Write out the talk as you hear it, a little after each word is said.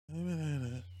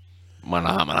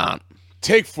Phenomenon.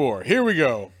 Take 4. Here we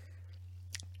go.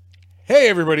 Hey,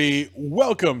 everybody.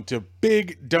 Welcome to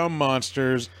Big Dumb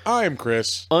Monsters. I'm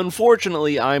Chris.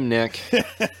 Unfortunately, I'm Nick.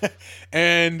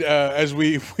 And as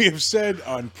we have said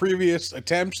on previous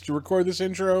attempts to record this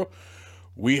intro,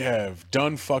 we have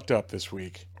done fucked up this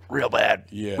week. Real bad.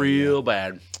 Yeah, Real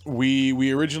bad.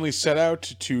 We originally set out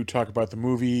to talk about the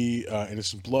movie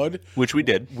Innocent Blood. Which we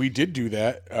did. We did do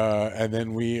that. And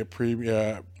then we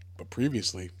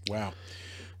previously, wow.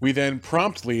 We then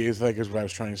promptly, is what I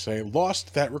was trying to say,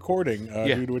 lost that recording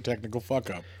due to a technical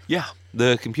fuck-up. Yeah.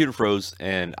 The computer froze,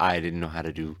 and I didn't know how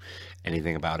to do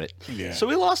anything about it. Yeah. So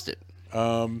we lost it.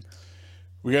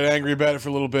 We got angry about it for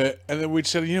a little bit, and then we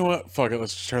said, you know what? Fuck it,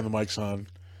 let's just turn the mics on.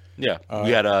 Yeah.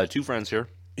 We had two friends here.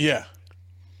 Yeah.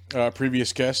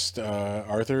 Previous guest,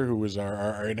 Arthur, who was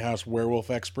our in-house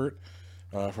werewolf expert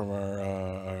from our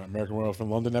American Werewolf in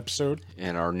London episode.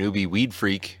 And our newbie weed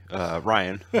freak,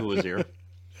 Ryan, who was here.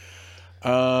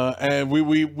 And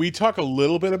we talk a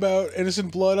little bit about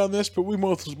Innocent Blood on this, but we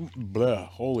both,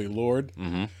 holy Lord.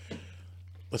 Mm-hmm.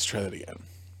 Let's try that again.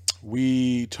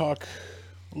 We talk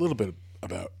a little bit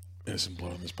about Innocent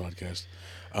Blood on this podcast,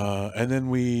 and then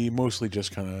we mostly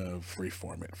just kind of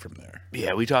freeform it from there.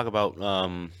 Yeah, we talk about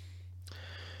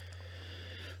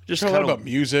just We talk kind about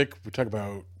music. We talk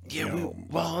about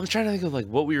I'm trying to think of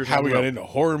what we were talking how we about. got into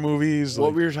horror movies.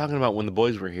 What we were talking about when the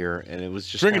boys were here, and it was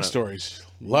just drinking stories.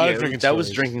 A lot of drinking stories. That was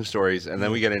drinking stories, and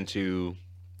then we get into,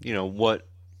 what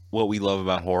we love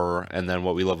about horror, and then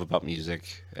what we love about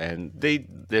music, and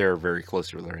they're very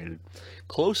closely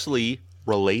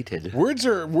related. Words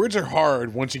are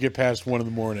hard once you get past 1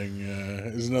 a.m.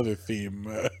 Is another theme.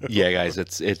 Yeah, guys,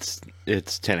 it's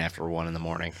 10 after 1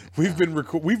 a.m. We've been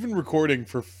recording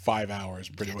for 5 hours,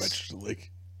 pretty much.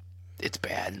 It's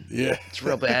bad. Yeah, it's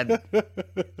real bad.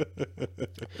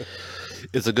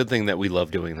 It's a good thing that we love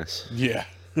doing this. Yeah.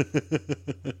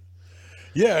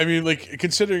 Yeah, I mean,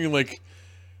 considering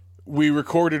we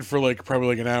recorded for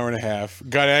probably an hour and a half,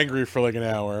 got angry for an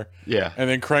hour, yeah, and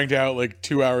then cranked out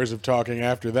 2 hours of talking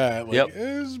after that. Yep.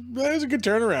 That was a good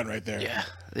turnaround right there.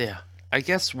 Yeah. I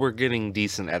guess we're getting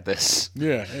decent at this.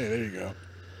 Yeah, hey, there you go.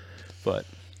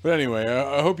 But anyway,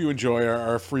 I hope you enjoy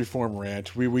our freeform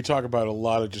rant. We talk about a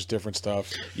lot of just different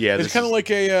stuff. Yeah, it's kind of like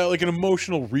an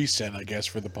emotional reset, I guess,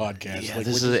 for the podcast. Yeah,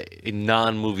 this is a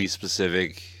non-movie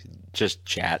specific, just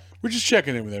chat. We're just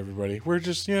checking in with everybody. We're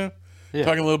just talking a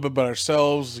little bit about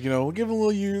ourselves. Giving a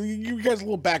little you guys a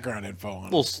little background info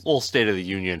on it. Little State of the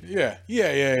Union. Yeah.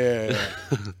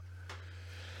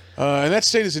 And that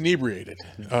state is inebriated.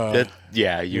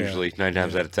 Usually 9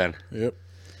 times out of 10. Yep.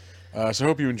 So I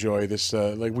hope you enjoy this.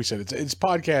 Like we said, it's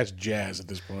podcast jazz at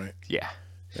this point. Yeah.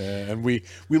 And we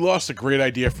lost a great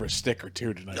idea for a sticker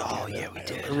too tonight. Oh yeah, we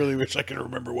did. I really wish I could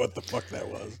remember what the fuck that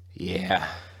was. Yeah.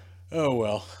 Oh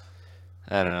well.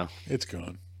 I don't know. It's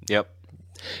gone. Yep.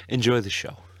 Enjoy the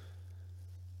show.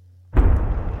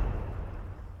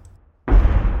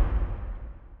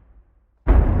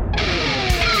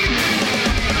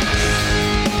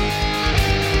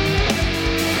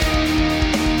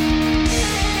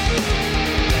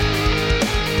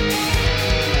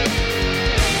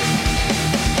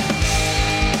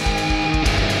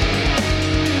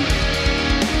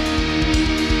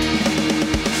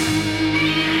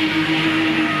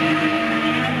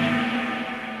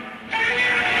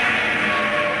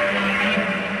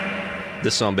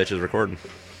 This son of a bitch is recording.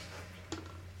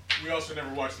 We also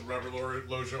never watched the Robert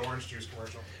Loggia orange juice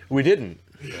commercial. We didn't.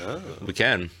 Yeah. We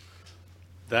can.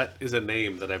 That is a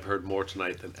name that I've heard more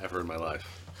tonight than ever in my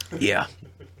life. Yeah.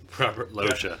 Robert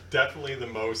Loggia. Definitely the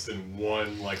most in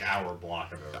one hour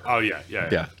block of it. Oh yeah.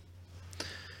 Yeah,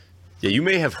 you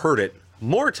may have heard it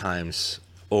more times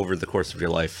over the course of your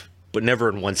life, but never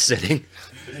in one sitting.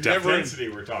 The density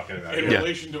we're talking about. In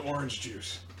relation to orange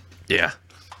juice. Yeah.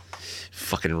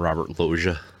 Fucking Robert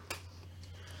Loggia.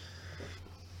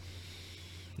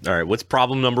 All right, what's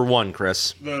problem number 1,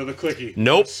 Chris? The clicky.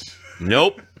 Nope.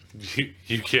 Nope.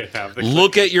 You can't have the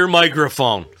Look at your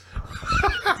microphone.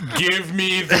 Give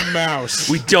me the mouse.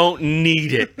 We don't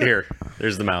need it. Here,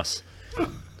 there's the mouse.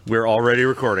 We're already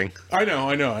recording. I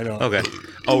know. Okay.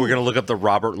 Oh, we're going to look up the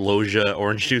Robert Loggia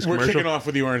orange juice We're commercial? kicking off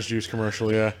with the orange juice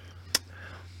commercial, yeah.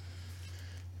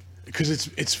 Because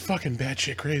it's fucking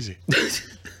batshit crazy.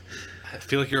 I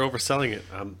feel like you're overselling it.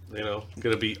 I'm,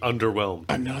 gonna be underwhelmed.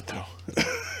 I'm not, though.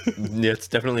 Yeah, it's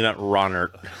definitely not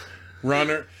Ronert.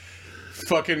 Ronert.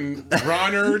 Fucking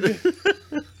Ronard.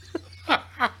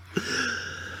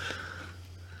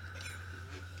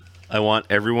 I want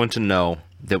everyone to know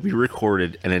that we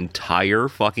recorded an entire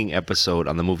fucking episode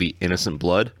on the movie Innocent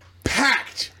Blood.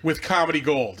 Packed packed with comedy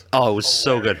gold. Oh, it was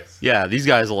so good. Hilarious. Yeah, these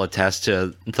guys will attest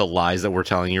to the lies that we're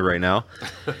telling you right now.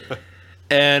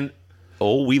 And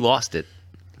we lost it.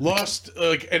 Lost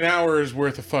like an hour's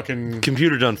worth of fucking.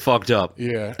 Computer done fucked up.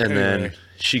 Yeah. And then anyway.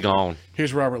 she gone.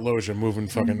 Here's Robert Loggia moving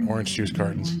fucking orange juice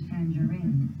cartons.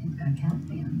 Tangerine. It's got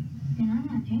calcium. And I'm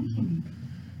not taking it.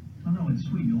 Oh, no, it's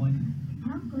sweet. You like it? I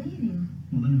don't believe you.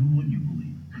 Well, then who would you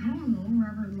believe? I don't know,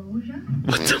 Robert Loggia.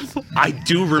 What the I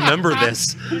do remember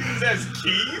this. He says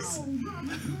keys? Oh,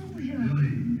 Robert Loggia. Really?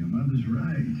 Your mother's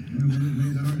right. That would have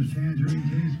made orange tangerine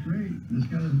taste great. It's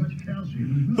got as much calcium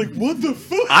as milk. Like, what the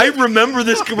fuck? I remember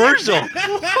this commercial.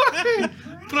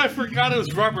 But I forgot it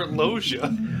was Robert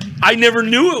Loggia. I never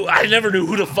knew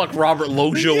who the fuck Robert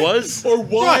Loggia was. Or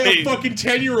why a Right. fucking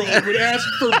 10-year-old would ask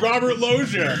for Robert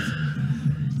Loggia.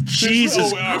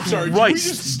 Jesus I'm sorry. Did we Christ.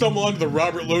 just stumble onto the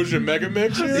Robert Loggia mega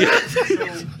mix here? So,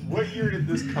 what year did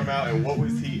this come out, and what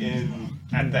was he in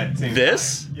at that same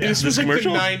This? time? Yeah. This was like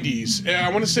commercial? the 90s. I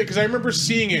want to say, because I remember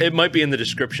seeing it. It might be in the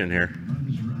description here.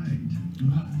 Mother's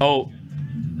right. Oh,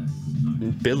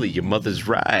 Billy, your mother's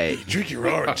right. Drink your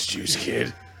orange juice,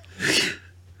 kid.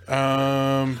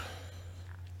 I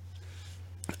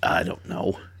don't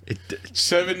know.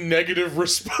 7 negative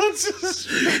responses.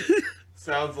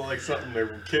 Sounds like something a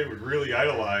kid would really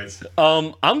idolize.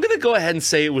 I'm gonna go ahead and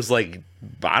say it was like,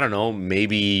 I don't know,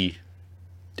 maybe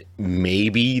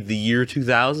the year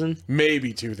 2000.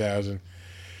 Maybe 2000.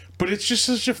 But it's just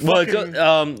such a Well,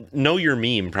 fucking... Know Your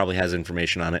Meme probably has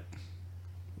information on it.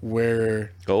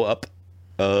 where... Go up,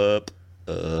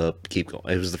 keep going.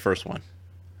 It was the first one.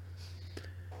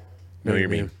 Know Your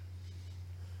Meme.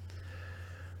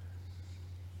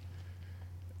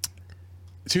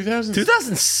 2000?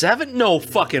 2007? No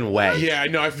fucking way. Yeah,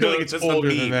 no, I feel No, like it's that's the older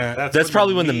meme. than that. That's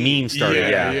probably when the meme started.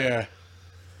 yeah, Yeah. yeah.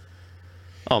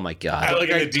 Oh my god. Like,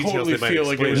 in I the details, totally they might feel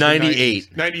like it explain was it.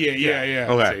 98. 98, yeah,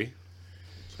 yeah. Okay. See?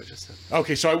 So I just said.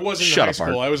 Okay, so I wasn't in Shut high up, Art.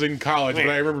 school. I was in college, but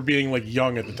I remember being like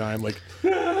young at the time. Like,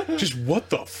 just what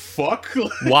the fuck?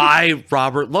 Why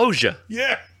Robert Loggia?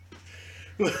 Yeah.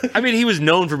 I mean, he was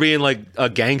known for being like a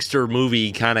gangster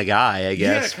movie kind of guy, I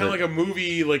Yeah, guess. kind of but- like a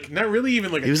movie, like not really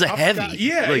even like He was a tough heavy, guy.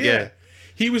 Yeah, like, yeah. yeah.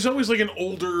 He was always like an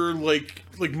older, like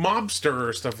mobster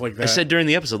or stuff like that. I said during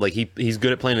the episode, like he's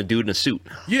good at playing a dude in a suit.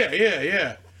 yeah, yeah,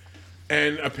 yeah.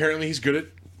 And apparently he's good at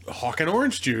hawking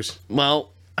orange juice. Well,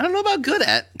 I don't know about good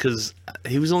at because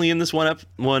he was only in this one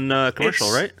commercial,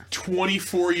 It's right?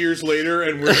 24 years later,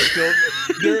 and we're still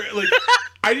there. Like,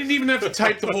 I didn't even have to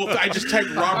type the whole thing. I just typed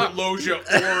Robert Loggia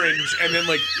orange, and then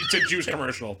like it's a juice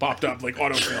commercial popped up, like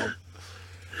autofilm.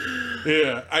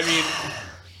 Yeah, I mean,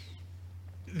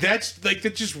 that's like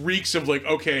that just reeks of like,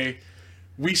 okay,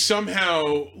 we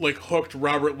somehow like hooked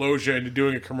Robert Loggia into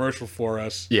doing a commercial for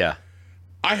us. Yeah.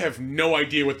 I have no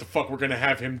idea what the fuck we're gonna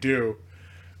have him do.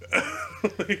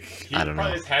 Like, He I don't know.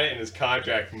 probably just had it in his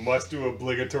contract, must do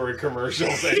obligatory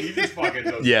commercials, and he just fucking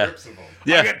does Yeah. scripts of them. I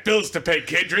Yeah. got bills to pay,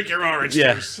 kid. Drink your orange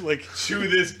Yeah. juice. Like, Chew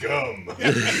this gum.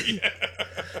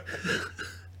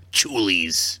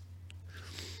 Chulies.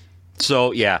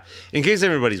 So yeah, in case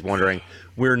everybody's wondering,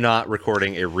 we're not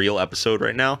recording a real episode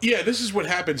right now. yeah, this is what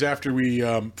happens after we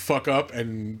fuck up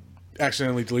and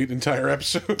accidentally delete an entire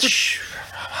episode.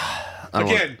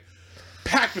 Again,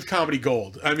 packed with comedy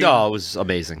gold. I mean, Oh, it was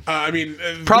amazing. we,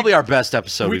 Probably our best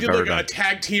episode we we've did ever like done. a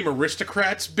tag team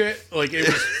aristocrats bit. Like, it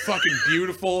was fucking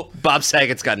beautiful. Bob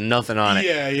Saget's got nothing on it.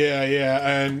 Yeah, yeah,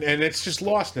 yeah, and it's just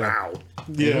lost now. Wow.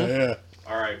 Yeah, yeah.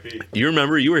 R.I.P. You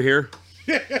remember? You were here.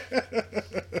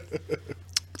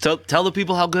 Tell the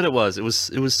people how good it was. It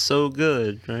was so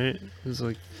good, right? It was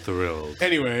like Thrilled.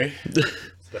 Anyway,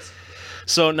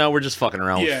 so now we're just fucking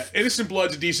around. yeah, Innocent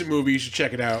Blood's a decent movie. You should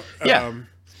check it out. Yeah.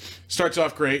 Starts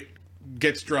off great,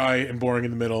 gets dry and boring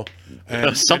in the middle,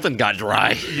 and Something got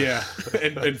dry. yeah,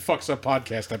 and fucks up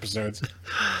podcast episodes.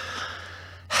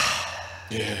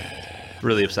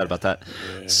 Really upset about that.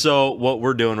 So what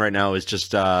we're doing right now is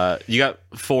just you got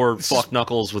 4 fuck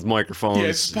knuckles with microphones. Yeah,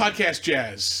 it's podcast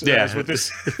jazz. Yeah. That's what this.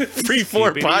 Free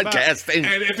for podcasting.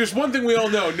 And if there's one thing we all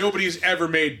know, nobody's ever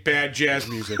made bad jazz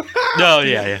music. No,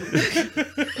 yeah.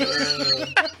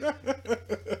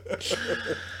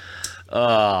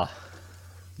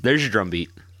 There's your drum beat.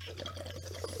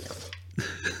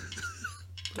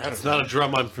 It's not a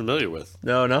drum I'm familiar with.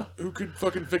 No. Who could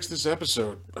fucking fix this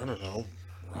episode? I don't know.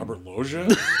 Robert Loggia?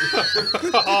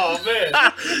 Oh man!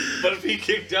 But if he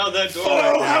kicked down that door,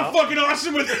 Oh, how fucking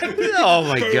awesome would that be? Oh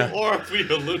my god. or if we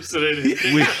hallucinated,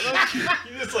 He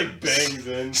just like bangs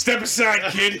in. Step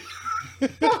aside, kid.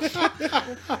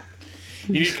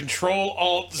 You need Control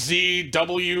Alt Z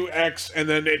W X, and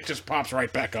then it just pops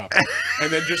right back up,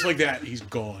 and then just like that, he's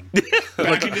gone.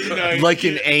 Back into the night, Like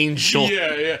an angel.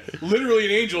 Yeah, literally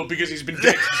an angel because he's been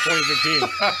dead since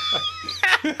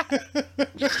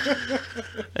 2015.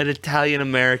 An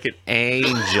Italian-American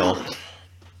angel.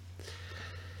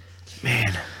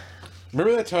 Man.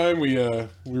 Remember that time we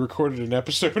recorded an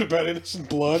episode about innocent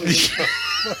blood and it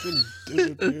fucking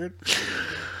disappeared?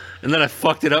 And then I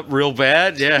fucked it up real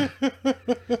bad. Yeah.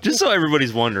 Just so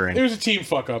everybody's It wondering. was a team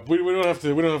fuck up. We don't have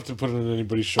to put it on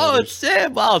anybody's Oh, shoulders.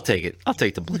 I'll take it. I'll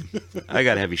take the blame. I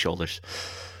got heavy shoulders.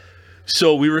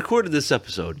 So we recorded this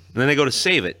episode, and then I go to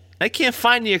save it. I can't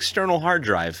find the external hard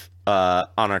drive on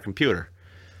our computer.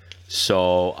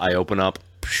 So I open up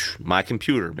my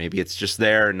computer. Maybe it's just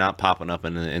there and not popping up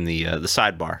in the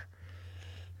sidebar.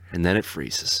 And then it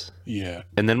freezes. Yeah.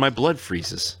 And then my blood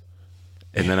freezes.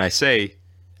 And then I say,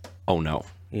 oh no.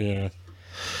 Yeah.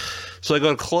 So I go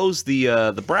to close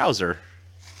the browser,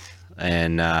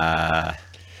 and I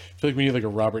feel like we need like a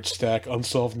Robert Stack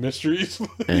Unsolved Mysteries.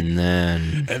 and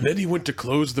then And then he went to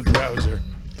close the browser.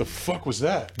 The fuck was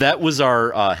that? that was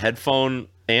our headphone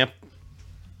amp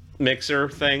mixer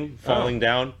thing falling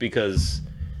down because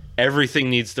everything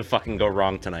needs to fucking go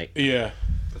wrong tonight. Yeah.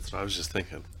 That's what I was just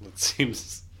thinking. It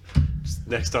seems just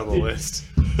next on the list.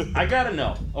 I gotta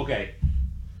know. Okay.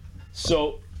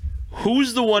 So,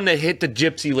 who's the one that hit the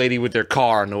gypsy lady with their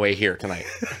car on the way here tonight?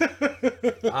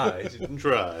 I didn't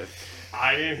drive.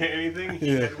 I didn't hit anything.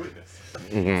 He Yeah. had witness.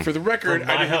 For the record, From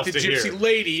my I didn't house hit the to gypsy here.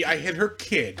 lady. I hit her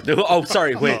kid. Oh,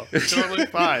 sorry. Wait. Totally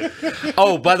fine.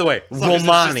 Oh, by the way, long as it's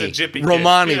Romani. just a gyppy kid.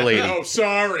 Romani Yeah. lady. Oh,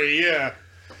 sorry. Yeah.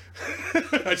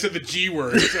 I said the G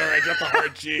word. Sorry, I got the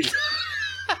hard G.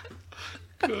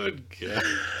 Good God.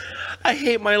 I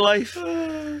hate my life.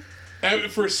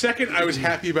 For a second, I was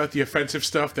happy about the offensive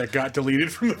stuff that got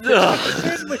deleted from the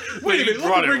first like, wait a minute, let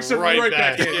brought me it bring something right right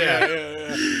back back. in.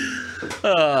 Yeah. Yeah.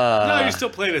 No, you're still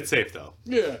playing it safe, though.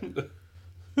 Yeah.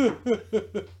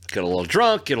 Get a little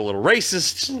drunk, get a little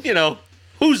racist. You know,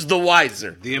 who's the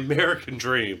wiser? The American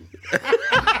dream.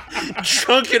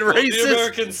 Drunk and The racist?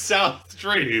 American South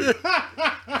dream.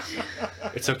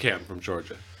 It's okay, I'm from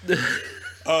Georgia.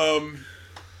 Oh,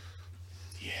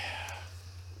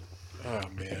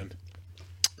 man.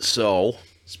 So,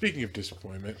 Speaking of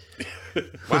disappointment,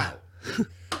 Wow.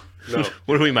 No.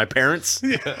 what are we, my parents?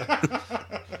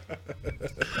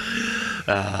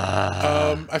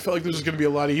 I felt like this was going to be a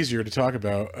lot easier to talk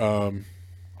about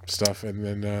stuff, and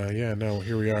then,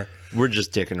 here we are. We're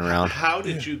just dicking around. How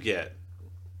did you get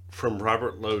from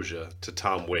Robert Loggia to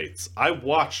Tom Waits? I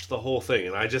watched the whole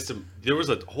thing, and there was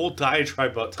a whole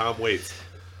diatribe about Tom Waits.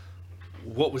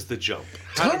 What was the jump?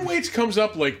 Tom Waits comes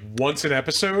up like once an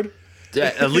episode.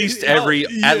 Yeah, at least every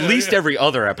yeah. every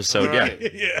other episode, yeah.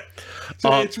 Yeah.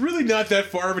 So it's really not that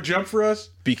far of a jump for us.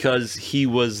 Because he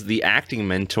was the acting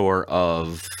mentor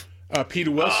of Peter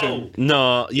Wilson.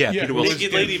 Peter who Wilson.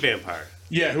 Naked Lady Vampire.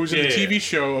 Yeah, who was in the Yeah. TV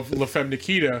show of La Femme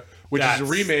Nikita, which is That's- a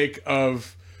remake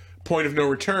of Point of No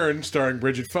Return, starring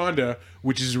Bridget Fonda,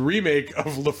 which is a remake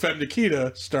of La Femme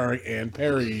Nikita, starring Anne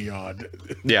Perry.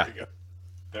 Yeah.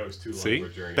 That was too long See? of a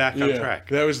journey. Back on Yeah, track.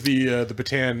 that was the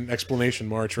Bataan explanation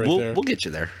march right there. We'll get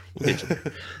you there. We'll get you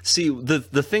there. See, the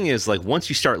thing is, like, once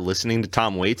you start listening to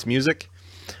Tom Waits music,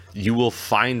 you will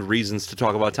find reasons to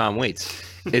talk about Tom Waits.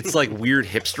 It's like weird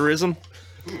hipsterism.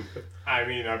 I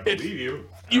mean, I believe you.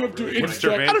 You have to.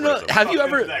 Hipster in fact- I don't know. Have you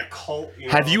Into ever that cult?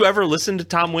 have you ever listened to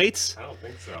Tom Waits? I don't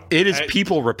think so. It is Hey.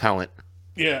 people repellent.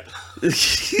 Yeah.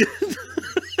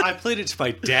 I played it to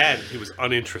my dad, and he was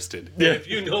uninterested. And if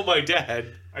you know my dad,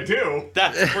 I do.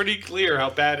 that's pretty clear how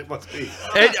bad it must be.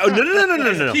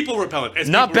 No. People repellent. It's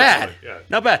Not people bad. repellent,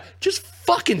 Not bad. Just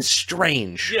fucking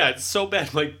strange. Yeah, it's so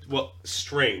bad. Like, well,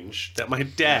 strange that my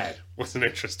dad wasn't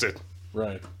interested.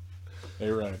 Right. Hey,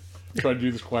 Ryan. Try to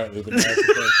do this quietly, but that's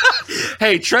the thing.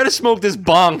 Hey, try to smoke this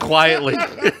bong quietly.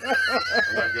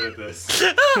 I'm not good at this.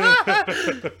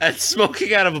 And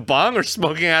smoking out of a bong or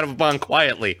smoking out of a bong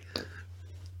quietly?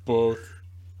 Both.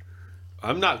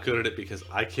 I'm not good at it because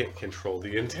I can't control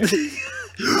the intake.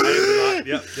 I am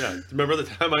not. Yeah. Remember the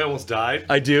time I almost died?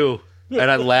 I do. And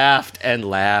I laughed and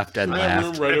laughed and That room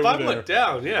laughed. right If over I there. went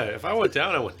down, yeah. If I went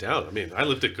down, I went down. I mean, I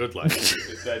lived a good life.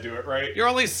 Did I do it right? You're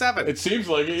only 7. It seems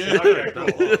like it, yeah.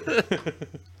 Okay,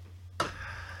 cool.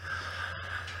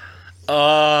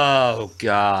 Oh,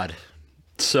 God.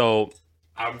 So,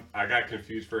 I got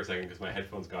confused for a second because my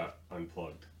headphones got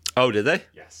unplugged. oh, did they?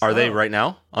 Yes. Are they right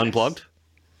now unplugged?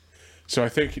 So I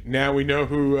think now we know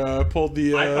who pulled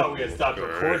the. I thought we had stopped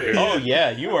recording. Oh, yeah.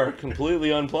 You are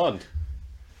completely unplugged.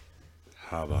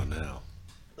 How about now?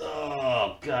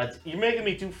 Oh, God. God, you're making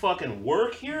me do fucking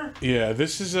work here? Yeah,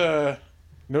 this is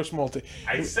no small thing.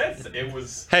 I said it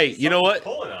was. Hey, you know what?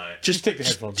 Pulling on it. Just take the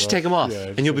headphones just off. take them off, Yeah,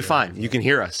 just and you'll be take fine. You can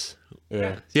hear us.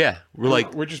 Yeah. Yeah,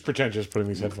 We're just pretentious putting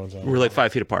these headphones on. we're like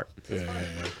 5 feet apart. Yeah.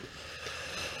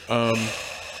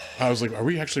 I was like, are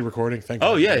we actually recording? Thank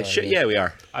Oh God. yeah, shit, yeah, we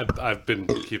are. I've been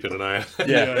keeping an eye on it.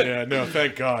 Yeah. No,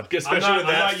 thank God. Especially I'm when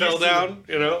not that fell used to down,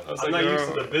 you know? I was I'm like, not used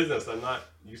oh. to the business. I'm not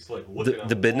used to like looking The on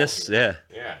the business, wall. yeah,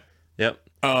 Yeah.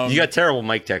 yep. You got terrible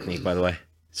mic technique, by the way.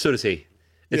 So does he.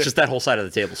 It's just that whole side of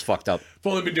the table's fucked up. I've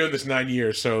only been doing this 9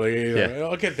 years, so like, you know, Yeah.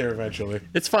 I'll get there eventually.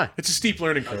 It's fine. It's a steep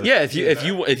learning curve. Yeah, if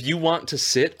you want to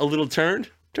sit a little turned,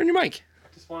 turn your mic.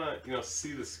 I just want to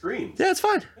see the screens. Yeah, it's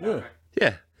fine. Yeah.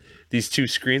 Yeah, these two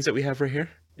screens that we have right here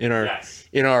in our Yes.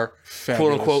 Fabulous.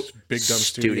 quote unquote big dumb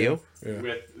studio. Yeah.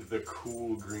 With the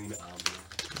cool green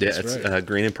ambiance. Yeah, it's right.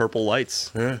 green and purple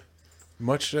lights. Yeah.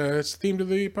 Much it's themed to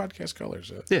the podcast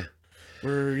colors. Yeah,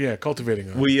 We're cultivating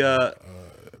them. we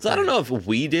so I don't know if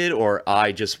we did or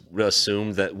I just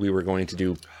assumed that we were going to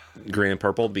do green and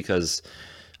purple because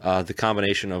the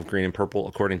combination of green and purple,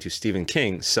 according to Stephen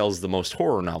King, sells the most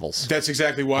horror novels. That's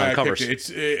exactly why On I covers. picked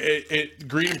it. It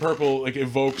green and purple like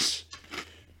evokes.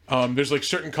 There's like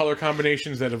certain color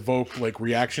combinations that evoke like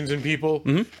reactions in people,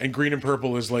 and green and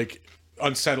purple is like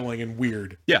unsettling and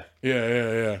weird. Yeah.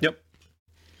 Yeah. Yep.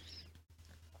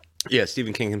 Yeah,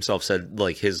 Stephen King himself said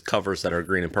like his covers that are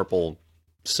green and purple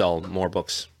sell more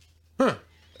books. Huh.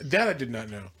 That I did not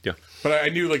know. Yeah. But I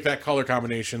knew like that color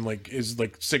combination like is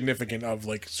like significant of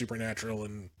like supernatural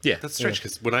and Yeah. That's strange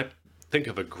because when I think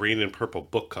of a green and purple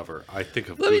book cover, I think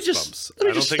of Let me Goosebumps. just I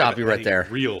don't just think stop of you right any there.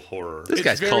 Real horror. This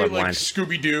guy's very like colorblind.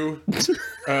 Scooby Doo.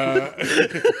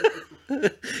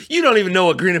 You don't even know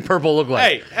what green and purple look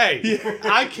like. Hey,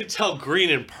 I can tell green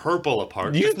and purple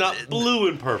apart. You- It's not blue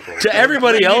and purple. To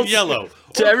everybody Green and else, yellow.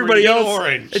 To or everybody green and else,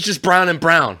 orange. it's just brown and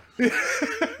brown.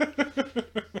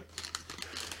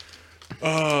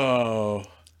 Oh.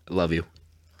 I love you.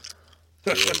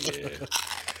 So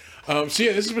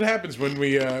yeah, this is what happens when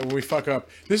we fuck up.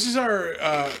 This is our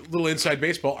little inside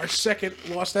baseball, our second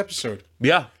lost episode.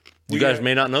 Yeah. You We, guys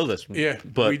may not know this. Yeah,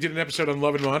 But we did an episode on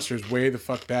Love and Monsters way the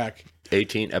fuck back.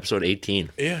 episode 18.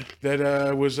 Yeah,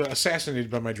 that was assassinated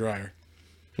by my dryer.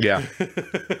 Yeah.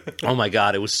 Oh my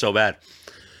god, it was so bad.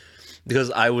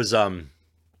 Because I was I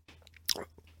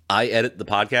edit the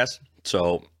podcast,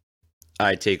 so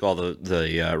I take all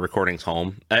the recordings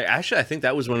home. I think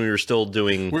that was when we were still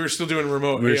doing We were still doing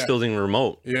remote. we were yeah. still doing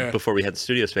remote Yeah. before we had the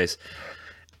studio space.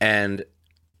 And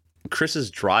Chris's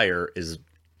dryer is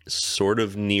sort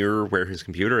of near where his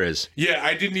computer is. Yeah,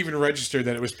 I didn't even register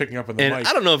that it was picking up on the And mic.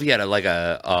 I don't know if he had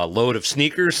a load of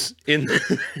sneakers in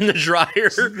the dryer.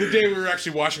 The day we were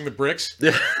actually washing the bricks.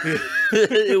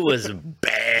 It was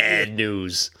bad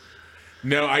news.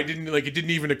 No, I didn't. Like, it didn't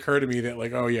even occur to me that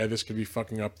like, oh yeah, this could be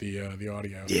fucking up the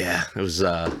audio. Yeah, it was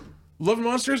Love and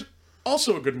Monsters,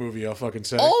 also a good movie. I'll fucking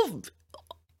say.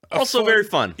 also very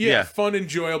fun. Yeah. fun,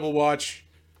 enjoyable watch.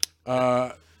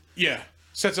 Yeah,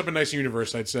 sets up a nice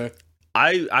universe, I'd say.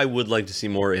 I would like to see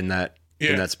more in that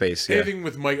Yeah. in that space. Yeah. Anything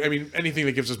with Mike. I mean, anything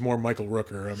that gives us more Michael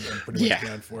Rooker, I'm pretty much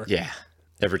down for. Yeah.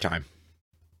 Every time.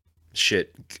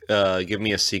 Shit. Give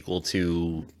me a sequel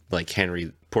to like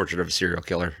Henry Portrait of a Serial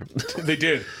Killer. They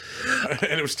did,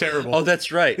 and it was terrible. Oh,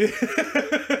 that's right.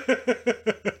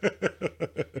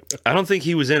 I don't think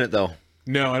he was in it though.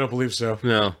 No, I don't believe so.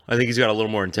 No, I think he's got a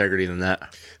little more integrity than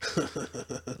that.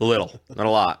 A little, not a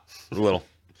lot, a little.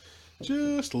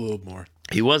 Just a little more.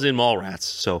 He was in Mallrats,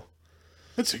 so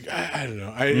That's I don't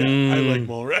know. I like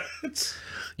Mallrats.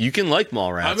 you can like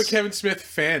Mallrats. I'm a Kevin Smith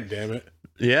fan. Damn it.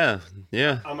 Yeah,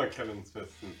 yeah. I'm a Kevin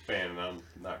Smith fan, and I'm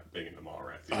not big into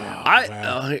Mallrats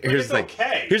either. Here's It's the thing.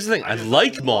 okay. Here's the thing. I just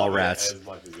like don't love it Mallrats. as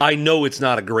much as you. I know it's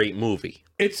not a great movie.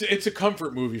 It's a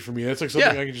comfort movie for me. That's like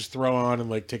something Yeah. I can just throw on and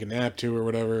like take a nap to or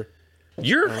whatever.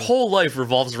 Your whole life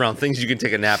revolves around things you can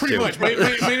take a nap Pretty to. much. My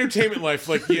entertainment life,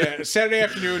 like Saturday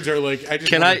afternoons are like I just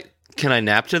Can wanna- I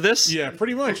nap to this? Yeah,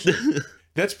 pretty much.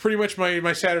 That's pretty much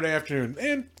my Saturday afternoon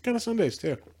and kind of Sundays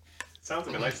too. Sounds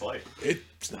like a nice life.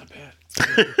 It's not bad.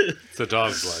 It's a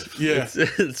dog's life. Yeah.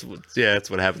 It's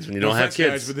what happens when you don't have offense,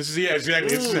 guys, kids. but this is exactly.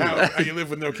 This is how you live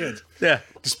with no kids. Yeah.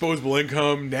 Disposable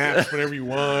income, naps whenever you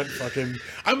want. Fucking,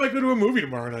 I might go to a movie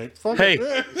tomorrow night. Fuck Hey.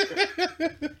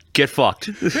 it. Get fucked.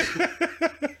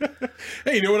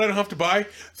 Hey, you know what? I don't have to buy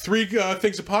 3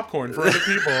 things of popcorn for other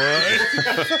people.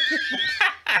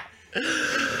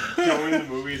 Going to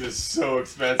movies is so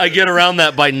expensive. I get around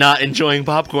that by not enjoying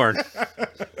popcorn.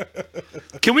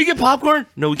 Can we get popcorn?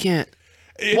 No, we can't.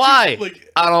 It's Why? just,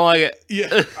 like, I don't like it. yeah.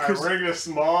 All right, we're gonna get a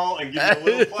small and give you a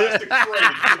little plastic crate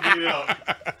to beat it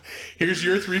up. Here's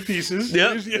your 3 pieces.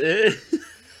 Yep. Here's your-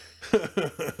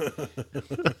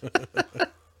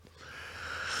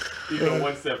 You go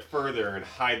one step further and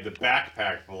hide the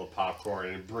backpack full of popcorn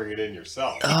and bring it in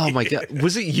yourself. Oh my god.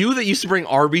 Was it you that used to bring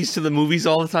Arby's to the movies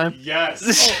all the time? Yes.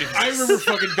 Oh, I remember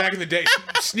fucking back in the day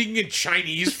sneaking in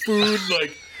Chinese food,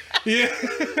 like, yeah.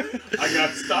 I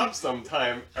got stopped one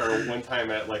time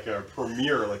at like a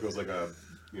premiere, like it was like a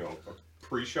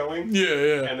pre-showing.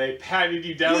 Yeah. And they patted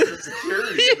you down for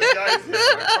security. And the guy's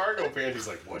hit my cargo pants. He's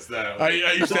like, "What's that?" I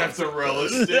used to have to mozzarella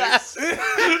sticks.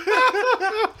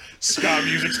 ska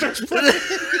music starts playing.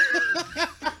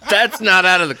 That's not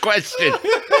out of the question.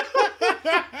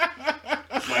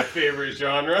 My favorite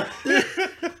genre.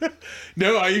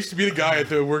 No, I used to be the guy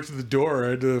that worked at the door. I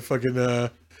had to fucking,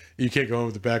 you can't go in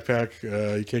with the backpack.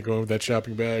 You can't go in with that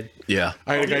shopping bag. Yeah.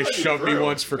 I had a guy let me shove me through.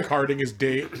 once for carding his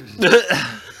date.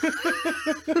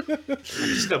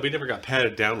 Just know we never got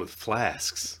patted down with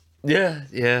flasks.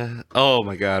 Yeah. Oh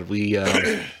my god, we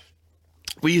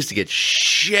used to get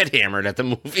shit hammered at the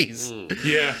movies.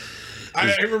 Yeah.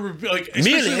 I remember, like, Me and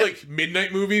especially, him- like,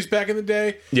 midnight movies back in the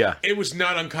day. Yeah. It was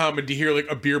not uncommon to hear, like,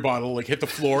 a beer bottle, like, hit the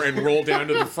floor and roll down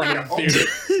to the front of the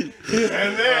theater.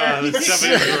 And then The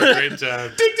 70s were a great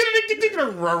time. Ding, ding, ding, ding,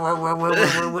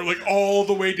 ding, like, all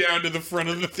the way down to the front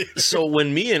of the theater. So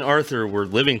when me and Arthur were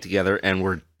living together and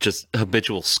we're just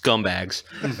habitual scumbags,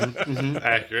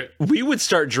 Accurate. we would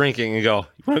start drinking and go,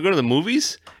 "You want to go to the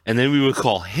movies?" And then we would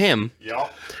call him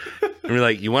yup. and we're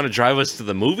like, "You want to drive us to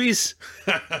the movies?"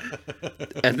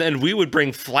 And then we would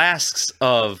bring flasks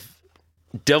of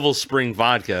Devil Spring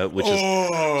vodka, which is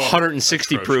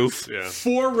 160 proof. Yeah.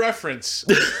 For reference,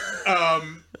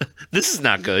 This is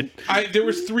not good. there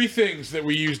was 3 things that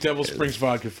we used Devil Springs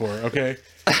vodka for, okay?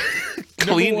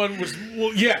 Clean. Number 1 was,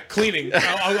 cleaning.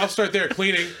 I'll start there.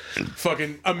 Cleaning.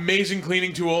 Fucking amazing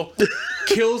cleaning tool.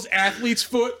 Kills athlete's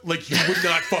foot like you would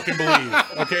not fucking believe.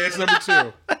 Okay, that's number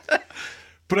 2.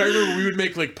 But I remember we would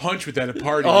make, like, punch with that at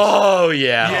parties. Oh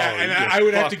yeah. Yeah, and you I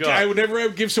would have fuck to. up. I would never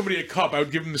give somebody a cup. I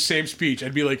would give them the same speech.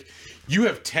 I'd be like, "You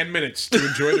have 10 minutes to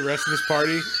enjoy the rest of this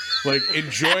party. Like,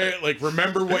 enjoy it. Like,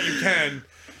 remember what you can.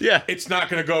 Yeah. It's not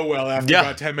going to go well after Yeah.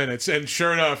 about 10 minutes." And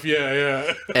sure enough,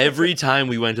 yeah. Every time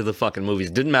we went to the fucking movies,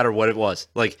 it didn't matter what it was,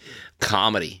 like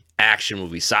comedy, action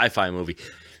movie, sci-fi movie,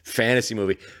 fantasy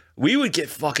movie, we would get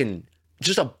fucking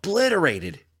just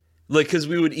obliterated. Like, because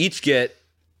we would each get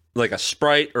like a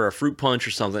Sprite or a fruit punch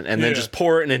or something, and then Yeah. just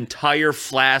pour an entire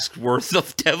flask worth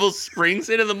of Devil Springs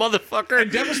into the motherfucker. And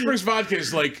Devil Springs vodka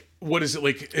is like, what is it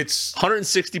like? It's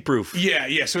 160 proof.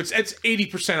 yeah. So it's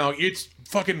 80% alcohol. It's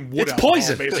fucking wood It's alcohol,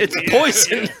 poison. basically. It's Yeah,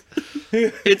 poison. yeah.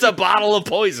 It's a bottle of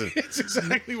poison. It's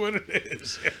exactly what it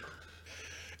is. Yeah.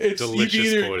 It's Delicious you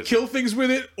can either poison. kill things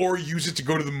with it or use it to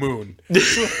go to the moon.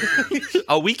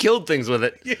 Oh, we killed things with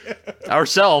it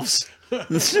ourselves.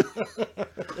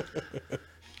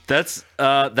 That's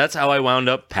how I wound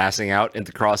up passing out in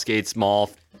the Crossgates Mall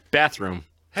bathroom.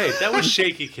 Hey, that was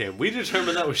Shaky Cam. We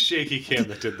determined that was Shaky Cam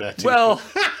that did that. To Well,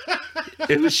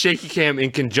 it was Shaky Cam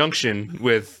in conjunction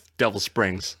with Devil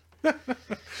Springs.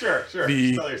 Sure.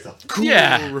 The- Tell yourself. Cool,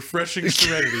 Yeah. refreshing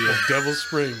serenity of Devil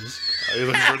Springs. Are you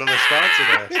looking for another sponsor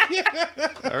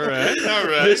there? All right.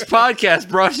 This podcast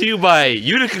brought to you by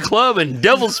Utica Club and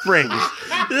Devil Springs.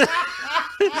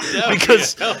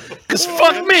 Because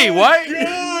fuck me, what?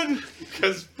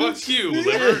 Because fuck you,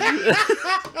 liver.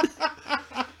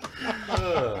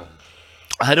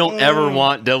 I don't ever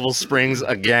want Devil Springs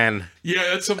again. Yeah,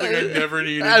 that's something I never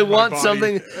needed. I in my want body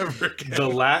something- ever again. The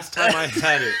last time I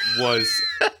had it was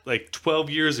like 12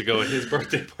 years ago at his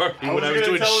birthday party when I was gonna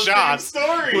doing tell the same shots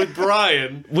story. with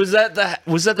Brian. Was that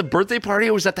the birthday party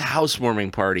or was that the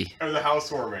housewarming party? Or the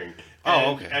housewarming. Oh,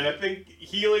 And- okay. And I think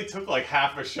he only took like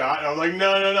half a shot. And I was like,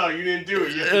 no, you didn't do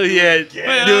it. You have to Oh do yeah, it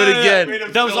again. do it again. Made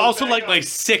him That was fill it also back like up. my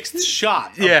 6th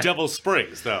shot of Yeah. Devil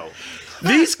Springs, though.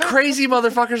 These crazy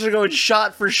motherfuckers are going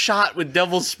shot for shot with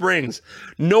Devil Springs.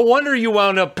 No wonder you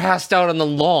wound up passed out on the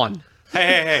lawn.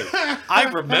 Hey. I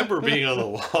remember being on the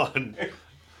lawn.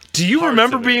 Do you Parts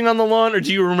remember of it. being on the lawn, or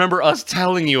do you remember us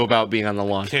telling you about being on the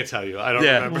lawn? Can't tell you. I don't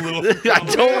Yeah, remember. I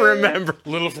don't remember.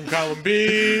 Little from column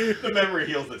B. The memory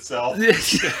heals itself.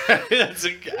 That's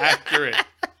accurate.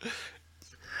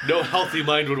 No healthy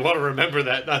mind would want to remember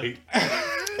that night.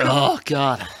 Oh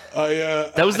God,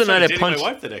 that was the night I dating punched.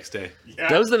 my wife the next day.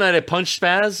 That was the night I punched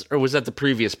Spaz, or was that the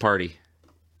previous party?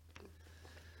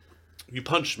 You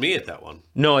punched me at that one.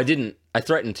 No, I didn't. I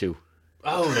threatened to.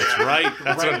 Oh, that's right.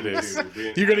 That's what it is.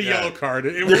 You got a yellow card.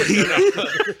 It was,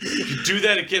 You do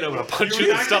that again, I'm gonna punch you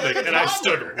in the stomach. And I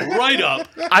stood right up.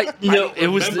 It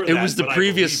was remember the that, but I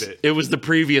previous believe it was the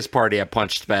previous party I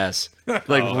punched Spaz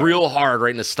like real hard right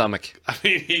in the stomach. I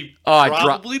mean, he I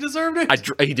probably deserved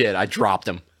it. He did. I dropped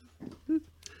him.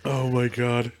 oh my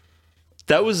god.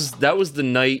 That was the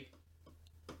night.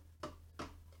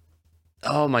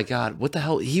 Oh my god! What the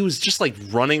hell? He was just like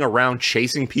running around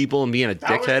chasing people and being a That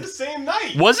dickhead. was the same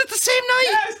night. Was it the same night?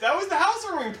 Yes, that was the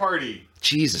housewarming party.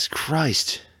 Jesus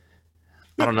Christ!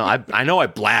 I don't know. I know I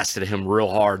blasted him real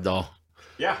hard though.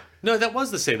 Yeah. No, that was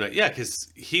the same night. Yeah,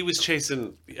 because he was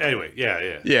chasing. Anyway,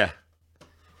 yeah.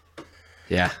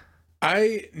 Yeah.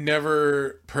 I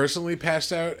never personally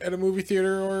passed out at a movie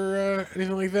theater or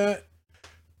anything like that.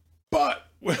 But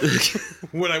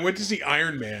when I went to see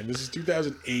Iron Man, this is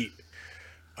 2008.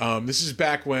 This is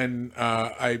back when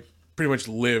I pretty much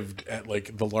lived at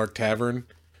like the Lark Tavern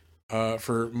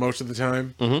for most of the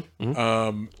time.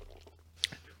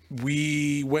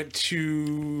 We went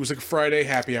to, it was like a Friday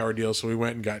happy hour deal, so we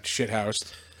went and got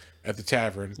shithoused at the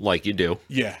tavern. Like you do.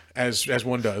 Yeah, as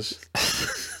one does.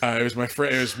 It was my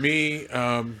friend. It was me,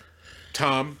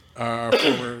 Tom, our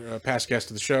former past guest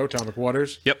of the show, Tom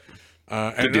McWaters. Yep.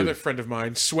 And another friend of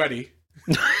mine, Sweaty.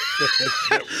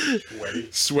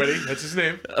 Sweaty, that's his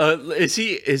name. Is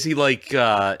he like?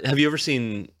 Have you ever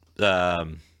seen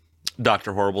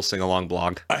Dr. Horrible sing along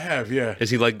blog? I have, yeah. Is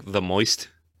he like the moist?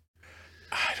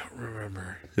 I don't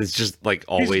remember. It's just like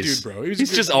always. He's a dude, bro.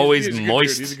 He's just always he's a good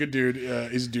moist. dude. He's a good dude.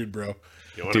 He's a dude, bro.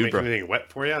 You want to Dude, make bro. anything wet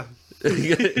for you?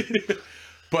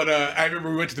 But I remember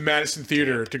we went to the Madison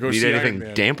Theater to go Need see anything Iron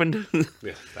Man. dampened?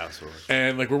 Yeah, that's what it was.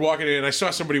 And like we're walking in, and I saw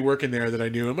somebody working there that I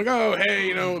knew. I'm like, oh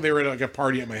hey, they were at like a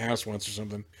party at my house once or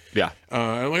something. Yeah. And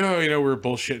I'm like, oh, we're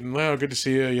bullshitting. Oh, good to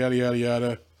see you. Yada yada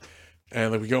yada.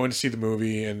 And like we go in to see the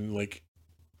movie, and like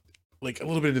a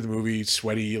little bit into the movie,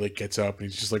 Sweaty like gets up and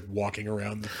he's just like walking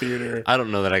around the theater. I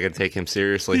don't know that I can take him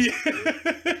seriously.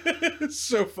 It's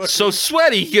so fucking. So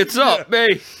Sweaty gets up,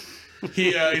 hey.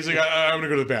 He's like, I'm gonna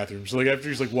go to the bathroom. So like after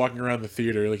he's like walking around the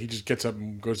theater, like he just gets up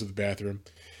and goes to the bathroom.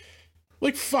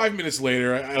 Like 5 minutes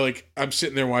later, I'm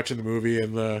sitting there watching the movie,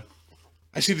 and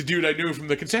I see the dude I knew from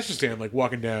the concession stand like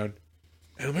walking down,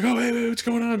 and I'm like, oh hey, what's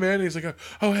going on, man? And he's like,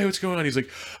 oh hey, what's going on? He's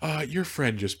like, your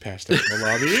friend just passed out in the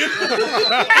lobby.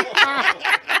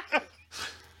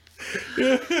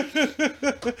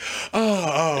 Okay,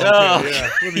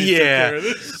 yeah. Let me take care of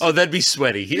this. Oh, that'd be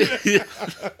Sweaty.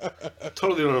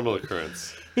 Totally normal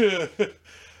occurrence. That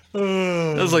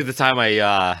was like the time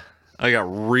I got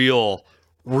real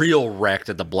wrecked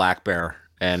at the Black Bear,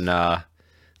 and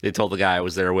they told the guy I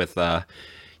was there with,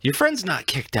 your friend's not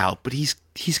kicked out, but he's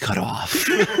cut off.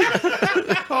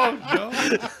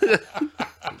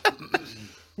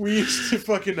 We used to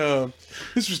fucking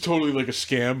this was totally like a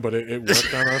scam, but it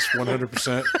worked on us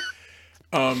 100%.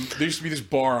 There used to be this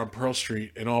bar on Pearl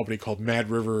Street in Albany called Mad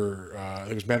River.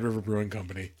 It was Mad River Brewing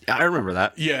Company. I remember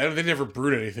that. Yeah, they never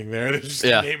brewed anything there. It was just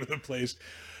Yeah. the name of the place.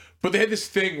 But they had this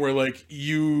thing where like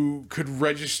you could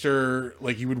register,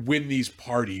 like you would win these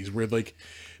parties where like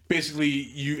basically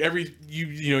you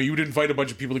would invite a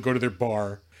bunch of people to go to their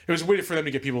bar. It was a way for them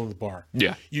to get people in the bar.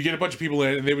 Yeah. You get a bunch of people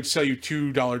in, and they would sell you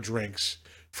 $2 drinks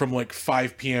from like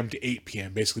 5 p.m. to 8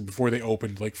 p.m. basically before they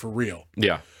opened, like for real.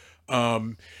 Yeah.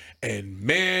 And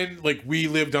man, like we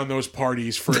lived on those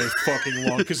parties for a fucking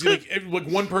long, because like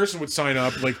one person would sign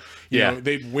up, like you Yeah. know,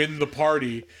 they'd win the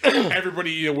party,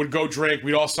 everybody would go drink,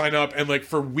 we'd all sign up, and like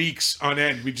for weeks on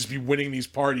end, we'd just be winning these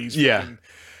parties. Yeah. fucking-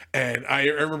 And I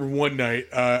remember one night,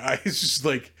 I was just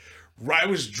like, I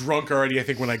was drunk already, I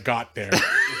think, when I got there.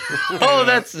 Oh,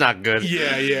 that's not good.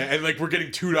 Yeah, and like we're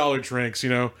getting $2 drinks,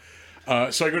 so I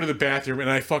go to the bathroom and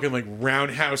I fucking like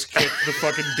roundhouse kick the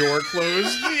fucking door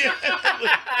closed.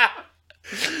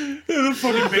 The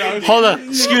fucking bouncer, Hold on.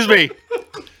 Excuse me.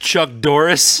 Chuck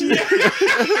Doris.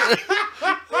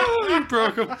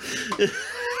 Broke him. like,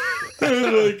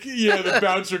 the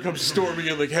bouncer comes storming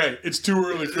in like, hey, it's too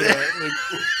early for that. Like,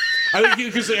 I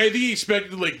think he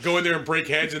expected to like go in there and break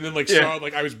heads, and then like saw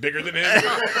like I was bigger than him,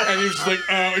 and he was just like,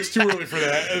 oh, it's too early for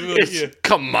that. And, like,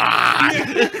 Come on.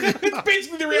 It's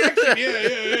basically the reaction.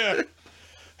 Yeah.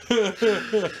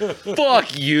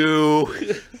 Fuck you.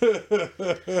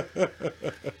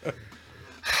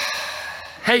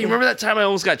 Hey, you remember that time I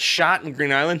almost got shot in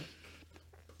Green Island?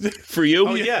 For you?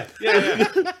 Oh yeah.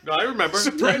 No, I remember.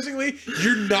 Surprisingly,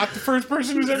 you're not the first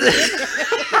person who's ever done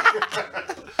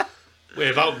that. Wait,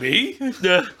 about me?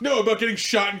 Yeah. No, about getting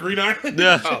shot in Green Island.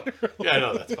 Yeah. Oh, yeah,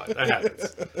 no, that's fine. That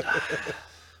happens.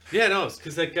 Yeah, no, it's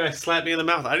because that guy slapped me in the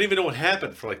mouth. I didn't even know what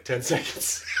happened for like 10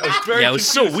 seconds. I was very Yeah, it was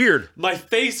so confused. weird. My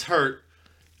face hurt,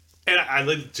 And I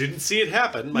like, didn't see it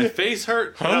happen. My face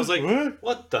hurt. And I was like,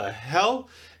 what the hell?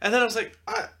 And then I was like,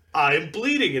 I'm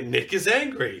bleeding and Nick is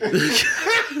angry. This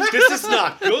is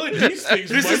not good. These things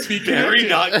This might is be very connected.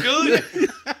 not good.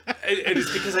 And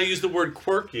it's because I used the word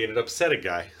quirky and it upset a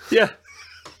guy. Yeah.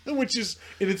 Which is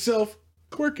in itself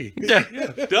quirky. Yeah.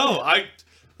 No, I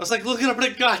was like looking up in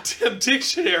a goddamn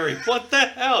dictionary. What the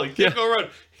hell? You can't go around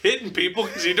hitting people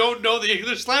because you don't know the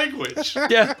English language.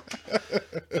 Yeah.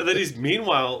 And then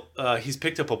meanwhile, he's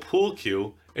picked up a pool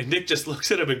cue, and Nick just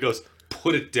looks at him and goes,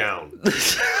 "Put it down." And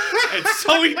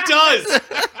so he does.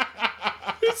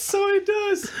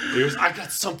 He goes, "I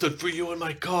got something for you in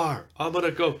my car. I'm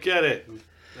gonna go get it."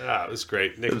 It was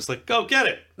great. Nick was like, "Go get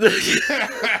it."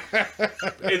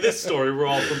 In this story, we're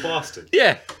all from Boston.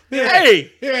 Yeah.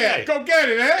 Hey. Yeah, go get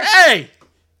it, eh? Hey.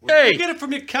 Hey. Get it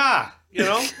from your car. You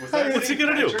know, what's he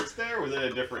gonna do? Patrick's there, or was it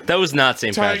a different? That was not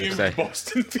St. Tying Patrick's in Day.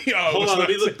 Boston. Hold on, let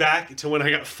me look back to when I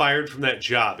got fired from that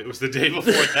job. It was the day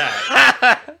before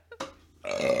that.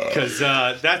 Because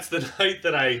that's the night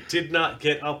that I did not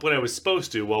get up when I was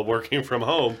supposed to while working from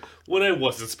home when I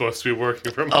wasn't supposed to be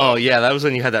working from home. Oh, yeah. That was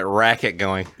when you had that racket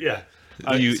going. Yeah.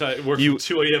 So I worked from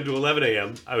 2 a.m. to 11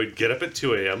 a.m. I would get up at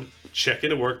 2 a.m., check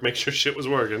into work, make sure shit was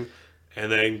working,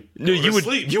 and then No, go to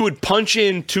sleep. you would punch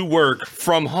in to work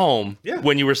from home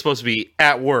when you were supposed to be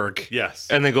at work. Yes.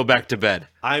 And then go back to bed.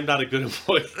 I'm not a good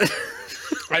employee.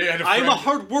 I I'm a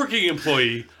hardworking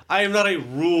employee. I am not a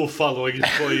rule-following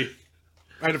employee.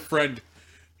 I had a friend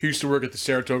who used to work at the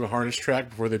Saratoga Harness Track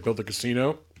before they built the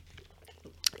casino.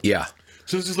 Yeah.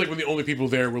 So this is like when the only people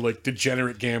there were like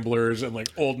degenerate gamblers and like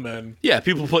old men. Yeah,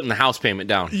 people putting the house payment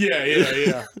down.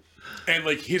 Yeah. And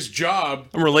like his job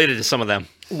I'm related to some of them.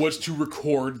 was to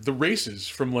record the races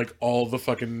from like all the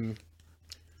fucking,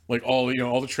 like all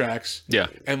the tracks. Yeah.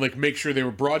 And like make sure they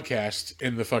were broadcast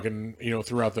in the fucking,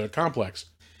 throughout the complex.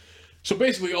 So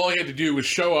basically all he had to do was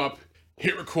show up,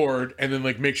 hit record, and then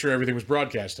like make sure everything was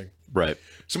broadcasting. Right.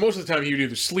 So most of the time he would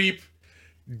either sleep,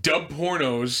 dub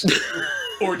pornos,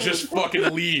 or just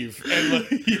fucking leave. And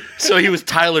like, So he was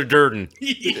Tyler Durden.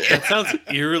 That sounds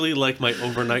eerily like my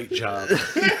overnight job.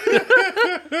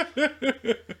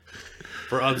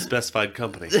 For unspecified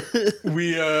company.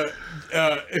 we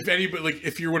if anybody, like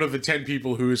if you're one of the 10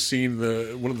 people who has seen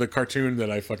one of the cartoon that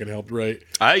I fucking helped write,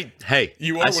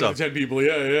 you are one of the 10 people.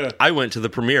 Yeah. I went to the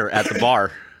premiere at the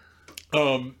bar.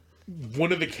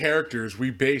 One of the characters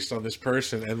we based on this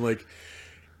person, and like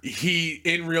he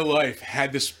in real life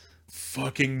had this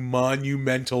fucking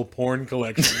monumental porn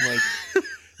collection,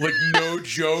 like no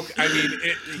joke. I mean,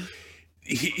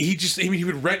 he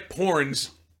would rent porns,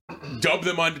 dub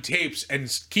them onto tapes,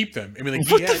 and keep them. I mean, like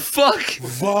What the fuck?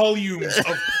 volumes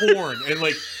of porn, and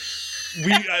like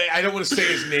I don't want to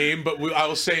say his name, but I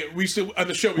will say it. We used to on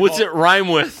the show. What's it rhyme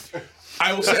with?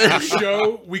 I will say on the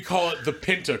show we call it the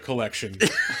Pinta collection,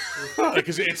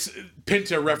 because it's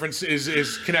Pinta reference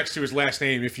is connects to his last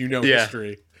name if you know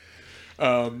history.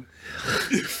 Fucking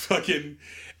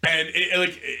and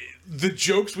the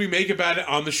jokes we make about it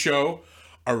on the show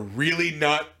are really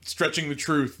not stretching the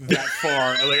truth that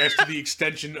far. Like as to the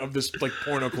extension of this like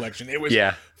porno collection, it was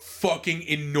fucking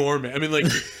enormous. I mean, like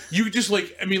you would just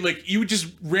you would just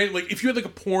rent like if you had like a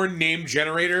porn name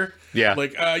generator. Yeah.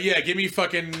 Like, give me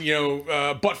fucking,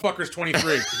 Buttfuckers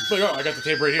 23. Like, I got the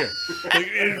tape right here. Like,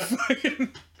 it fucking...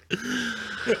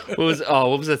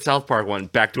 What was that South Park one?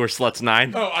 Backdoor Sluts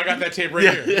 9? Oh, I got that tape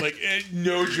right here. Like,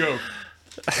 no joke.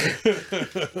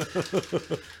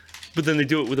 But then they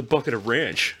do it with a bucket of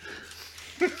ranch.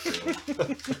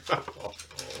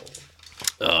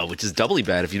 Which is doubly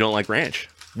bad if you don't like ranch.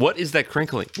 What is that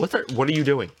crinkling? What are you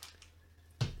doing?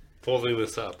 Folding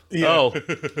this up. Yeah. Oh.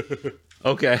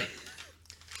 Okay.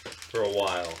 For a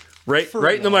while. Right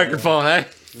in the microphone, eh?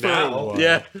 Now.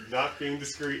 Yeah. Not being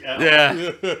discreet at all.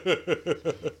 Yeah.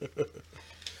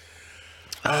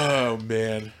 Oh,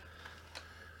 man.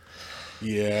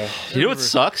 Yeah. You know what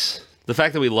sucks? The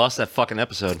fact that we lost that fucking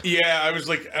episode. Yeah, I was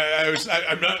like,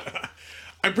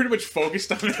 I'm pretty much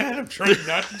focused on that. I'm trying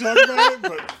not to talk about it,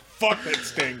 but fuck, that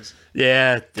stings.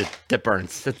 Yeah, that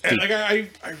burns. That's And deep. like I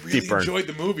really Deep burn. enjoyed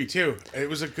the movie too. It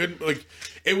was a good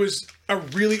it was a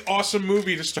really awesome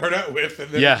movie to start out with,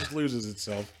 and then it just loses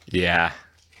itself. Yeah.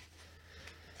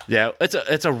 Yeah,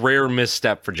 it's a rare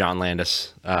misstep for John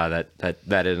Landis. That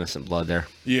innocent blood there.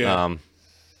 Yeah.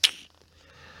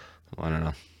 I don't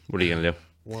know. What are you gonna do?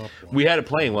 We had it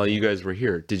playing while you guys were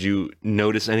here. Did you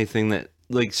notice anything that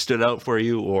like stood out for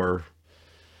you, or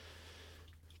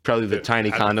Probably the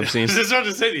tiny condom scene. I was just about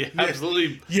to say the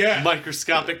absolutely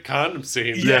microscopic condom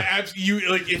scene. You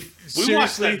like if We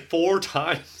watched seriously, that 4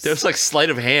 times. There's like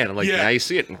sleight of hand. I'm like, now you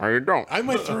see it, and now you don't. I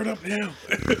might throw it up now.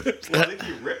 Well, I think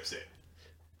he rips it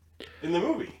in the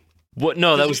movie. What?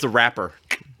 No, that was the wrapper.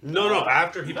 No.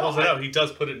 After he pulls it out, he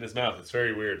does put it in his mouth. It's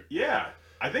very weird. Yeah,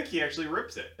 I think he actually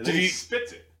rips it and then Did he he-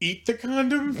 spits it. Eat the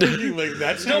condom? Like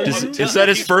that's how. Is that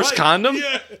his first condom?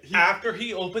 Yeah. After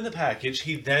he opened the package,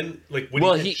 he then when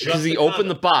Well, he because he opened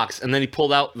the box and then he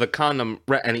pulled out the condom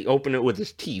and he opened it with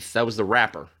his teeth. That was the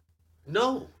wrapper.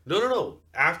 No.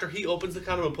 After he opens the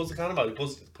condom and pulls the condom out, he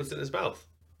puts it in his mouth.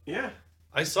 Yeah,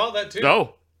 I saw that too.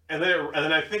 No. and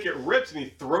then I think it rips and he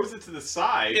throws it to the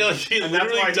side. Yeah, like he and that's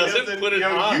literally why he doesn't put it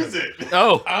on. use it.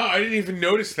 Oh, Oh, I didn't even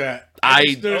notice that. I-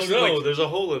 just noticed, Oh no, like, there's a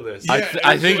hole in this. Yeah,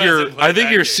 I think that's you're. in I think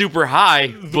you're package. super high,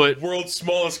 but world's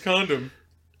smallest condom.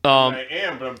 I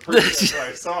am, but I'm pretty sure that's what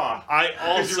I saw. I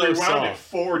Because you also rewound saw. it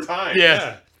 4 times.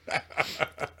 yeah.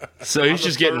 So On he's the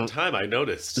just third getting. time I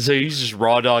noticed. So he's just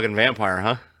raw dog and vampire,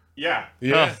 huh? Yeah.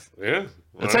 Yeah. Yeah.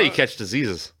 That's how you catch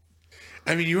diseases.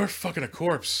 I mean, you are fucking a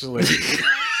corpse. Like,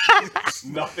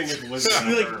 Nothing is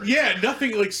living. like, yeah,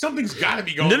 nothing. Like something's got to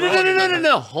be going No, wrong.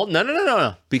 no. Hold,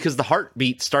 no. Because the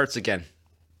heartbeat starts again.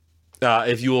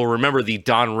 If you will remember the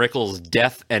Don Rickles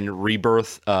death and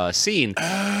rebirth scene,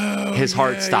 his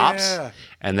heart stops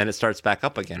and then it starts back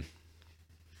up again.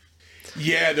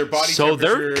 Yeah, their body. So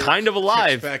they're temperature kind of alive.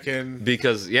 kicks back in.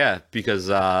 Because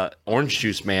Orange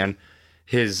Juice Man,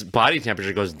 his body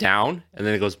temperature goes down and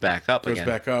then it goes back up Goes again.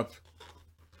 back up.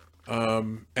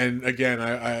 And again,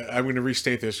 I'm going to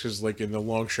restate this because, like, in the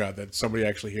long shot that somebody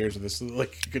actually hears of this,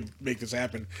 like, could make this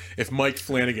happen. If Mike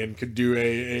Flanagan could do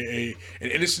an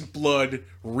Innocent Blood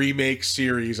remake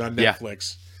series on Yeah.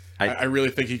 Netflix, I- I really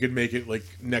think he could make it like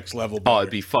next level. Oh, better.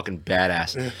 it'd be fucking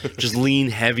badass. Just lean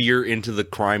heavier into the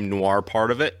crime noir part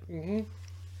of it. Mm-hmm.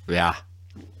 Yeah.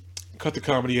 Cut the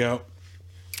comedy out.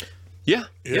 Yeah.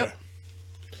 Yeah. Yep.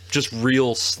 Just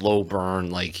real slow burn,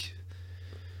 like.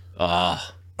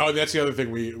 Oh, and that's the other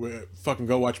thing. We fucking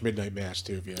go watch Midnight Mass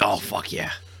too. If you haven't Oh, seen fuck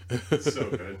yeah. It's so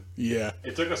good. it. Yeah.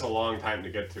 It took us a long time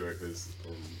to get to it because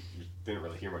you didn't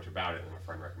really hear much about it, and a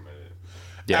friend recommended it.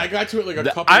 Yeah. I got to it like a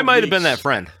couple. I of might have been weeks. that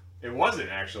friend. It wasn't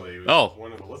actually. It was Oh.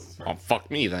 one of the listeners. Oh, fuck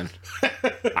me then.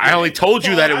 I only told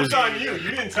you that it was. That's on you.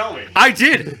 You didn't tell me. I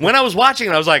did. When I was watching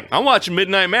it, I was like, I'm watching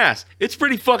Midnight Mass. It's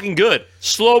pretty fucking good.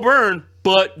 Slow burn,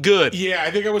 but good. Yeah, I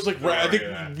think I was like. I think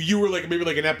yeah. you were like maybe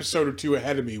like an episode or two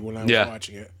ahead of me when I was Yeah.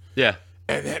 watching it. Yeah.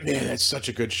 And that's such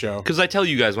a good show. Because I tell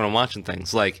you guys when I'm watching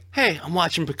things, like, hey, I'm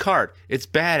watching Picard. It's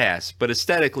badass, but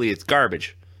aesthetically, it's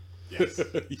garbage. Yes.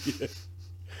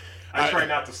 I try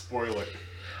not to spoil it.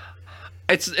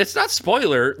 It's not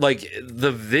spoiler. Like,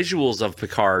 the visuals of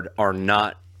Picard are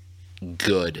not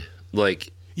good. Like,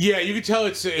 Yeah, you can tell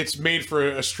it's made for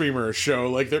a streamer or show.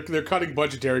 Like they're cutting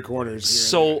budgetary corners. here and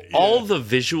so there. Yeah. all the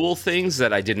visual things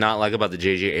that I did not like about the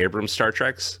J.J. Abrams Star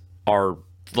Treks are,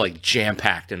 like,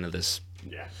 jam-packed into this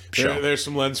Yeah. show. There's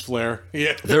some lens flare.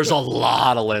 Yeah. There's a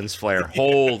lot of lens flare.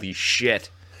 Holy shit.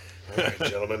 All right,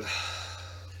 gentlemen.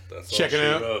 That's all Checking she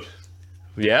out. wrote.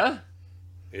 Yeah?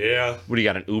 Yeah. What do you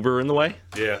got, an Uber in the way?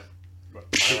 Yeah. But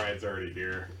my ride's already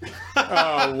here.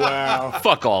 Oh wow.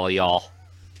 Fuck all of y'all.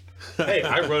 Hey,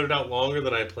 I wrote it out longer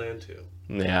than I planned to.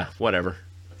 Yeah, whatever.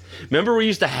 Remember we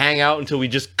used to hang out until we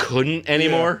just couldn't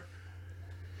anymore?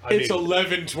 It's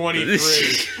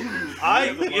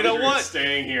 11:23. You know what?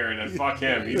 Staying here and then fuck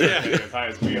him. He's as high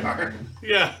as we are.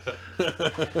 Yeah.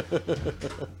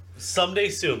 Someday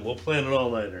soon, we'll plan it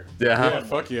all later. Yeah,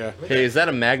 fuck yeah. Hey, is that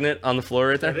a magnet on the floor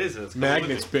right there? It is. It's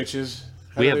Magnets, bitches.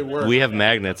 How We do they work? have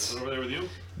magnets. Over there with you?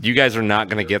 You guys are not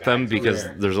gonna get them because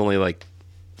there's only like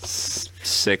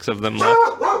 6 of them left.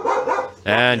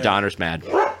 And Donner's mad.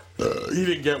 He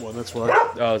didn't get one. That's why.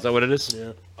 Oh, is that what it is?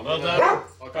 Yeah. Well done.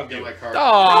 I'll come get my car.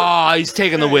 Oh, he's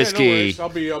taking the Yeah, no whiskey. worries. I'll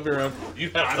be around.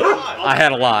 You have I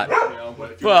had a lot.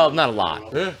 Well, not a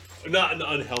lot. Yeah. not an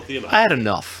unhealthy amount. I had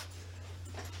enough.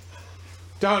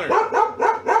 Donner.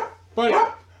 Buddy,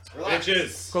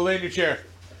 Bitches. go lay in your chair.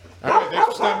 All right, thanks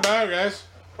for stopping by, guys.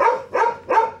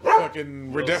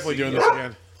 Fucking, we're definitely doing this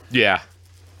again. Yeah.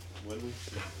 We'll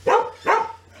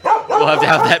have to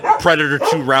have that Predator 2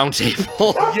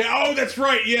 roundtable. Yeah, oh, that's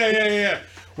right. Yeah.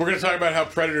 We're going to talk about how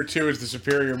Predator 2 is the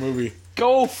superior movie.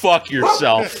 Go fuck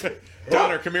yourself.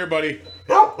 Donner, come here, buddy.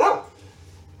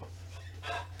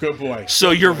 Good boy.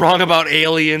 So you're wrong about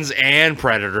Aliens and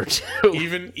Predator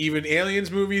 2. Even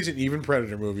Aliens movies and even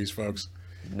Predator movies, folks.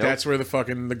 That's where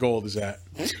the gold is at.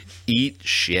 Eat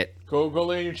shit. Go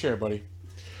lay in your chair, buddy.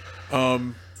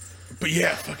 But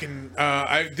yeah, fucking.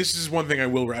 This is one thing I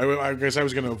will. I guess I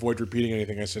was going to avoid repeating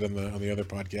anything I said on the other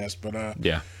podcast, but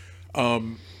Yeah.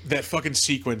 that fucking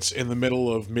sequence in the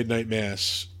middle of Midnight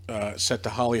Mass, set to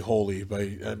 "Holly Holy"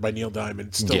 by Neil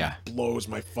Diamond, still blows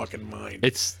my fucking mind.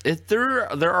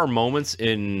 There are moments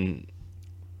in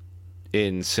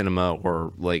cinema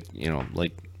or like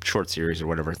short series or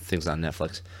whatever things on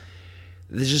Netflix.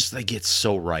 They get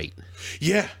so right.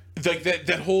 Yeah, like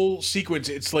that whole sequence.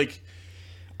 It's like,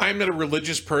 I'm not a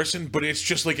religious person, but it's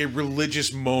just like a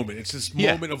religious moment. It's this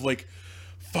moment of like,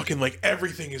 fucking like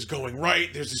everything is going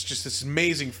right. There's just this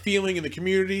amazing feeling in the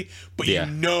community, but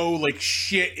like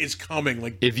shit is coming.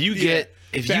 Like if you get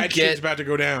shit's about to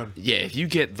go down. Yeah, if you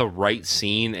get the right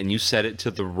scene and you set it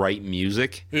to the right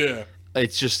music,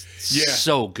 it's just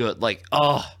so good. Like,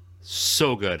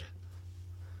 so good.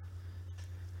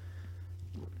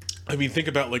 I mean, think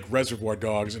about like Reservoir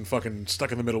Dogs and fucking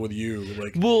Stuck in the Middle with You.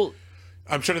 Like, well,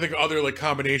 I'm trying to think of other like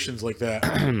combinations like that.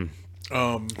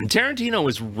 Tarantino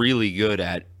is really good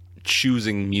at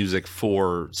choosing music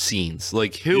for scenes.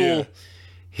 Like he'll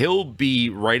be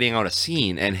writing out a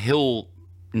scene and he'll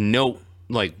note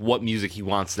like what music he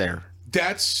wants there.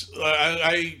 That's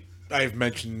I've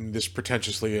mentioned this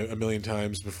pretentiously a million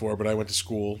times before, but I went to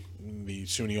school in the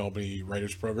SUNY Albany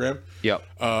Writers Program. Yep.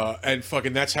 And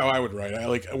fucking that's how I would write.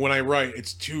 When I write,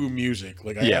 it's to music.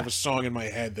 Like I have a song in my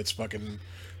head that's fucking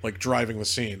like driving the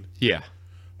scene. Yeah.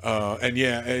 And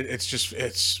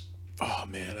it's oh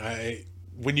man,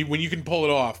 when you can pull it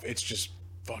off, it's just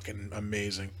fucking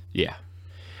amazing. Yeah.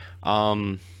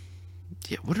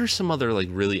 What are some other like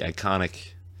really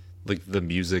iconic, like the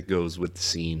music goes with the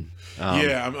scene?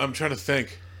 I'm trying to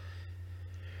think.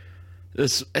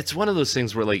 It's one of those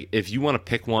things where like if you want to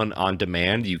pick one on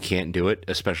demand, you can't do it,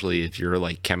 especially if you're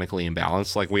like chemically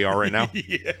imbalanced like we are right now.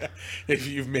 Yeah, if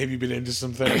you've maybe been into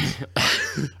some things.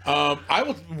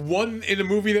 One in a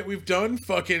movie that we've done,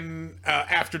 fucking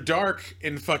After Dark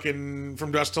in fucking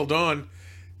From Dusk Till Dawn.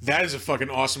 That is a fucking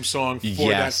awesome song for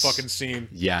that fucking scene.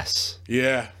 Yes.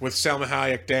 Yeah, with Salma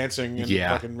Hayek dancing and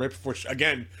fucking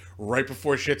right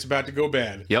before shit's about to go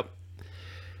bad. Yep.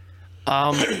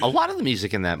 A lot of the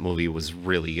music in that movie was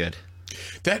really good.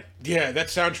 That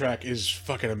soundtrack is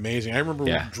fucking amazing. I remember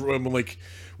when like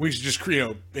we used to just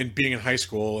in being in high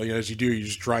school, as you do, you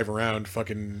just drive around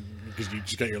fucking because you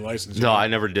just got your license. No, I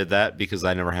never did that because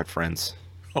I never had friends.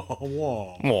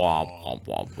 Oh,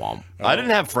 I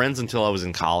didn't have friends until I was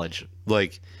in college.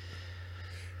 Like,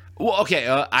 well, okay,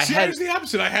 I was the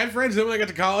opposite. I had friends, then when I got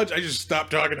to college, I just stopped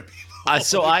talking to people.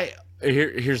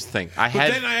 Here's the thing.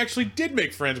 Then I actually did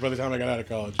make friends by the time I got out of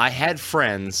college. I had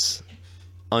friends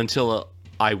until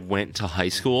I went to high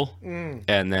school,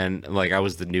 and then like I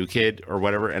was the new kid or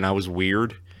whatever, and I was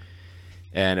weird,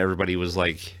 and everybody was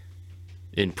like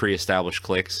in pre-established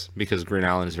cliques because Green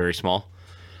Island is very small.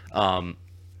 I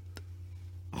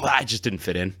just didn't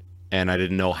fit in, and I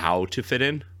didn't know how to fit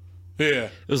in. Yeah.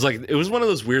 It was one of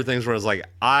those weird things where I was like,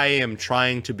 I am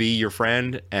trying to be your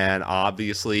friend, and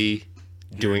obviously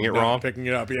doing it wrong. Picking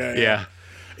it up, yeah.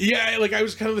 Like I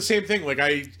was kind of the same thing. Like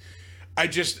I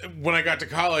just when I got to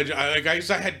college, I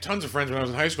had tons of friends when I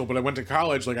was in high school, but I went to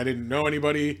college, like I didn't know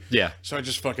anybody. Yeah. So I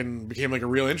just fucking became like a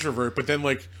real introvert. But then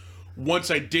like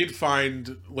once I did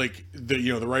find like the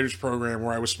writers program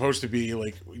where I was supposed to be,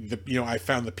 like I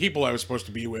found the people I was supposed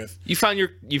to be with. You found your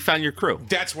crew.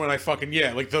 That's when I fucking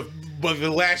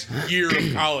the last year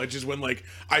of college is when like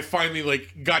I finally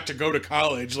like got to go to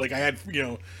college. Like I had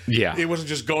it wasn't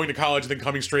just going to college and then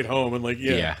coming straight home and like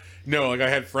no, like I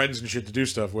had friends and shit to do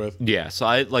stuff with. Yeah, so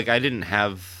I didn't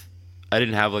have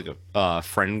like a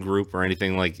friend group or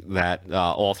anything like that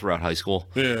all throughout high school.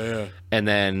 Yeah. And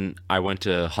then I went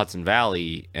to Hudson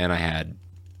Valley and I had,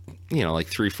 like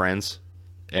 3 friends,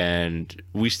 and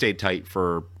we stayed tight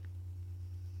for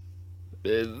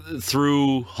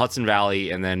through Hudson Valley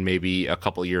and then maybe a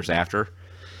couple of years after.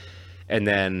 And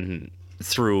then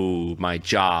through my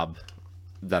job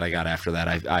that I got after that,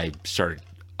 I started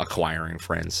acquiring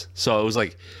friends. So it was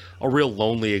like a real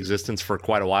lonely existence for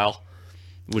quite a while,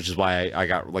 which is why I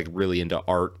got like really into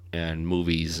art and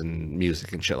movies and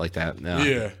music and shit like that.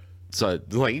 Yeah. So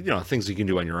like things you can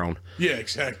do on your own. Yeah,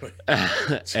 exactly.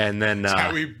 And then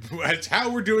that's how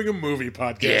we're doing a movie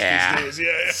podcast these days.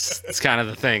 Yeah. It's kind of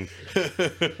the thing.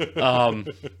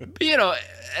 But,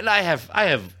 and I have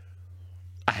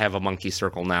a monkey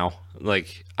circle now.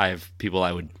 Like I have people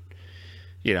I would,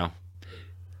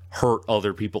 hurt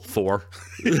other people for.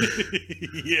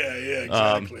 Yeah,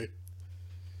 exactly.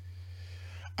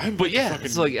 But yeah,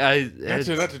 it's like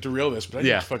not to derail this, but I need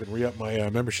to fucking re-up my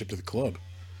membership to the club.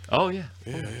 Oh yeah.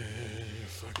 Yeah.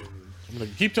 Fucking. I'm gonna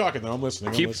keep talking though. I'm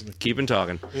listening. Keeping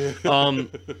talking.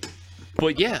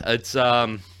 But yeah, it's I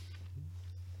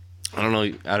don't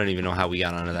know. I don't even know how we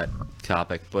got onto that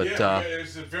topic, but it's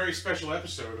a very special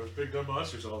episode of Big Dumb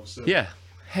Monsters all of a sudden. yeah.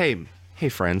 Hey,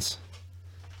 friends,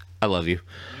 I love you.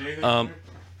 Anything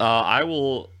I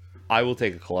will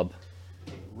take a club.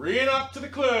 Read up to the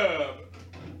club.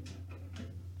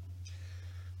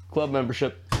 Club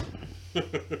membership.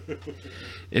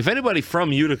 If anybody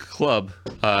from Utica Club,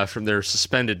 from their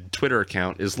suspended Twitter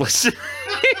account, is listening,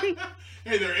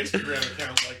 Hey, their Instagram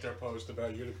account liked our post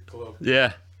about Utica Club.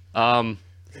 yeah,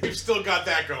 They've still got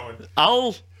that going.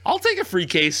 I'll take a free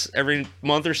case every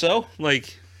month or so.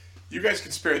 Like, You guys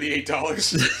can spare the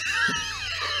 $8.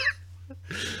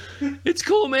 it's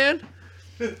cool, man.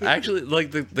 Actually,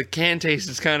 like the can taste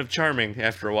is kind of charming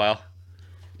after a while.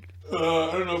 I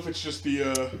don't know if it's just the.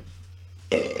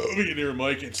 Let me get near a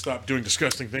mic and stop doing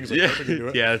disgusting things like that. Do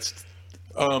it. Yeah, it's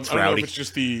I don't know rowdy. if it's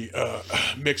just the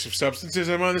mix of substances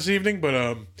I'm on this evening, but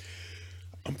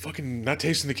I'm fucking not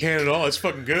tasting the can at all. It's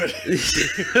fucking good.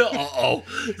 uh-oh.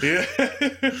 Yeah.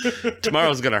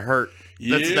 Tomorrow's gonna hurt. That's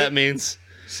Yeah. what that means.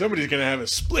 Somebody's gonna have a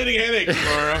splitting headache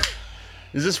tomorrow.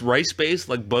 Is this rice based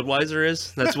like Budweiser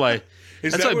is? That's why.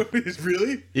 Is That's that why- what it is?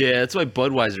 Really? Yeah, that's why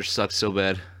Budweiser sucks so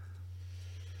bad.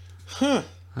 Huh.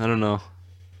 I don't know.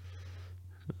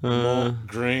 Malt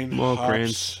grain, malt hops,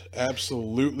 grains.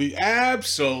 absolutely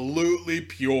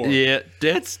pure. Yeah,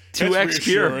 that's 2x That's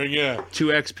pure. reassuring, yeah.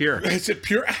 2x pure. Is it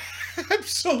pure?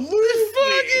 Absolutely.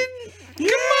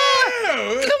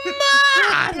 Come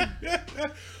on!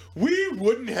 We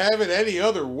wouldn't have it any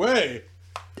other way.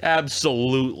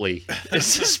 Absolutely.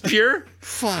 Is this pure?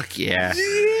 Fuck yeah.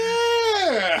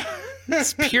 Yeah.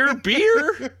 It's pure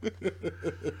beer.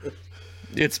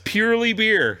 It's purely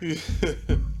beer.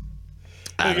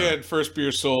 Again, first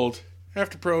beer sold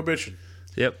after Prohibition.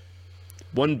 Yep.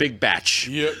 One big batch.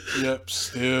 Yep.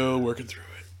 Still working through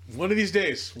it. One of these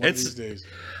days.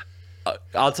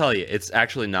 I'll tell you, it's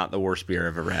actually not the worst beer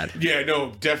I've ever had. Yeah,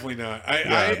 no, definitely not.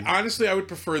 I honestly, I would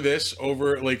prefer this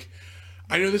over, like,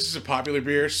 I know this is a popular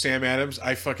beer, Sam Adams.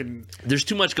 There's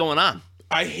too much going on.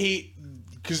 I hate,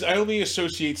 because I only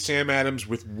associate Sam Adams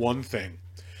with one thing,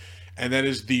 and that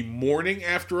is the morning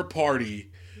after a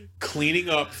party, cleaning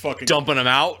up fucking... Dumping them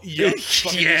out? Yep,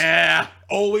 fucking Yeah.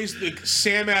 Always, like,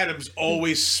 Sam Adams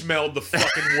always smelled the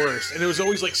fucking worst, and it was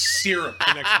always, like, syrup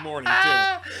the next morning,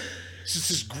 too. It's just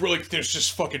this, like, there's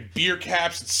just fucking beer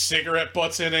caps and cigarette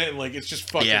butts in it, and, like, it's just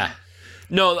fucking... Yeah.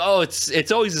 No,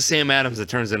 it's always the Sam Adams that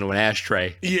turns into an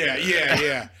ashtray.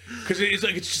 Yeah. Because it's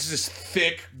like, it's just this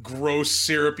thick, gross,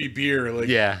 syrupy beer. Like,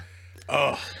 Yeah.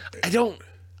 oh, I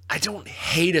don't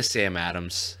hate a Sam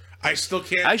Adams. I still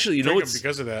can't. Actually, you know drink what's- them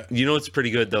because of that. You know what's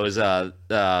pretty good though is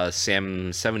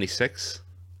Sam 76.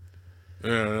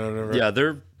 No. Yeah,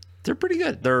 they're pretty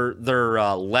good. They're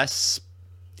less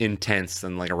intense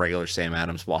than like a regular Sam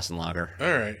Adams Boston Lager.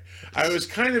 All right. I was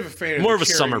kind of a fan of More the of a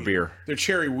summer beer. Their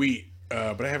cherry wheat,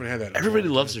 but I haven't had that. in a Everybody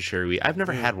long loves their cherry wheat. I've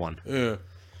never had one. time. Yeah.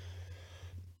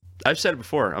 I've said it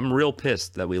before. I'm real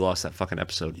pissed that we lost that fucking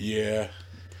episode. Yeah.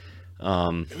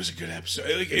 It was a good episode.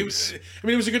 Like, it was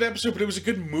a good episode, but it was a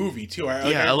good movie too.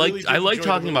 I like really did I like enjoy the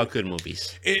talking movie. about good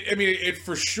movies. It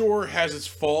for sure has its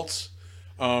faults.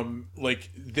 Like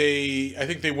I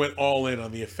think they went all in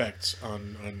on the effects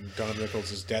on Don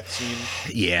Rickles' death scene.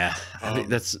 Yeah, I think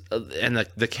that's and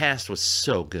the cast was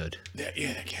so good. That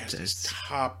cast is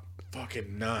top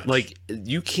fucking notch. Like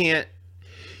you cannot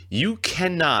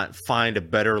find a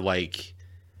better like.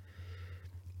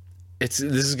 This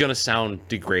is gonna sound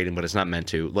degrading, but it's not meant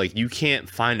to. Like you can't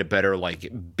find a better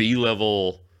like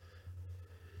B-level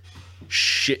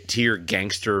shit tier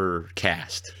gangster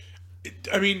cast.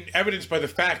 I mean, evidenced by the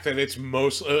fact that it's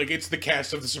it's the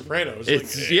cast of The Sopranos.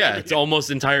 It's almost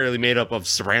entirely made up of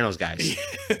Sopranos guys.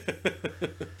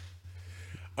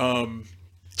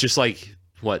 Just like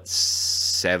what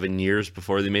 7 years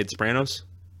before they made Sopranos.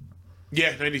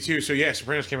 Yeah, 92. So yeah,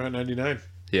 Sopranos came out in 99.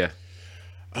 Yeah.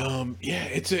 Yeah,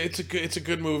 it's a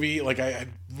good movie. Like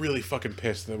I'm really fucking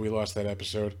pissed that we lost that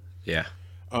episode. Yeah.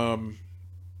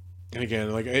 And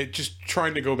again, like just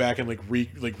trying to go back and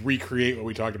recreate what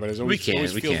we talked about is always,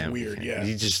 always feels weird. Yeah,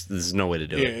 There's no way to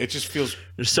do it. it just feels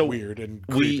So weird and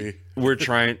creepy. We're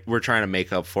trying to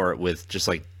make up for it with just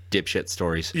like dipshit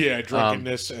stories. Yeah,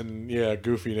 drunkenness and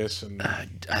goofiness and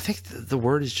I think the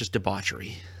word is just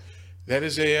debauchery. that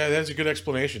is a good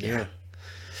explanation. Yeah.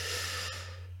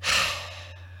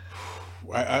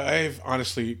 I've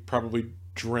honestly probably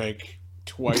drank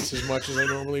twice as much as I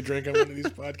normally drink on one of these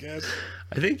podcasts.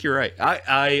 I think you're right.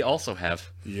 I also have,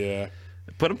 Yeah.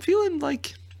 but I'm feeling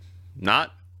like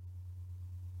not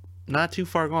too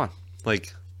far gone.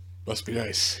 Like Must be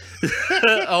nice.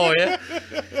 Oh yeah,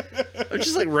 I'm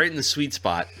just like right in the sweet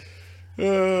spot.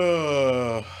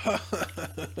 Uh,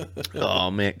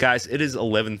 Oh man, guys, it is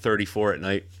 11:34 at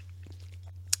night.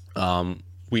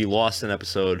 We lost an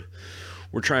episode.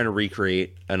 We're trying to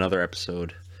recreate another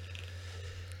episode.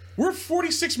 we're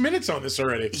 46 minutes on this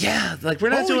already. Yeah, like we're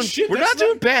not Holy doing shit, we're that's not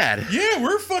doing not- bad. Yeah,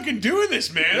 we're fucking doing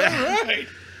this, man.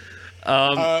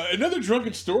 All right. Another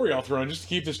drunken story I'll throw in just to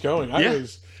keep this going. Yeah.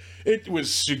 It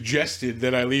was suggested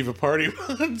that I leave a party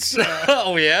once.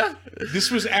 Oh yeah. This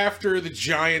was after the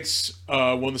Giants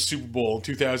won the Super Bowl in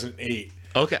 2008.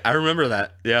 Okay, I remember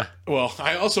that. Yeah. Well,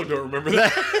 I also don't remember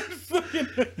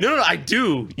that. No, I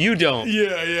do. You don't.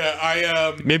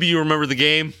 Yeah. Maybe you remember the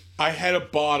game. I had a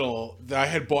bottle that I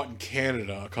had bought in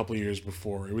Canada a couple of years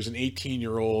before. It was an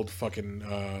 18-year-old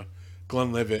fucking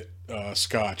Glenlivet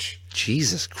Scotch.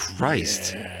 Jesus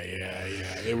Christ. Yeah.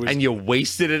 It was. And you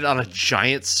wasted it on a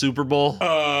giant Super Bowl?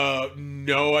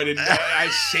 No, I didn't. I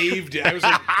saved it.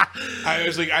 I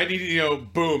was like, I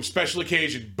need, boom, special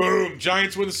occasion, boom,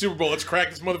 Giants win the Super Bowl. Let's crack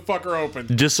this motherfucker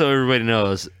open. Just so everybody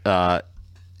knows,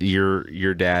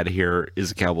 your dad here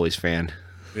is a Cowboys fan.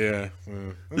 Yeah,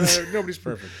 nobody's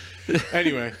perfect.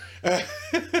 Anyway,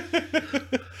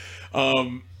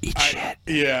 Eat shit.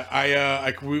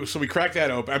 so we cracked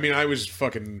that open. I mean, I was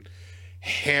fucking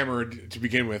hammered to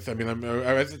begin with. I mean,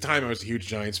 at the time I was a huge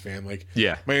Giants fan. Like,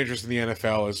 Yeah. my interest in the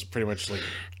NFL is pretty much like,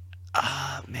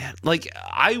 Man, like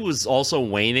I was also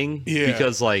waning Yeah.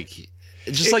 because like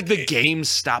the game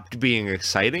stopped being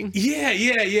exciting.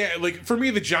 yeah. Like for me,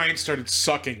 the Giants started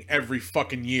sucking every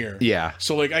fucking year. Yeah.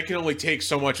 So like, I can only take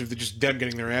so much of just them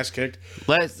getting their ass kicked.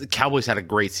 The Cowboys had a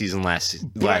great season last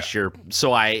year,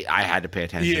 so I had to pay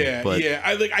attention. Yeah, but yeah.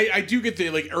 I do get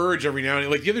the urge every now and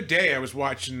then. Like the other day, I was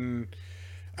watching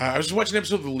an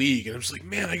episode of The League, and I was like,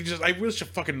 man, I wish a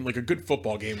fucking a good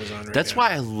football game was on right that's now.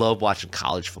 why I love watching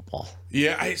college football.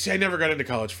 Yeah, I never got into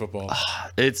college football.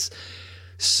 It's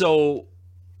so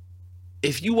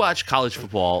if you watch college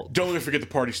football, Don't let me forget the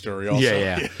party story. Also,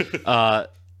 yeah.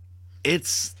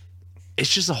 It's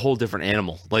just a whole different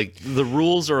animal. Like the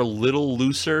rules are a little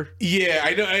looser. Yeah,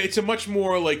 I know. It's a much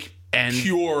more And-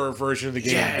 pure version of the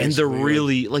game. Yeah, and they're basically.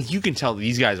 really like you can tell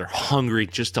these guys are hungry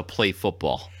just to play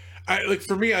football.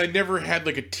 For me, I never had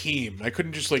a team. I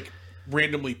couldn't just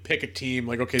randomly pick a team.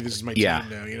 Okay, this is my Yeah.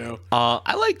 team now.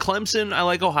 I like Clemson. I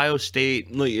like Ohio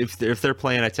State. Like if they're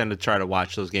playing, I tend to try to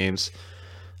watch those games.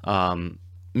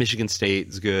 Michigan State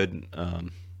is good. So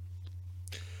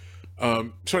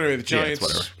anyway, the it's Giants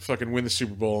whatever. fucking win the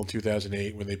Super Bowl in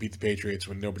 2008 when they beat the Patriots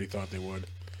when nobody thought they would.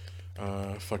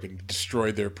 Fucking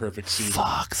destroyed their perfect season.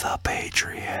 Fuck the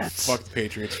Patriots. Fuck the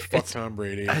Patriots. Fuck Tom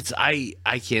Brady.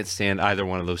 I can't stand either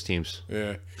one of those teams.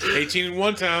 Yeah.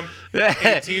 18-1, Tom.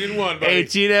 18-1, buddy.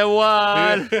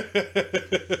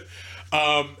 18-1.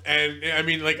 And I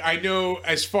mean, I know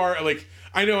as far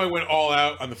I know I went all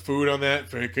out on the food on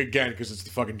that again because it's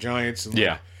the fucking Giants. And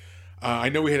Yeah. I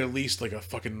know we had at least a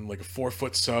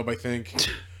 4-foot sub. I think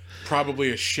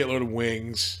probably a shitload of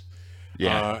wings.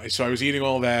 Yeah. So I was eating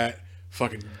all that,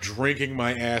 fucking drinking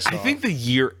my ass off. I think the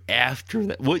year after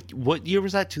that. What year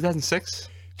was that? 2006.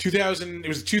 2000. It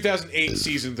was the 2008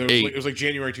 season. Though it was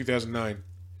January 2009.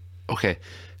 Okay,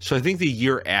 so I think the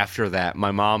year after that,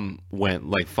 my mom went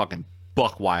fucking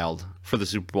buck wild for the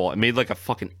Super Bowl. It made a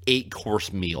fucking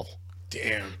 8-course meal.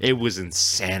 Damn. It was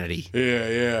insanity.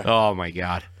 Yeah. Oh my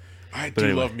god. I do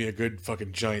anyway. love me a good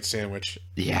fucking giant sandwich.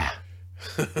 Yeah.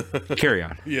 Carry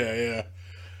on. Yeah.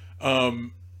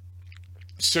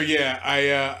 So yeah,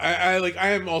 I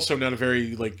am also not a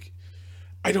very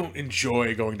I don't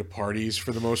enjoy going to parties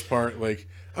for the most part.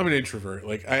 I'm an introvert.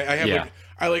 I have Yeah.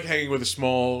 I like hanging with a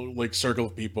small circle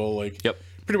of people. Yep.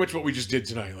 Pretty much what we just did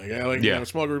tonight. I like Yeah. a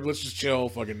small group. Let's just chill,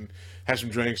 fucking have some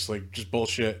drinks, just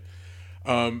bullshit.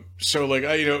 So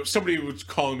somebody was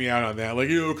calling me out on that.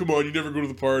 Come on, you never go to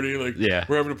the party. Yeah.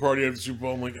 We're having a party at the Super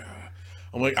Bowl.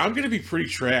 I'm gonna be pretty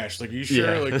trash. Are you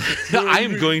sure? Yeah. No, I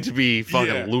am going to be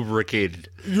fucking Yeah. lubricated.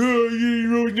 yeah,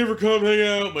 you never come hang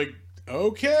out. I'm like,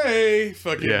 okay,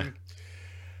 fucking. Yeah.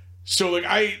 So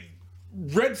I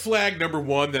red flag number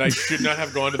one that I should not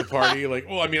have gone to the party.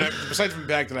 Besides from the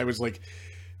fact that I was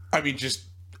just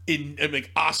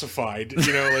ossified,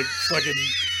 fucking.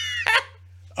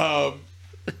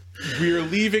 We are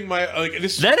leaving my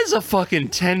this. That is a fucking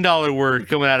 $10 word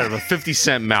coming out of a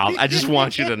 50-cent mouth. I just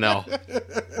want you to know.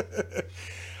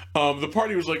 The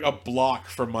party was a block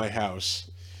from my house.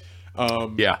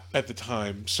 Yeah. At the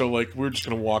time, so we're just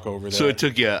gonna walk over there. So it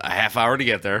took you a half hour to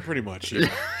get there. Pretty much, yeah.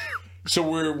 So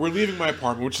we're leaving my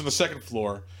apartment, which is on the second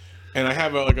floor. and I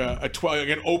have a 12, like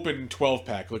an open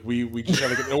 12-pack. Like we just had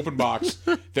like an open box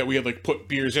that we had like put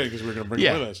beers in because we were gonna bring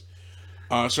them with us.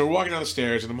 So we're walking down the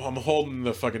stairs, and I'm holding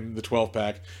the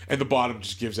 12-pack, and the bottom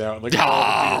just gives out, and like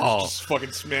all the beers just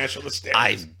fucking smash on the stairs.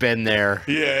 I've been there.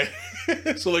 Yeah.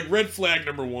 So like red flag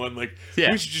number 1, like we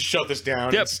should just shut this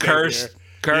down. Yep, and stay cursed.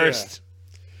 there. Cursed.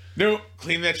 Yeah. No,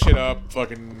 clean that shit up.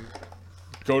 Fucking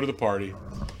go to the party.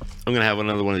 I'm gonna have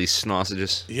another one of these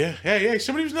sausages. Yeah. Hey,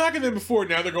 somebody was knocking them before.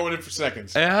 Now they're going in for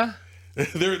seconds. Yeah.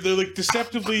 They're like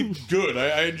deceptively good.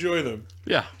 I enjoy them.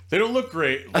 Yeah. They don't look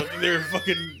great, but they're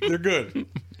good.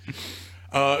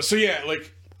 So yeah,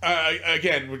 like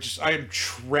again, I am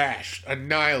trashed,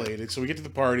 annihilated. So we get to the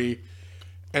party,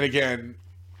 and again,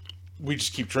 we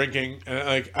just keep drinking. And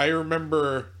like I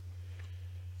remember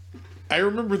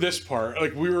this part.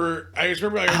 Like I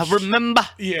remember.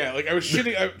 Yeah, like I was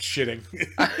shitting.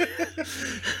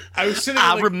 I was sitting.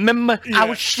 I remember. I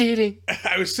was shitting.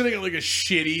 I was sitting on like a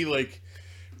shitty, like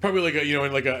probably like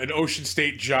in like an Ocean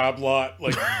State job lot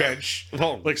like bench.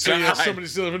 Like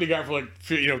somebody got for like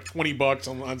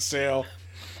 $20 on sale.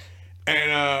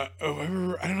 And I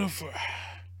don't know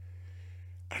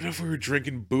if we were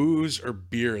drinking booze or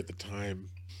beer at the time.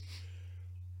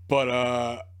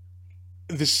 But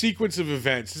the sequence of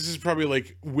events, this is probably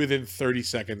like within 30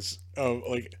 seconds of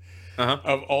like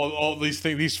of all these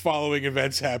things, these following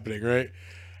events happening, right?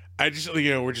 I just,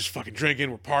 we're just fucking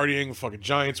drinking, we're partying, the fucking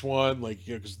Giants won, like,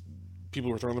 because people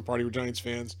who were throwing the party were Giants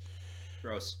fans.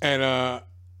 Gross. And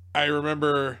I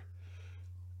remember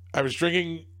I was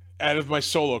drinking out of my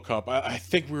Solo cup. I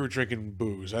think we were drinking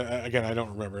booze. Again, I don't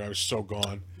remember. I was so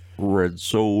gone. Red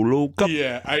Solo cup.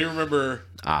 Yeah, I remember.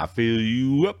 I fill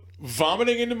you up.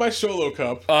 Vomiting into my Solo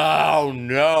cup. Oh,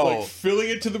 no. Like, filling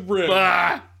it to the brim.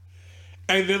 Ah.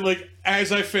 And then, like,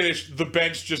 as I finished, the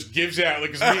bench just gives out.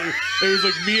 Like, it was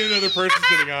like me and another person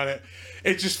sitting on it.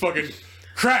 It just fucking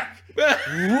crack,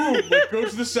 boom, like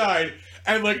goes to the side.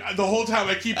 And like the whole time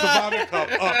I keep the vomit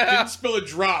cup up, didn't spill a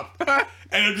drop.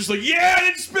 And I'm just like, yeah, I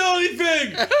didn't spill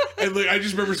anything. And like I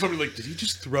just remember somebody like, did he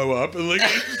just throw up? And like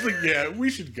I was just like, yeah, we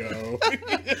should go.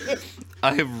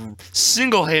 I have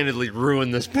single-handedly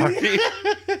ruined this party.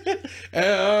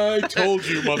 I told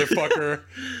you, motherfucker.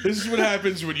 This is what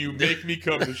happens when you make me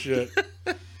come to shit.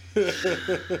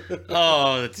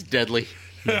 Oh, that's deadly.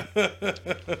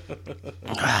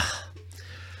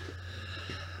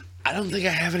 I don't think I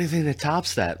have anything that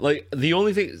tops that. Like the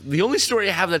only story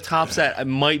I have that tops that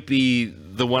might be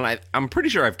the one I'm pretty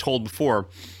sure I've told before,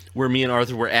 where me and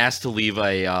Arthur were asked to leave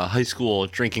a high school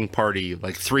drinking party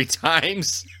like 3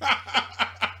 times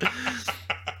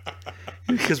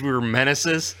because we were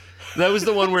menaces. That was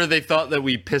the one where they thought that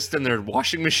we pissed in their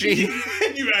washing machine.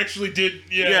 You actually did,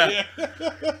 yeah.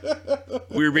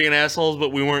 We were being assholes,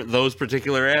 but we weren't those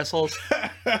particular assholes.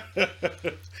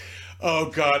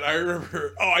 Oh God, I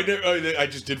remember. Oh, I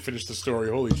just did finish the story.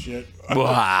 Holy shit!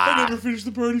 I never finished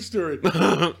the party story.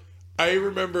 I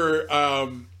remember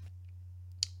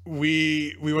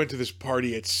we went to this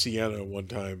party at Sienna one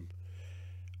time.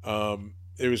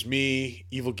 It was me,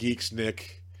 Evil Geeks,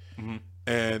 Nick,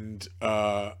 and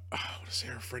I want to say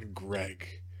our friend Greg,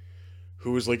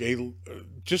 who was like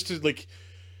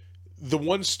the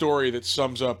one story that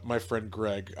sums up my friend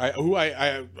Greg, who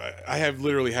I have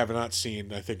literally have not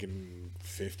seen, I think, in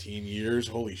 15 years.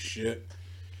 Holy shit.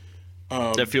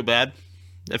 Does that feel bad?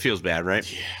 That feels bad, right?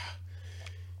 Yeah.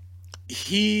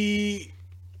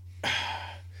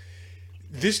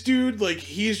 This dude, like,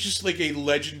 he is just like a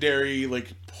legendary, like,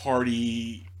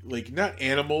 party, like, not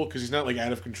animal, because he's not, like,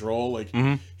 out of control. Like,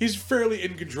 he's fairly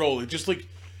in control. It just, like,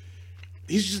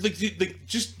 he's just, like,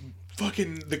 just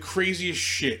fucking the craziest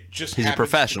shit. Just he's a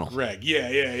professional. Greg.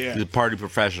 Yeah. He's a party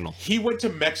professional. He went to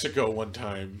Mexico one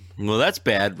time. Well, that's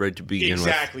bad, right, to begin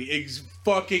Exactly.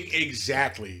 Fucking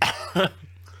exactly.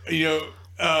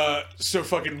 So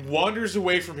fucking wanders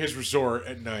away from his resort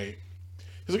at night.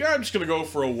 He's like, I'm just going to go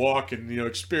for a walk and,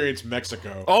 experience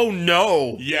Mexico. Oh,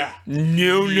 no. Yeah.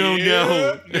 No.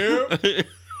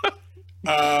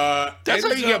 That's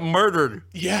how you get murdered.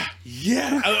 Yeah.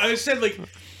 I said, like,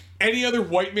 any other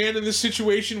white man in this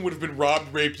situation would have been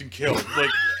robbed, raped, and killed.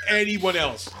 Like, anyone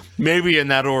else. Maybe in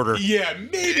that order. Yeah,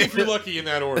 maybe if you're lucky in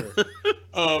that order.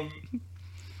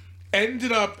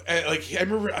 Ended up at, like, I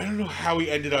don't know how he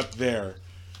ended up there,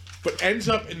 but ends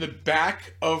up in the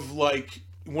back of, like,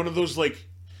 one of those, like,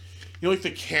 like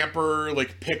the camper,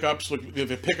 like, pickups, like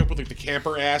the pickup with, like, the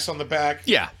camper ass on the back.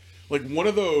 Yeah. Like, one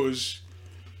of those,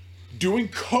 doing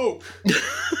coke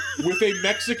with a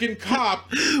Mexican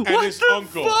cop and his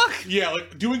uncle. Fuck? Yeah,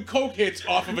 like, doing coke hits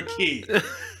off of a key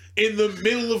in the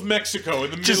middle of Mexico.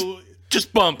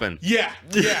 Just bumping. Yeah.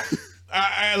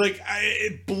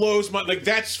 it blows my like.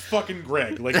 That's fucking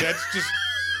Greg. Like that's just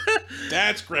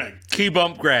that's Greg. Key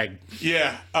bump Greg.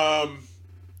 Yeah.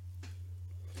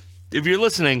 If you're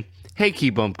listening, hey Key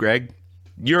bump Greg,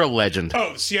 you're a legend.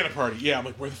 Oh, the Sienna party. Yeah. I'm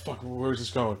like, where's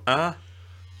this going?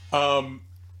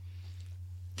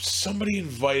 Somebody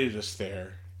invited us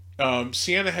there.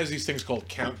 Sienna has these things called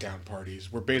countdown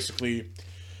parties, where basically,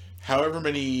 however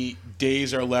many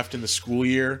days are left in the school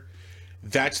year,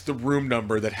 that's the room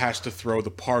number that has to throw the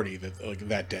party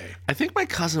that day. I think my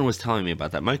cousin was telling me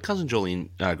about that. My cousin Jolene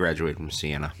graduated from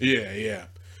Sienna. Yeah.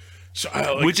 So,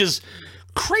 which is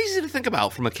crazy to think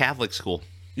about from a Catholic school.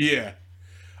 Yeah.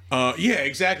 Yeah,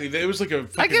 exactly. It was like a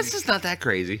fucking, I guess it's not that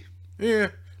crazy. Yeah,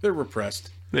 they're repressed.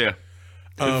 Yeah.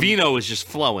 Vino is just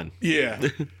flowing. Yeah.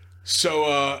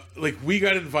 So, we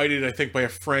got invited, I think, by a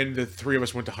friend that three of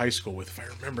us went to high school with, if I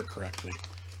remember correctly.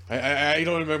 I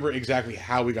don't remember exactly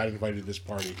how we got invited to this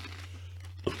party.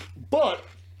 But,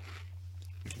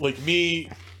 me,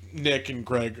 Nick, and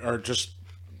Greg are just,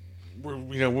 when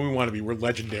we want to be, we're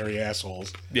legendary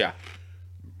assholes. Yeah.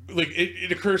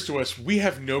 It occurs to us, we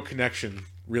have no connection,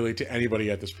 really, to anybody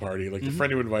at this party. The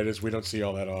friend who invited us, we don't see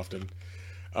all that often.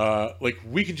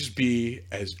 We can just be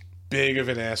as big of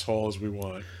an asshole as we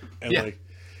want. And,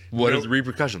 what are the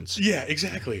repercussions? Yeah,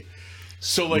 exactly.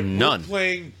 So, none. We're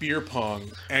playing beer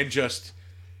pong and just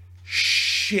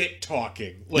shit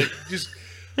talking. Just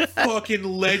fucking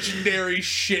legendary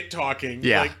shit talking.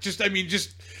 Yeah. Just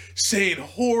saying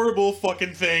horrible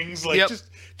fucking things.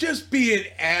 Just being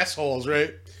assholes,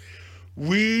 right?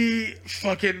 We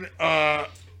fucking, oh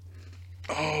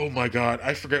my God.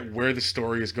 I forget where the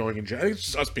story is going in general. I think it's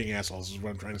just us being assholes is what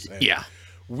I'm trying to say. Yeah.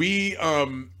 We,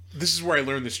 this is where I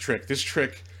learned this trick. This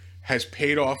trick has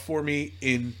paid off for me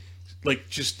in,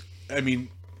 fucking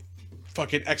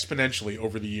exponentially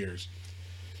over the years.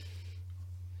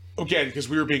 Again, because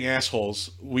we were being assholes,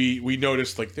 we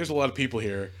noticed, there's a lot of people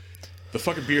here. The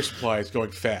fucking beer supply is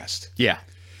going fast. Yeah.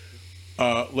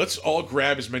 Let's all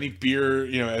grab as many beer,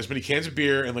 as many cans of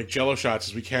beer and, Jell-O shots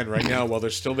as we can right now while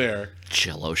they're still there.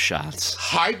 Jell-O shots.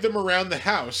 Hide them around the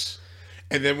house.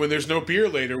 And then when there's no beer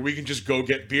later, we can just go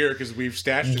get beer because we've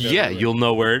stashed it. Yeah, everywhere. You'll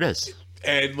know where it is.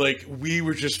 And we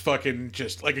were just fucking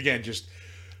just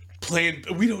playing.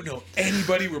 We don't know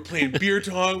anybody. We're playing beer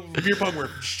pong. We're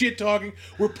shit talking.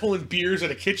 We're pulling beers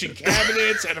out of kitchen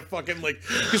cabinets and a fucking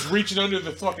just reaching under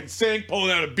the fucking sink,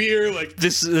 pulling out a beer.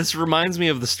 This reminds me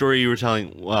of the story you were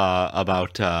telling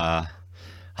about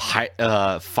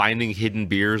finding hidden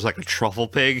beers like a truffle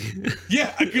pig.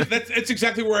 Yeah, that's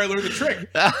exactly where I learned the trick.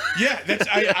 Yeah, that's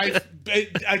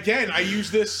I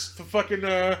use this for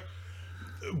fucking.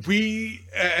 We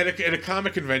at a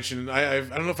comic convention. I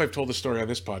don't know if I've told this story on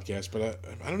this podcast, but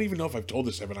I don't even know if I've told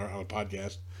this on a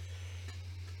podcast.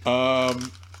 I'm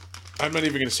not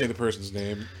even going to say the person's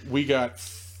name. We got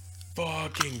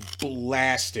fucking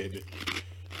blasted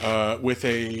with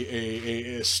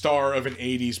a star of an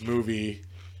 80s movie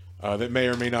that may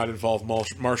or may not involve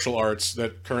martial arts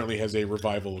that currently has a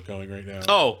revival going right now.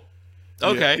 Oh,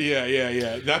 okay.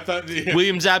 Yeah. Not that. Yeah.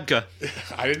 William Zabka.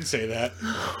 I didn't say that.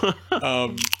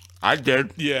 I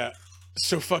did. Yeah.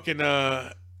 So fucking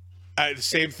the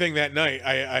same thing that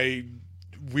night.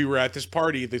 We were at this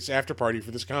party, this after party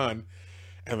for this con,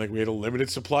 and we had a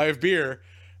limited supply of beer,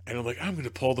 and I'm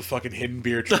gonna pull the fucking hidden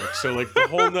beer trick. So the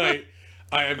whole night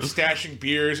I am stashing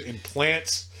beers in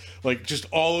plants, just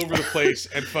all over the place,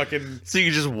 and fucking. So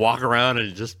you just walk around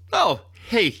and just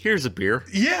hey, here's a beer.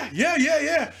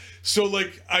 Yeah. So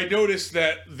I noticed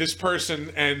that this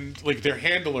person and their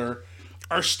handler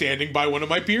are standing by one of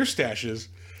my beer stashes.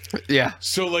 Yeah.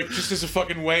 So just as a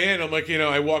fucking way in, I'm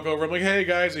I walk over, I'm hey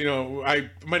guys, I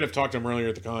might have talked to him earlier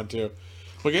at the con too.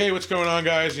 Hey, what's going on,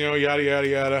 guys? Yada yada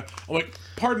yada. I'm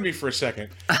pardon me for a second.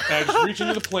 And I just reach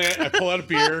into the plant, I pull out a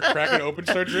beer, crack it open,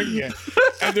 start drinking it,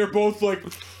 and they're both oh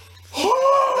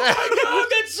my God,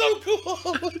 that's so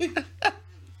cool.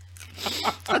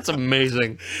 That's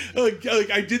amazing.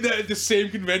 I did that at the same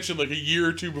convention a year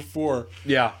or two before.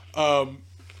 Yeah.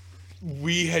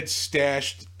 We had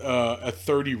stashed a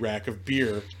 30 rack of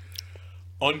beer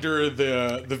under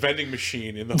the vending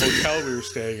machine in the hotel we were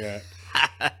staying at.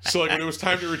 So when it was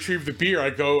time to retrieve the beer,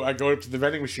 I go up to the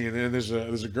vending machine, and there's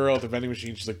a girl at the vending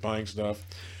machine. She's buying stuff.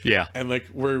 Yeah. And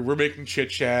we're making chit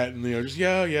chat, and just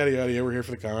yada yada yada. We're here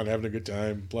for the con, having a good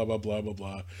time. Blah blah blah blah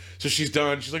blah. So she's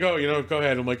done. She's go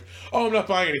ahead. I'm I'm not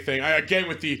buying anything. Again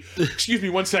with the excuse me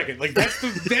 1 second. That's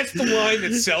the line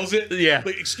that sells it. Yeah.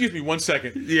 Excuse me 1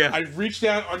 second. Yeah. I reach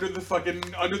down under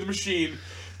the machine.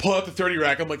 Pull out the 30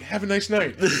 rack. I'm have a nice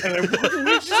night. And I walk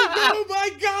away. She's oh my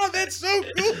God, that's so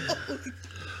cool.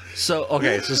 So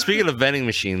speaking of vending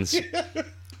machines,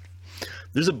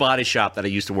 there's a body shop that I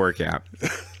used to work at.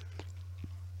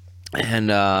 And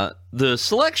the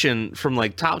selection from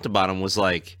like top to bottom was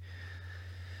like,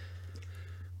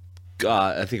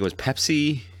 I think it was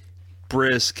Pepsi,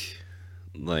 Brisk,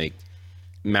 like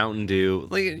Mountain Dew,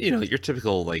 like, you know, your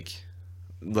typical like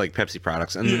Pepsi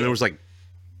products. And then there was like,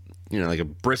 you know, like a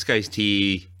Brisk iced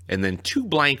tea, and then 2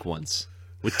 blank ones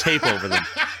with tape over them.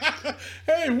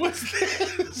 Hey, what's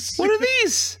this? What are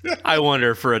these? I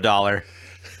wonder for $1.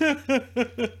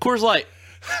 Coors Light.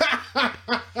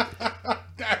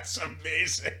 That's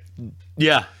amazing.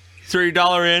 Yeah. Throw your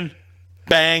 $1 in.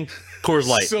 Bang. Coors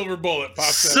Light. Silver bullet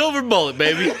pops out. Silver bullet,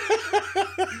 baby.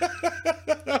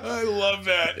 I love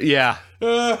that. Yeah.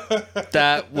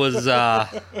 That was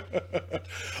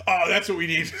Oh, that's what we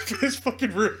need for this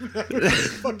fucking room.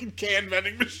 Fucking can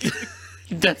vending machine.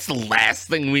 that's the last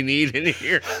thing we need in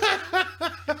here.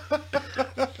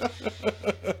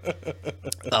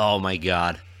 Oh my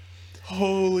god.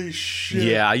 Holy shit.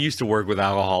 Yeah, I used to work with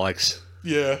alcoholics.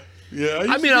 Yeah. Yeah.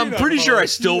 I mean, I'm pretty sure I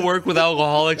still work with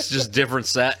alcoholics, just different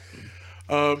set.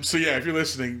 So yeah, if you're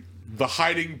listening, the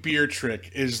hiding beer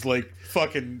trick is like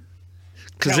fucking.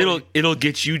 Because it'll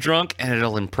get you drunk and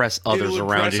it'll impress others It'll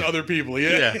around impress you. other people,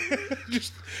 yeah.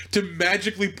 Just to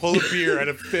magically pull a beer out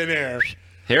of thin air.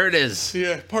 Here it is.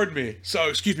 Yeah, pardon me. So,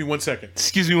 excuse me 1 second.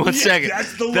 Excuse me one second.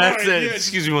 that's the That's line, it. yeah.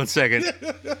 Excuse me 1 second.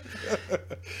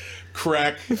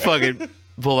 Crack. Fucking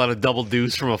pull out a double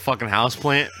deuce from a fucking house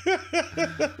plant.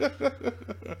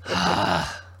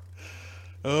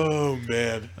 Oh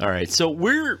man. All right, so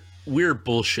we're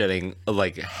bullshitting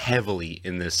like heavily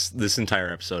in this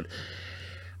entire episode.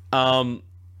 I'm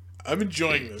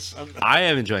enjoying this. I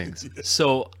am enjoying this.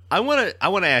 So I want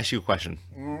to ask you a question.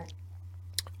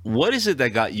 What is it that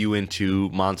got you into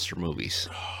monster movies?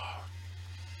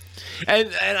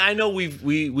 And I know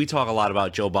we talk a lot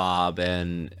about Joe Bob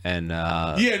and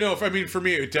Yeah, no, I mean for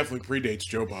me it definitely predates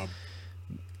Joe Bob.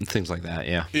 things like that.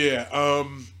 Yeah. Yeah,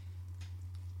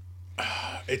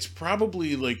 it's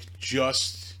probably like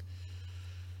just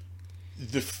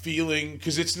the feeling,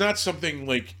 because it's not something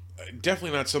like,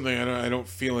 definitely not something I don't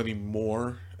feel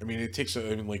anymore. I mean, it takes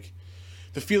like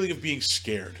the feeling of being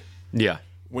scared Yeah.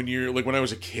 when you're like, when I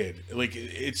was a kid, like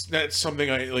it's not something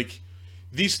I like.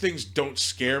 These things don't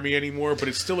scare me anymore, but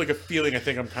it's still like a feeling I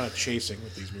think I'm kind of chasing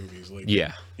with these movies. Like,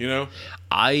 Yeah. you know,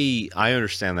 I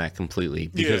understand that completely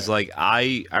because Yeah. like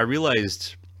I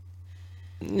realized,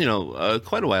 you know,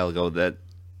 quite a while ago that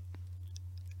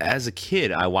as a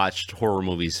kid I watched horror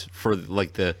movies for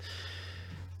like the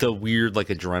weird like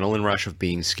adrenaline rush of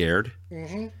being scared,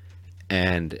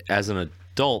 and as an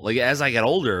adult, like as I got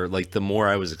older, like the more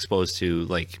I was exposed to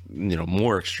like, you know,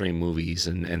 more extreme movies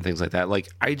and things like that, like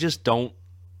I don't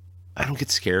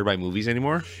get scared by movies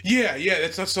anymore. yeah,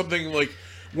 that's not something like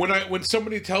when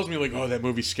somebody tells me like, oh, that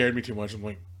movie scared me too much. I'm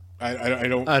like, I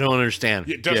don't. I don't understand.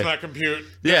 It does not compute.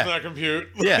 Yeah. Does not compute.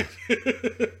 Yeah.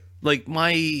 Like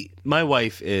my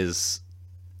wife is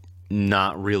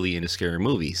not really into scary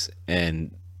movies,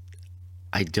 and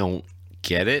I don't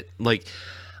get it. Like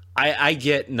I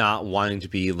get not wanting to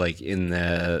be like in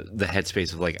the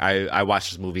headspace of like I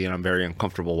watched this movie and I'm very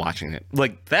uncomfortable watching it.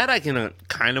 Like that I can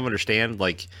kind of understand.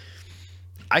 Like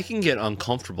I can get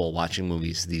uncomfortable watching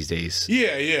movies these days,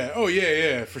 Yeah. Oh,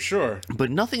 yeah, for sure.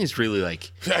 but nothing is really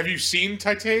like Have you seen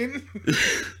Titan?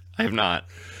 I have not.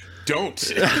 Don't.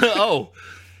 Oh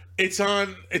It's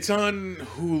on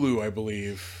Hulu, I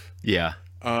believe. yeah,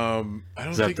 I don't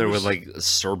is think that there it was like a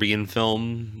Serbian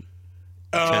film?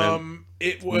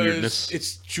 it was. weirdness?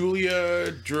 It's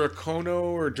Julia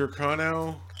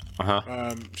Durcano.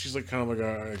 Uh-huh. She's like kind of like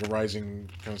a rising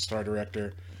kind of star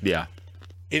director. Yeah.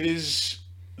 It is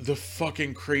the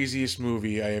fucking craziest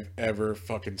movie I have ever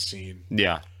fucking seen.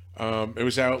 Yeah. It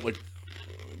was out like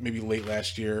maybe late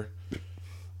last year.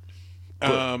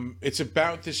 It's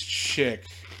about this chick.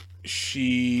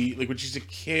 She, like, when she's a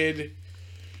kid,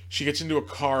 she gets into a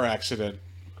car accident.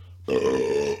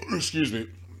 Excuse me.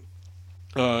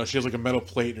 She has like a metal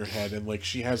plate in her head, and like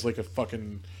she has like a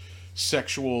fucking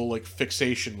sexual like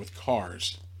fixation with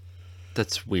cars.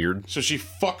 That's weird. So she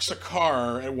fucks a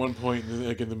car at one point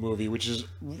in the movie, which is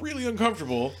really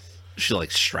uncomfortable. She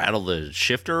like straddle the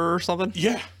shifter or something.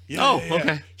 Yeah. Oh,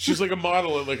 okay. She's like a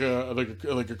model at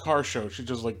like a car show. She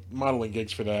does like modeling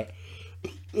gigs for that.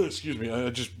 Excuse me. I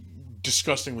just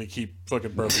disgustingly keep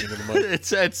fucking burping into the mic.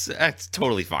 It's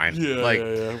totally fine.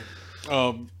 Yeah.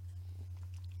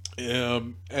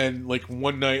 And like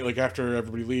one night, like after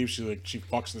everybody leaves, she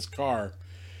fucks in this car,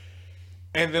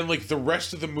 and then like the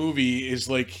rest of the movie is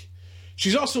like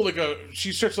She's also like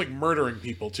she starts like murdering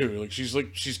people too. Like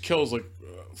she kills like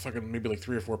fucking maybe like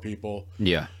 3 or 4 people.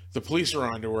 Yeah. The police are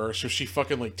onto her, so she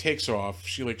fucking like takes off.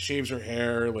 She like shaves her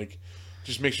hair, like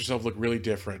just makes herself look really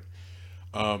different.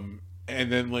 And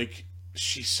then like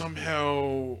she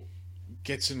somehow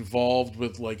gets involved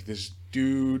with like this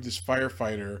dude, this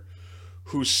firefighter,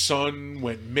 whose son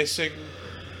went missing,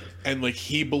 and like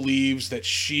he believes that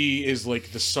she is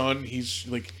like the son. He's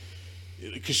like,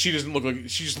 because she doesn't look like,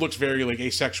 she just looks very like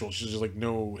asexual. She's just like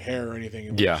no hair or anything.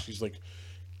 And, like, Yeah. she's like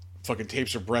fucking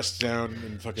tapes her breasts down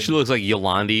and fucking. She looks like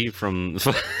Yolandi from.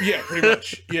 Yeah, pretty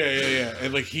much. Yeah.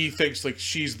 And like he thinks like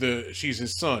she's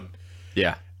his son.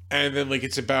 Yeah. And then like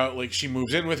it's about like she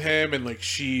moves in with him and like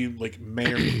she like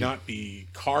may or may not be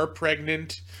car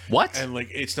pregnant. What? And like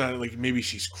it's not like maybe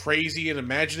she's crazy and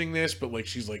imagining this, but like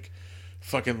she's like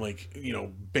fucking like, you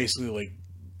know, basically like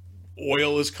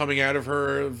oil is coming out of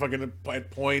her fucking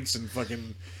at points and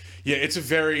fucking yeah, it's a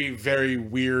very, very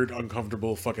weird,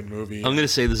 uncomfortable fucking movie. I'm gonna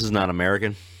say this is not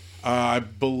American. I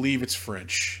believe it's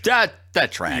French. That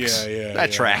tracks. Yeah.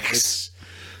 That tracks.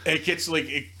 It gets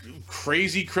like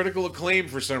crazy critical acclaim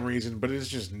for some reason, but it's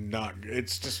just not.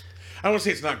 It's just I don't want to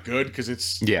say it's not good because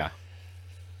it's Yeah.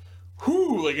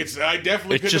 like it's. I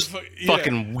definitely. It's just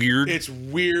fucking weird. It's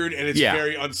weird and it's Yeah.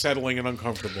 very unsettling and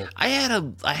uncomfortable. I had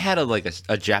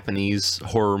a Japanese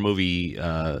horror movie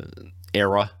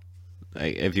era,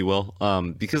 if you will,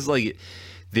 because like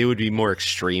they would be more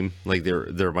extreme, like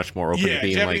they're much more open to Yeah,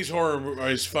 being Japanese like. horror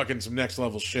is fucking some next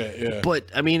level shit. Yeah, But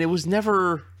I mean, it was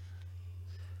never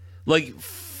like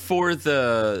for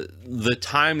the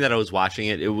time that I was watching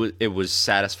it. It was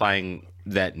satisfying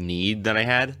that need that I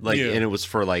had, like, Yeah. and it was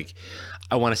for like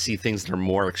I want to see things that are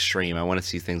more extreme. I want to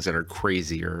see things that are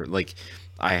crazier. Like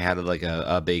I had like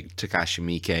a big Takashi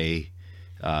Miike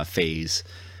phase,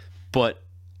 but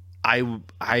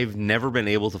I've never been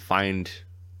able to find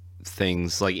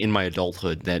things like in my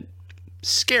adulthood that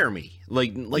scare me.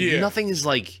 Like Yeah. nothing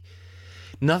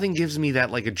gives me that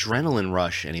like adrenaline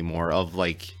rush anymore of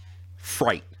like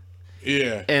fright.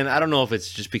 yeah, And I don't know if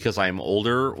it's just because I'm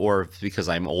older or if it's because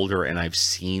I'm older and I've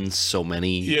seen so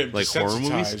many yeah. like horror movies.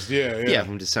 Desensitized, Yeah. Yeah, if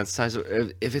I'm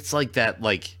desensitized. If it's like that,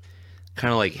 like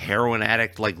kind of like heroin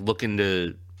addict, like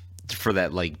looking for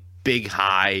that like big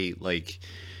high, like,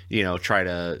 you know, try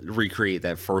to recreate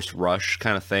that first rush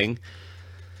kind of thing.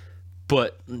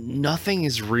 But nothing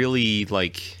is really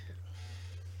like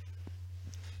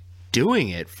doing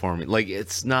it for me. Like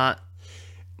it's not.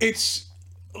 It's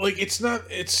like it's not.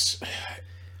 It's.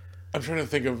 I'm trying to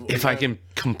think of If I can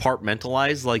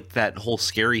compartmentalize like that whole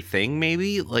scary thing,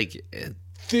 maybe like.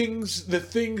 the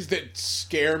things that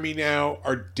scare me now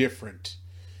are different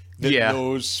than Yeah.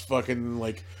 those fucking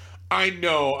like I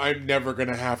know I'm never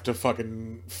gonna have to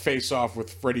fucking face off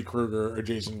with Freddy Krueger or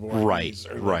Jason Voorhees Right,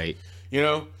 or like, right. you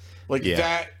know, like Yeah.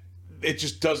 that. It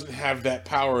just doesn't have that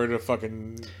power to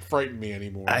fucking frighten me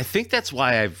anymore. I think that's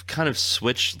why I've kind of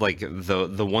switched like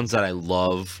the ones that I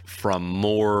love from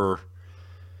more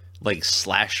like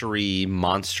slashery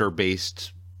monster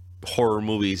based horror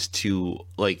movies to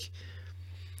like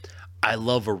I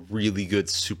love a really good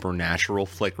supernatural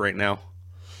flick right now.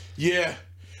 Yeah.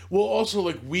 Well, also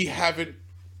like we haven't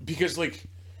because like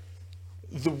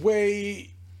the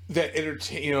way that the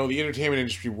entertainment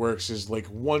industry works is like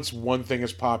once one thing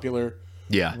is popular,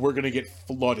 Yeah. we're gonna get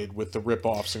flooded with the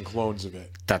rip-offs and clones of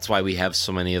it. That's why we have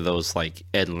so many of those like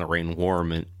Ed and Lorraine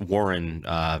Warren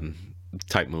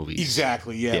type movies.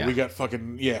 Exactly. Yeah, Yeah. we got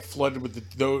fucking flooded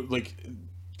with those like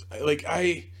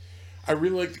I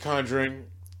really like The Conjuring.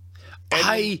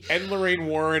 Ed and Lorraine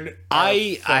Warren.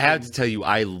 I have to tell you,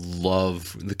 I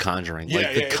love The Conjuring. Yeah, like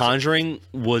The it's- Conjuring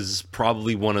was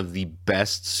probably one of the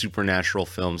best supernatural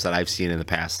films that I've seen in the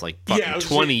past like fucking I was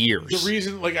 20 saying, years. The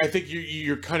reason, like, I think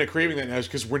you're kind of craving that now is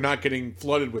because we're not getting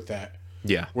flooded with that.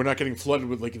 Yeah. We're not getting flooded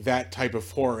with like that type of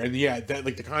horror, and that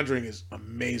like The Conjuring is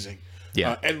amazing.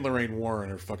 Yeah. Ed and Lorraine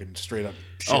Warren are fucking straight up.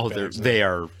 Oh, shitbags. they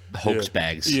are hoax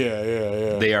bags.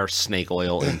 Yeah. They are snake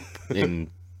oil in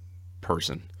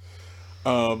person.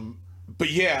 But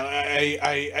yeah,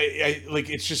 I like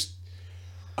it's just.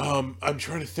 I'm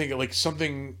trying to think of like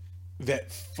something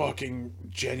that fucking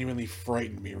genuinely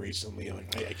frightened me recently.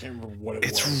 Like I can't remember what it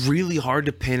It's was. really hard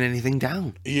to pin anything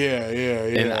down. Yeah.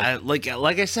 And I like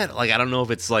I said, like I don't know if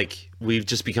it's like we've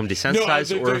just become No,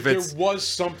 desensitized or if it's there was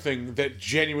something that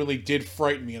genuinely did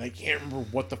frighten me, and I can't remember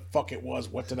what the fuck it was.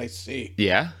 What did I see?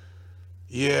 yeah.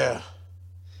 Yeah.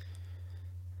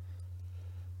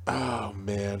 Oh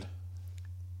man,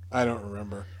 I don't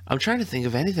remember. I'm trying to think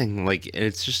of anything. Like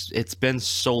it's been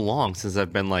so long since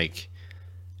I've been like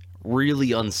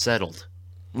really unsettled.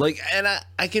 Like, and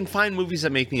I can find movies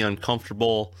that make me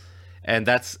uncomfortable and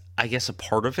that's, I guess, a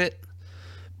part of it.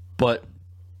 But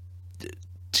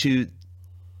to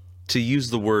use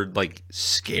the word like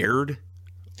scared.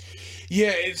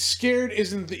 Yeah, it's scared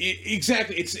isn't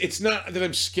exactly. It's not that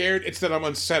I'm scared. It's that I'm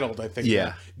unsettled. I think.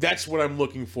 Yeah. That's what I'm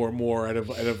looking for more out of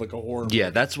like a horror. Yeah,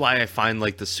 that's why I find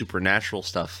like the supernatural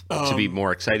stuff to be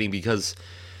more exciting, because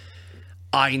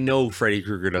I know Freddy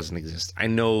Krueger doesn't exist. I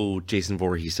know Jason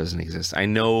Voorhees doesn't exist. I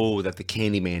know that the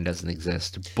Candyman doesn't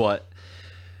exist. But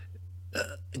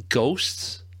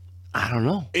ghosts, I don't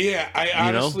know. Yeah, I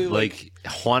honestly like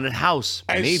haunted house,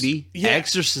 maybe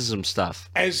exorcism stuff,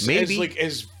 maybe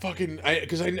as fucking.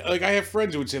 Because I have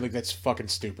friends who would say like that's fucking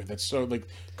stupid. That's so like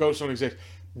ghosts don't exist.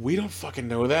 We don't fucking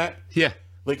know that. Yeah,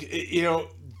 like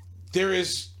there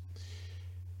is.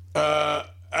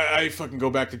 I fucking go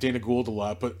back to Dana Gould a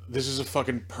lot, but this is a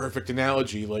fucking perfect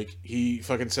analogy. Like he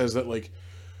fucking says that like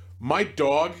my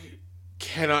dog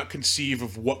cannot conceive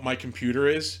of what my computer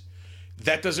is.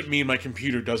 That doesn't mean my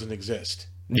computer doesn't exist.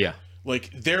 Yeah.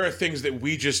 Like, there are things that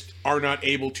we just are not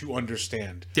able to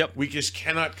understand. Yep. We just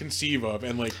cannot conceive of.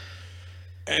 And, like,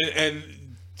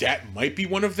 and that might be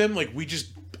one of them. Like, we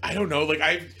just, I don't know. Like,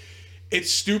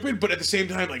 it's stupid, but at the same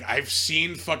time, like, I've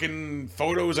seen fucking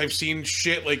photos. I've seen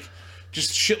shit, like,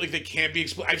 just shit, like, that can't be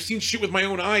explained. I've seen shit with my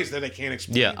own eyes that I can't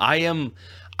explain. Yeah, I am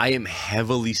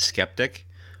heavily skeptic,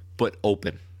 but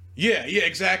open. Yeah,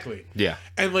 exactly. Yeah.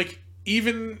 And, like,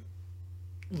 even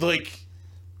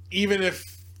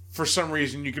if for some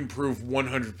reason you can prove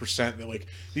 100% that like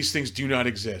these things do not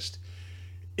exist,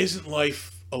 isn't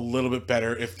life a little bit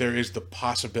better if there is the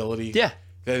possibility? Yeah,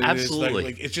 that it absolutely. is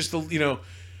like it's just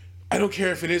I don't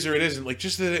care if it is or it isn't. Like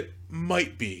just that it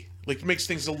might be. Like makes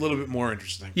things a little bit more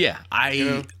interesting. Yeah,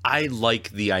 I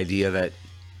like the idea that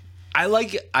I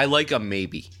like a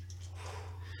maybe.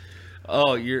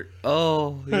 Oh, you're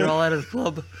all out of the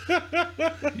club.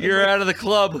 You're out of the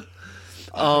club.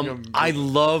 I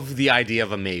love the idea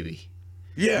of a maybe.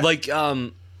 Yeah. Like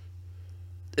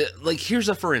here's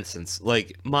a for instance.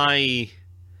 Like my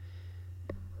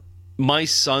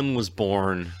son was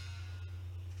born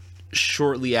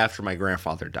shortly after my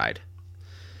grandfather died.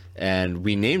 And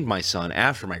we named my son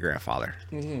after my grandfather.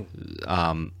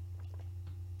 Mm-hmm.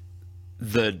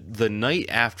 The night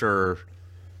after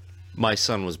my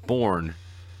son was born,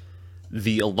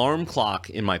 the alarm clock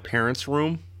in my parents'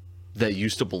 room that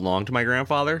used to belong to my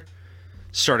grandfather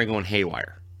started going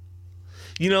haywire.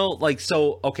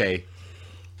 Okay,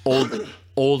 old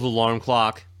alarm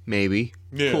clock, maybe.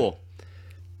 Yeah. Cool.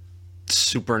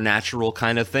 Supernatural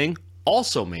kind of thing,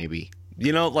 also maybe.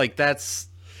 That's...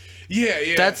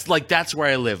 Yeah. That's where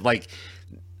I live. Like,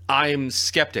 I'm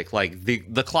skeptic. Like,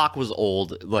 the clock was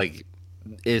old. Like,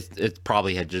 it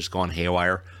probably had just gone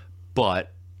haywire.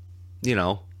 But,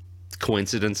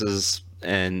 coincidences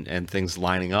and things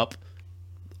lining up,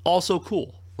 also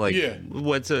cool. Like,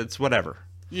 it's whatever.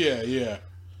 Yeah.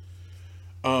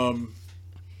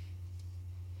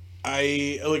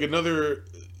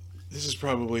 This is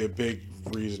probably a big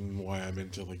reason why I'm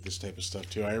into like this type of stuff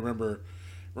too. I remember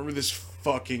this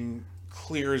fucking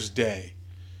clear as day.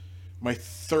 My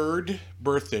 3rd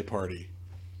birthday party.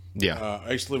 Yeah.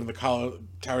 I used to live in the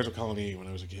Towers of Colony when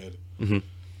I was a kid. Mm-hmm.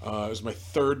 It was my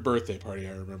 3rd birthday party,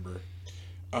 I remember.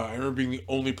 I remember being the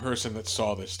only person that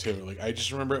saw this too. Like, I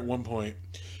just remember at one point,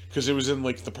 because it was in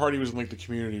like, the party was in like the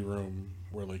community room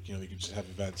where like, they could just have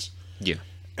events. Yeah.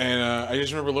 And I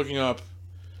just remember looking up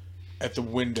at the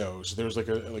windows. There was like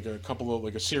a couple of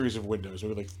like a series of windows. There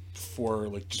were like 4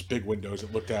 like just big windows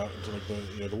that looked out into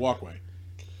like the walkway.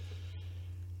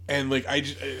 And like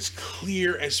it's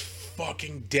clear as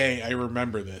fucking day. I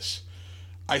remember this.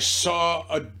 I saw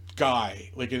a guy,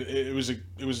 like it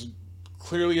was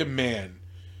clearly a man,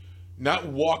 not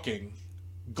walking,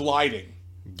 gliding.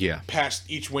 Yeah. Past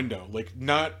each window, like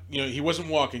not he wasn't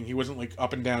walking. He wasn't like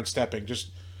up and down stepping.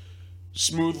 Just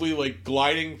smoothly like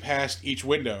gliding past each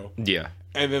window. Yeah.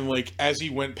 And then like as he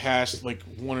went past like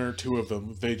 1 or 2 of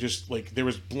them, they just like there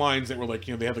was blinds that were like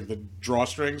they had like the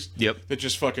drawstrings. Yep. That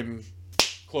just fucking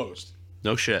closed.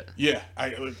 No shit. Yeah,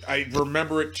 I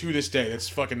remember it to this day. That's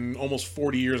fucking almost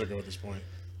 40 years ago at this point.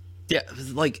 Yeah,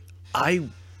 like I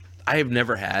have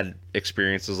never had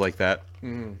experiences like that.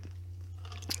 Mm-hmm.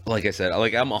 Like I said,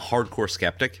 like I'm a hardcore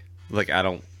skeptic. Like I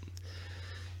don't.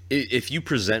 If you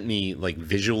present me like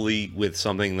visually with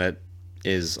something that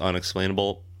is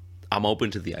unexplainable, I'm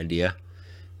open to the idea.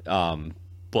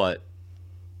 But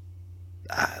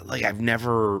like I've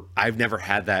never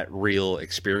had that real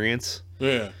experience.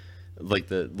 Yeah. Like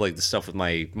the stuff with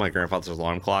my grandfather's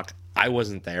alarm clock. I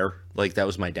wasn't there. Like that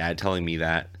was my dad telling me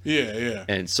that. Yeah.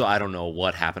 And so I don't know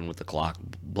what happened with the clock.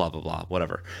 Blah blah blah.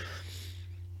 Whatever.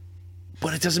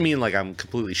 but it doesn't mean like I'm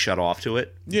completely shut off to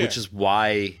it. Yeah. Which is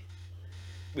why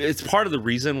it's part of the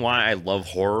reason why I love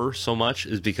horror so much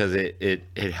is because it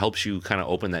helps you kind of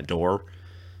open that door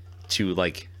to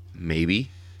like maybe,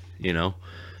 you know.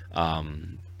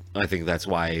 I think that's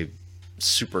why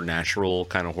supernatural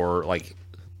kind of horror, like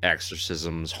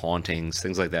exorcisms, hauntings,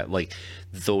 things like that, like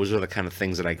those are the kind of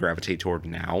things that I gravitate toward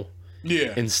now.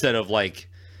 Yeah. Instead of like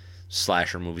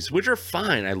slasher movies, which are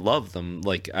fine. I love them.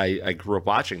 Like I grew up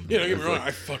watching them. Yeah, don't get me wrong. Like,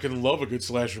 I fucking love a good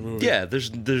slasher movie. yeah,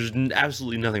 there's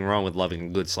absolutely nothing wrong with loving a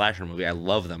good slasher movie. I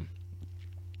love them.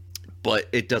 But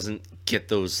it doesn't get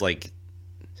those like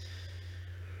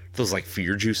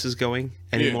fear juices going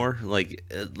anymore. Yeah. Like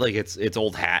it's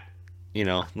old hat, you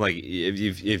know. Like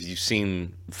if you've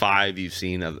seen 5, you've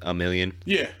seen a million.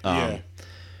 Yeah. Yeah.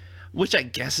 Which I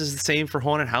guess is the same for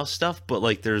haunted house stuff, but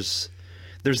like there's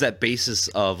that basis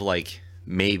of like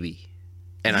maybe,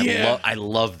 and Yeah. I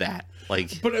love that.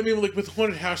 Like, But I mean, like with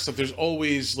haunted house stuff, there's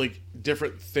always like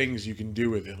different things you can do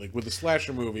with it. Like with a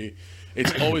slasher movie,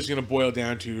 it's always going to boil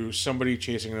down to somebody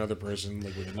chasing another person,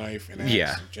 like with a knife, an axe,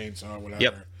 Yeah. a chainsaw, whatever,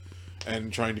 Yep.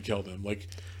 and trying to kill them. Like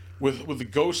with the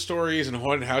ghost stories and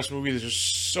haunted house movies, there's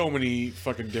just so many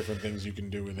fucking different things you can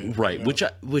do with it. right, you know?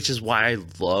 which is why I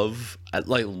love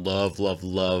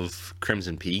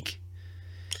Crimson Peak.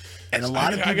 And a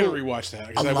lot of I people, gotta rewatch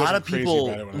that. a 'cause I lot wasn't of crazy people,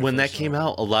 about it when I that first came saw it.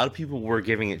 out, a lot of people were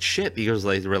giving it shit because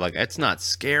they were like, "It's not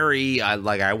scary."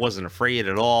 I wasn't afraid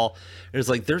at all. It's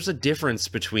like there's a difference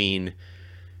between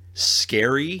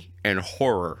scary and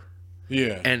horror,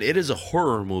 Yeah. and it is a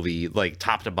horror movie, like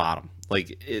top to bottom.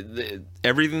 Like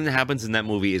everything that happens in that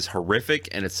movie is horrific,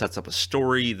 and it sets up a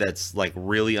story that's like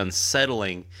really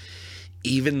unsettling,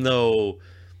 even though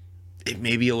it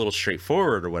may be a little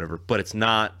straightforward or whatever. But it's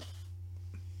not.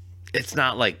 It's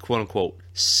not like quote unquote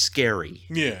scary.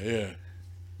 Yeah, yeah.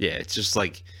 Yeah, it's just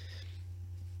like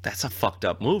that's a fucked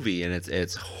up movie, and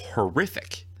it's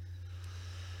horrific.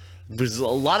 There's a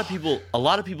lot of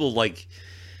people like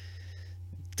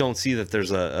don't see that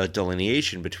there's a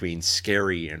delineation between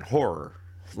scary and horror.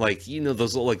 Like, you know,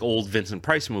 those like old Vincent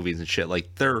Price movies and shit,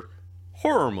 like they're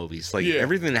horror movies. Like Yeah.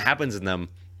 everything that happens in them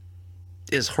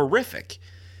is horrific.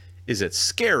 Is it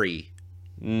scary?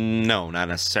 No, not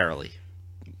necessarily.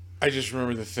 I just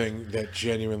remember the thing that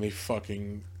genuinely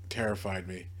fucking terrified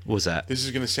me. What was that? This is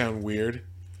gonna sound weird.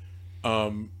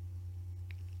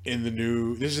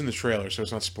 This is in the trailer, so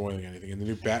it's not spoiling anything. In the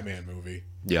new Batman movie,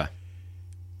 Yeah.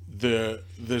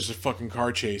 there's a fucking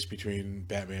car chase between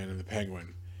Batman and the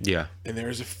Penguin, Yeah. and there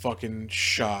is a fucking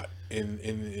shot in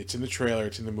it's in the trailer,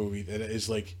 it's in the movie, that is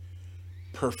like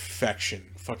perfection,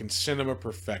 fucking cinema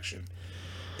perfection.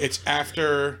 It's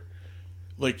after,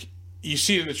 like, you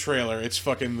see it in the trailer. It's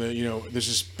fucking there's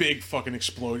this big fucking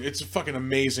explosion. It's a fucking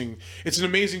amazing. It's an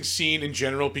amazing scene in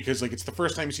general because like it's the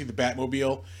first time you see the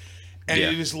Batmobile, and Yeah.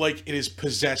 it is like it is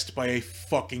possessed by a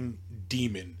fucking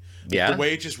demon. Yeah. The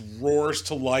way it just roars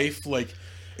to life, like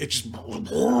it just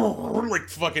like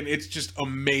fucking. It's just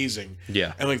amazing.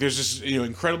 Yeah. And like there's this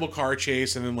incredible car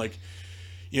chase, and then like.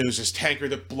 There's this tanker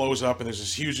that blows up, and there's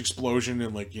this huge explosion,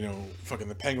 and like fucking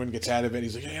the Penguin gets out of it.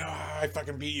 He's like, I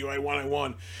fucking beat you. I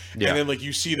won. Yeah. And then like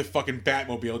you see the fucking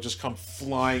Batmobile just come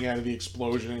flying out of the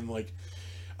explosion, and like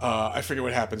I forget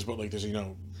what happens, but like there's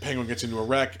Penguin gets into a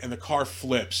wreck, and the car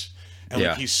flips, and Yeah.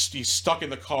 like he's stuck in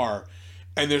the car,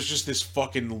 and there's just this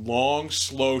fucking long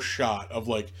slow shot of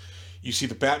like you see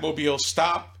the Batmobile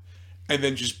stop, and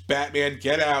then just Batman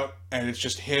get out, and it's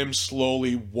just him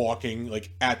slowly walking like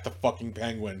at the fucking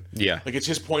Penguin. Yeah. Like it's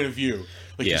his point of view.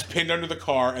 Like Yeah. he's pinned under the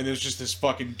car, and there's just this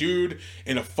fucking dude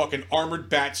in a fucking armored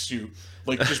bat suit,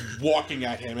 like just walking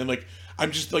at him, and like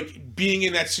I'm just like being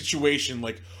in that situation,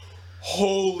 like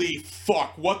holy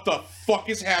fuck, what the fuck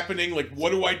is happening? Like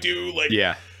what do I do? Like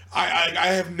Yeah. I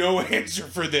have no answer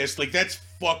for this. Like that's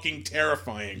fucking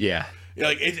terrifying. Yeah.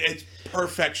 Like it's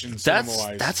perfection.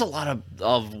 That's a lot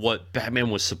of what Batman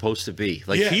was supposed to be.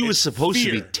 Like Yeah, he was it's supposed to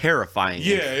fear. be terrifying.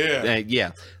 Yeah.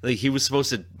 Yeah. Like he was supposed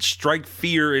to strike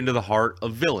fear into the heart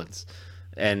of villains.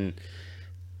 And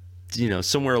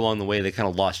somewhere along the way they kind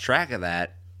of lost track of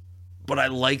that. But I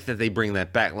like that they bring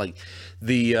that back. Like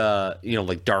the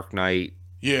like Dark Knight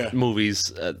Yeah.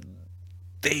 movies,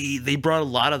 they brought a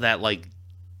lot of that like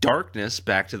darkness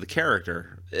back to the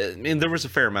character. I mean, there was a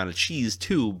fair amount of cheese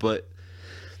too, but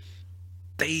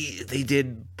they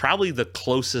did probably the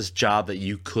closest job that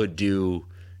you could do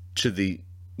to the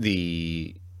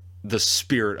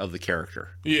spirit of the character.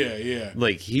 Yeah.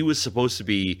 Like he was supposed to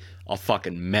be a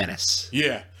fucking menace.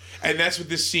 Yeah. And that's what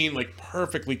this scene like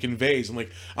perfectly conveys. And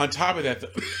like on top of that, the,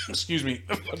 excuse me,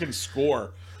 the fucking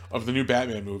score of the new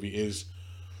Batman movie is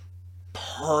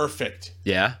perfect.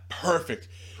 Yeah. Perfect.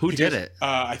 Who did it?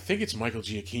 I think it's Michael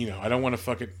Giacchino. I don't want to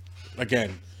fuck it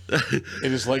again. It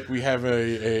is like we have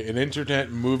an internet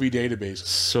movie database.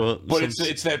 So, But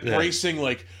it's that bracing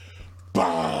like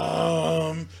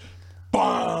bomb,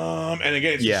 bomb, and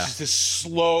again it's just this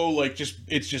slow like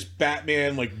it's just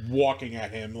Batman like walking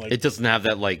at him like it doesn't have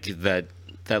that like that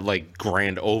like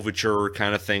grand overture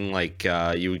kind of thing like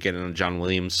you would get in a John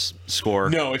Williams score.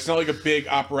 No, it's not like a big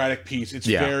operatic piece. It's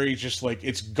very just like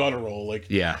it's guttural like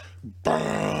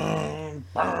boom,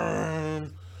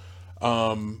 boom.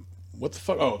 What the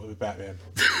fuck? Oh, the Batman.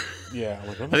 Yeah,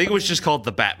 like, I think it was just called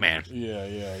The Batman.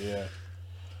 Yeah.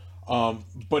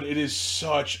 But it is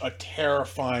such a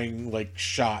terrifying like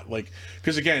shot, like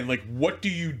because again, like what do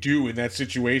you do in that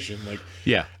situation? Like,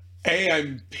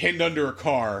 I'm pinned under a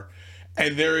car,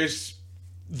 and there is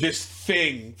this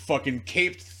thing, fucking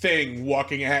caped thing,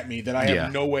 walking at me that I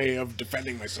have no way of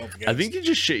defending myself against. I think you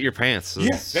just shit your pants.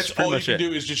 That's all you can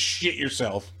do is just shit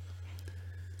yourself.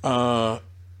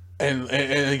 And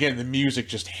again, the music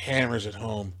just hammers it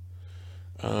home.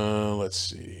 Let's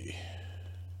see.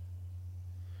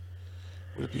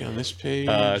 Would it be on this page?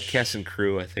 Cast and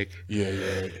crew, I think.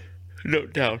 Yeah. No,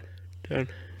 down.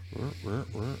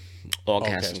 All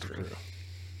cast and crew.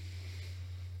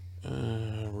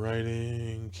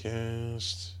 Writing,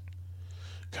 cast.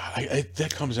 God,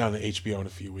 that comes out on HBO in a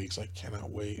few weeks. I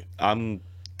cannot wait. I'm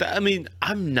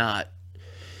not.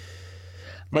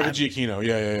 Michael Giacchino,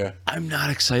 yeah. I'm not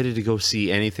excited to go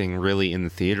see anything really in the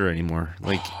theater anymore.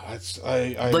 Like,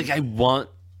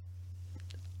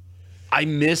 I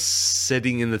miss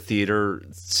sitting in the theater,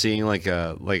 seeing like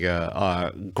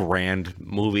a grand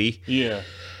movie. Yeah,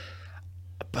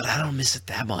 but I don't miss it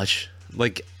that much.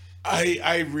 Like,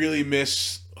 I really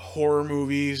miss horror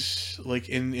movies, like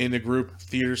in a group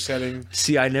theater setting.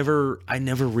 See, I never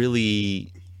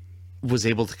really was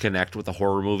able to connect with a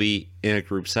horror movie in a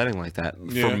group setting like that.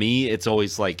 Yeah. For me, it's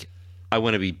always like I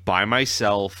want to be by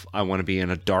myself. I want to be in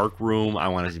a dark room. I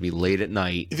want it to be late at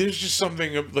night. There's just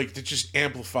something like that just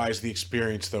amplifies the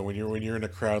experience though when you're in a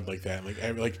crowd like that. Like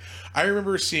I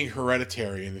remember seeing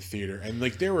Hereditary in the theater, and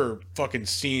like there were fucking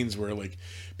scenes where like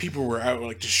people were out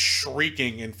like just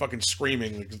shrieking and fucking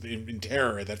screaming like in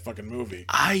terror at that fucking movie.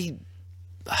 I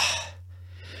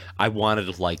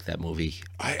wanted to like that movie.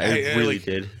 I really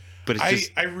did. But it's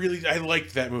just, I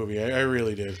liked that movie. I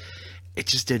really did. It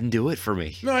just didn't do it for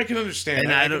me. No, I can understand.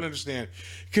 And I can understand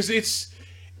because it's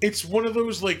one of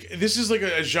those like this is like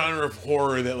a genre of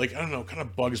horror that like I don't know kind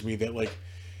of bugs me. That like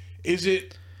is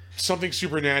it something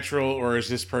supernatural or is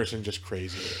this person just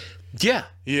crazy? Yeah.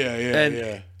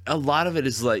 And a lot of it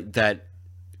is like that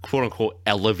quote unquote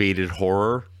elevated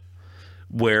horror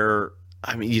where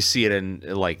I mean you see it in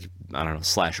like I don't know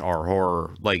 /R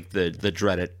horror like the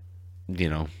dreaded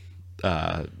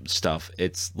stuff.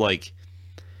 It's like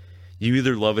you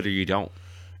either love it or you don't.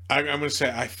 I'm gonna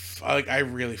say I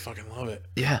really fucking love it.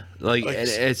 Yeah, like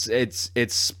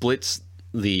it splits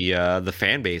the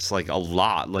fan base like a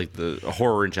lot, like the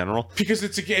horror in general. Because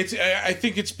it's I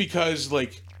think it's because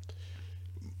like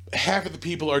half of the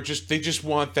people are they just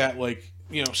want that like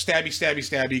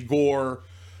stabby gore.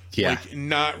 Yeah. Like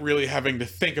not really having to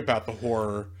think about the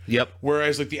horror. Yep.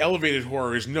 Whereas like the elevated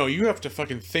horror is no, you have to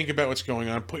fucking think about what's going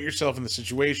on, put yourself in the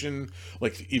situation,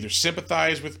 like either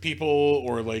sympathize with people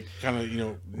or like kind of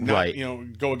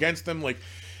go against them. Like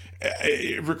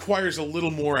it requires a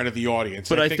little more out of the audience.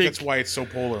 But I think that's why it's so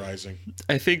polarizing.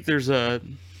 I think there's a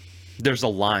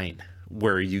line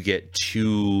where you get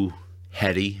too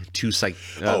heady, too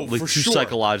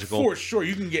psychological. For sure,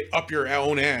 you can get up your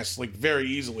own ass like very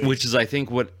easily. Which is, I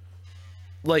think, what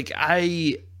like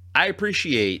I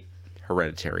appreciate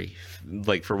Hereditary,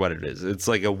 like for what it is. It's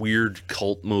like a weird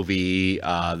cult movie.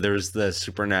 There's the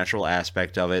supernatural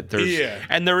aspect of it.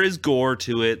 And there is gore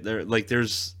to it.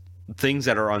 There's things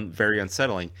that are very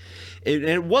unsettling.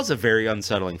 It was a very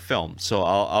unsettling film, so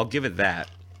I'll give it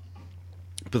that.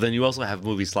 But then you also have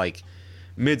movies like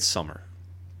Midsommar,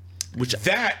 which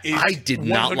I did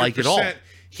not like at all.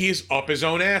 He is up his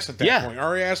own ass at that point.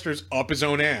 Ari Aster's up his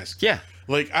own ass. Yeah.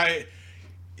 Like I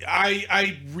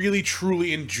really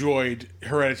truly enjoyed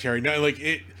Hereditary. Now,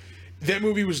 like that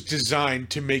movie was designed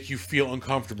to make you feel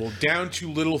uncomfortable, down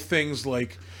to little things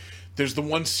like there's the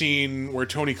one scene where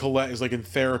Toni Collette is like in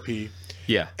therapy.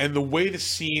 Yeah. And the way the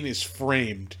scene is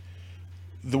framed,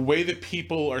 the way that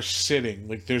people are sitting,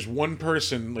 like there's one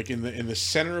person like in the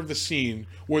center of the scene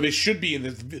where they should be in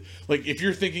the like if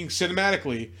you're thinking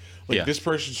cinematically, like this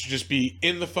person should just be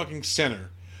in the fucking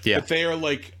center. Yeah. But they are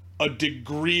like a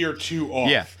degree or two off.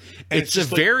 Yeah. And It's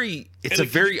just a like-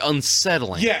 very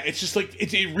unsettling. Yeah, it's just like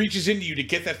it reaches into you to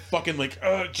get that fucking like.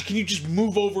 Can you just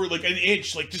move over like an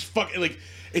inch? Like just fucking like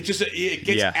it just it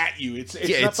gets Yeah. at you. It's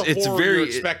Yeah, not the horror you're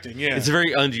expecting. Yeah, It's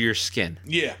very under your skin.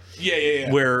 yeah.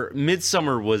 Where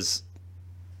Midsummer was,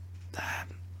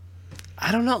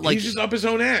 I don't know, like He's just up his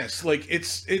own ass. Like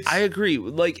it's. I agree.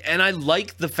 Like, and I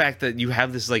like the fact that you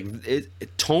have this like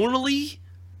tonally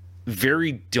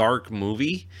very dark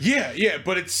movie, yeah,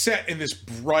 but it's set in this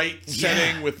bright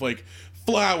setting with like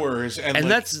flowers and and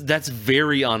like, that's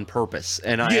very on purpose,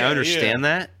 and I Yeah, understand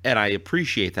that, and I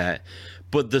appreciate that.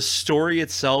 But the story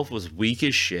itself was weak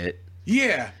as shit.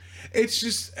 yeah. It's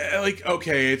just like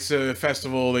okay, it's a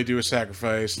festival. They do a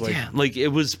sacrifice. Like Yeah, like it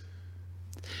was.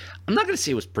 I'm not gonna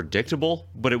say it was predictable,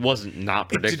 but it wasn't not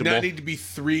it did predictable. not need to be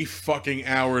 3 fucking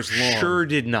hours long. Sure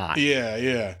did not.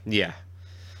 Yeah. Yeah.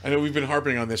 I know we've been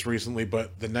harping on this recently,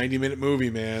 but the 90-minute movie,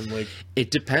 man, like It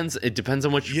depends. It depends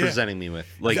on what you're Yeah. presenting me with.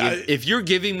 Like That- if you're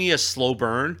giving me a slow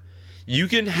burn, you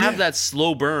can have Yeah. that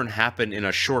slow burn happen in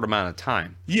a short amount of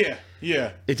time. yeah.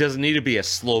 It doesn't need to be a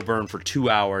slow burn for 2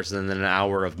 hours and then an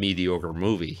hour of mediocre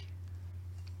movie.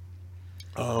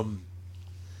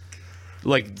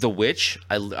 Like The Witch,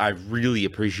 I really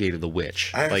appreciated The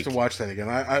Witch. I have like to watch that again.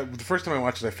 I the first time I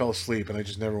watched it, I fell asleep and I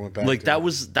just never went back. like to that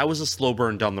it. was a slow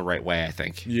burn done the right way, I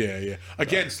think. Yeah.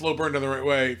 Again, slow burn done the right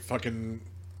way. Fucking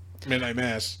Midnight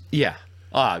Mass. Yeah.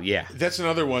 Yeah. That's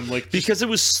another one. Like just- Because it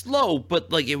was slow,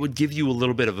 but like it would give you a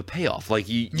little bit of a payoff. Like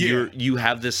you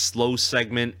have this slow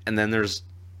segment, and then there's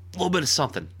a little bit of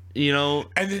something, you know?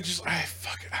 and then just I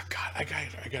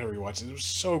gotta rewatch it. It was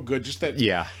so good. Just that.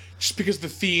 Yeah. Just because the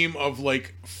theme of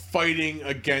like fighting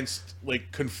against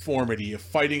like conformity, of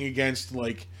fighting against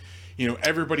like, you know,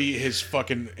 everybody is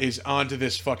onto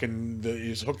this fucking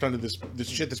is hooked onto this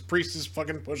shit this priest is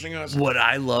fucking pushing us. What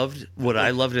I loved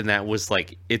in that was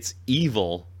like it's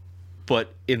evil,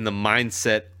 but in the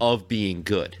mindset of being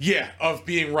good. Yeah, of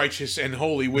being righteous and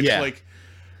holy, which Yeah. like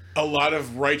a lot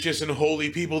of righteous and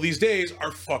holy people these days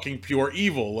are fucking pure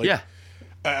evil. Like, Yeah.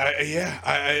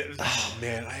 oh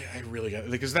man, I really got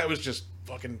it because that was just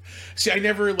fucking. See, I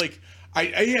never like,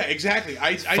 yeah, exactly.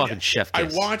 Fucking chef I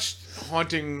kiss. watched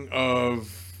Haunting of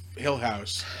Hill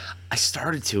House. I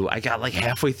started to. I got like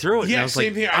halfway through it, and Yeah, I was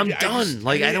same like, here. I'm I done. just-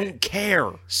 like, I I- don't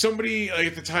care. Somebody like,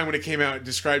 at the time when it came out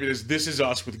described it as "This is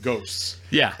us with ghosts."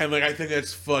 Yeah. and like I think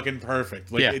that's fucking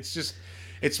perfect. Like Yeah.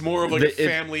 it's more of like a It-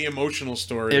 family emotional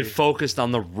story. It focused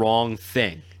on the wrong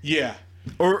thing. yeah.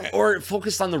 Or it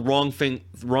focused on the wrong thing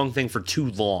for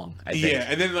too long, I think. Yeah,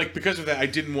 and then like because of that, I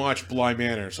didn't watch Bly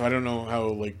Manor, so I don't know how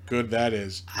like good that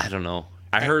is. I don't know.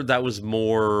 I heard that was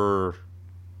more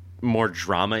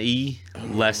drama-y,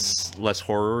 less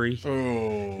horror-y.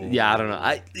 Oh, Yeah, I don't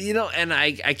know. And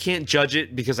I can't judge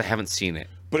it because I haven't seen it.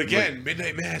 but again,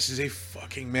 Midnight Mass is a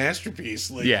fucking masterpiece.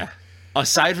 Like, Yeah.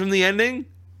 Aside from the ending,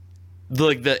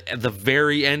 the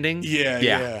very ending.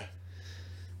 yeah.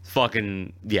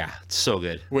 Fucking yeah, it's so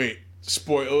good. Wait,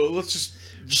 let's just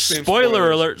same Spoiler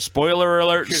spoilers. alert! Spoiler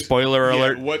alert! 'Cause- Spoiler yeah,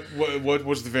 alert! What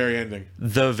was the very ending?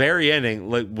 The very ending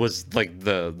was like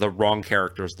the wrong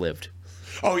characters lived.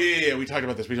 Oh yeah. We talked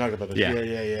about this. Yeah.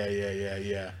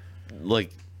 Yeah.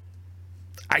 Like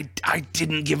I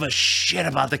didn't give a shit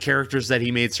about the characters that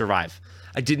he made survive.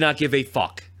 I did not give a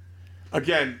fuck.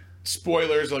 Again,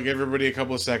 spoilers. I'll give everybody a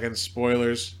couple of seconds.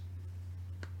 Spoilers.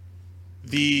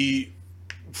 The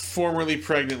formerly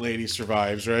pregnant lady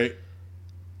survives, right?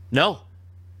 No,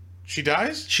 She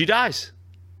dies? she dies.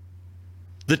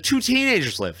 The two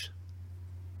teenagers lived.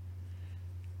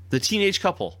 The teenage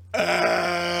couple.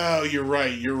 Oh, you're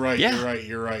right. Yeah.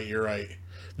 You're right.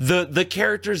 The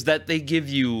characters that they give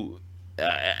you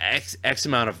X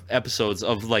amount of episodes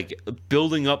of like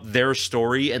building up their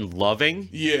story and loving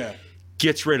Yeah.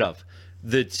 gets rid of.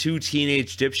 The two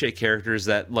teenage dipshit characters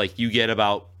that like you get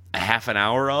about a half an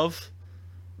hour of,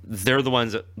 they're the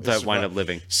ones that wind up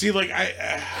living. See, like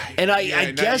I And I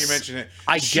now guess- you mention it.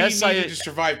 I she guess needed I- to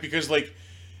survive because like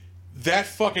that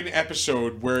fucking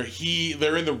episode where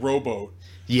they're in the rowboat.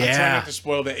 I'm trying Yeah. not to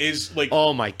spoil that is like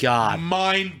Oh my god.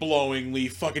 mind-blowingly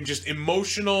fucking just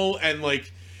emotional and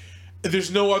like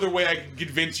there's no other way I can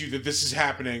convince you that this is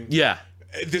happening. Yeah.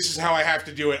 This is how I have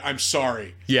to do it. I'm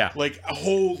sorry. Yeah. Like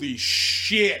holy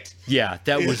shit. Yeah.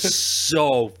 That was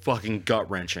so fucking gut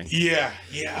wrenching. Yeah.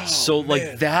 Yeah. Oh, So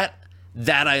like man.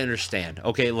 that I understand.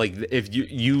 Okay, like if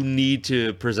you need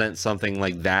to present something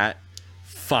like that,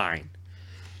 fine.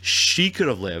 She could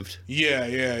have lived.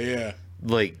 Yeah.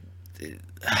 Like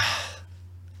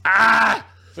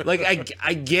like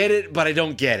I get it, but I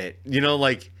don't get it. You know,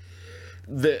 like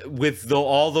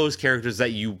all those characters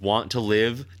that you want to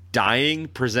live dying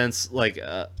presents like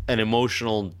an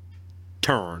emotional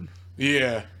turn,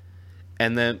 Yeah.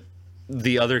 and then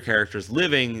the other characters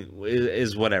living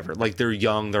is whatever. Like, they're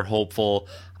young, they're hopeful.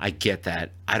 I get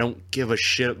that. I don't give a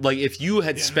shit. Like, if you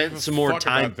had I don't spent give a some more fuck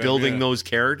time about them, building yeah. those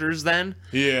characters, then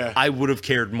Yeah. I would have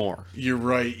cared more. You're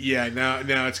right. Yeah.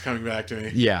 Now it's coming back to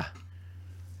me. Yeah.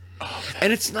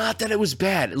 And it's not that it was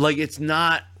bad. Like, it's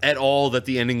not at all that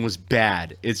the ending was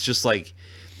bad. It's just like,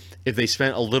 if they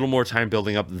spent a little more time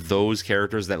building up those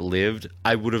characters that lived,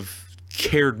 I would have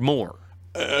cared more.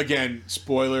 Again,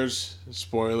 spoilers.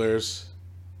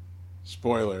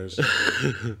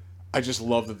 I just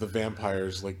love that the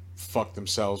vampires like fuck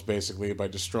themselves basically by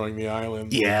destroying the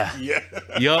island. Yeah. Yeah.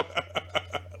 Yup.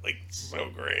 Like, so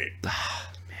great.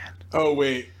 Man. Oh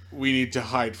wait, we need to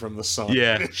hide from the sun.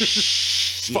 Yeah.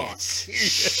 Fuck.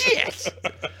 Shit.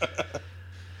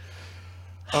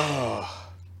 Oh.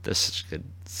 That's such good.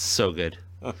 So good.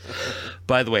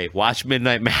 By the way, watch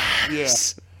Midnight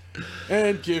Mass.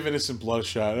 And give Innocent Blood a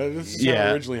shot. This is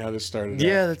originally how this started.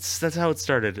 Yeah, out. that's how it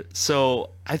started. So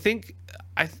I think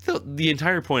the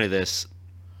entire point of this,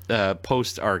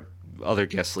 post our other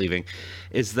guests leaving,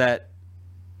 is that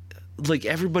like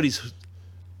everybody's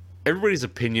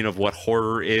opinion of what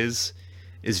horror is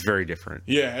very different.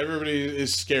 Yeah, everybody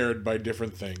is scared by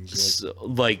different things.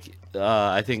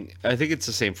 I think it's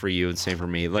the same for you and same for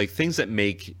me. Like, things that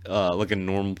make like a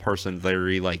normal person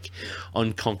very like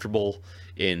uncomfortable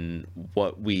in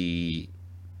what we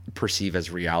perceive as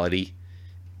reality.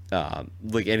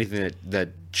 Like, anything that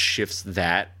shifts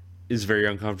that is very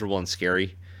uncomfortable and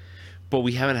scary. But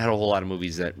we haven't had a whole lot of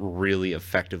movies that really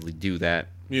effectively do that.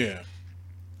 Yeah.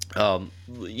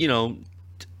 You know,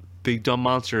 Big Dumb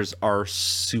Monsters are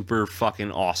super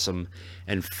fucking awesome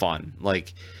and fun.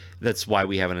 Like, that's why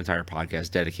we have an entire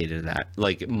podcast dedicated to that.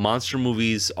 Like, monster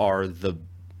movies are the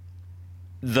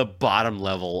bottom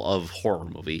level of horror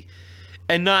movie.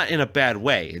 And not in a bad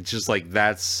way. It's just like,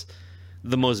 that's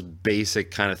the most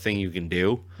basic kind of thing you can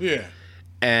do. Yeah.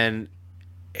 And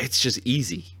it's just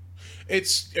easy.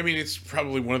 It's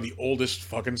probably one of the oldest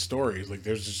fucking stories. Like,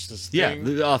 there's just this thing.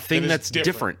 Yeah, a thing that's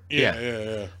different.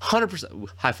 Yeah. 100%.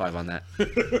 High five on that.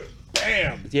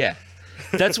 Bam. Yeah.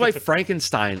 That's why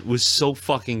Frankenstein was so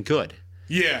fucking good.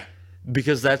 Yeah.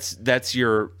 Because that's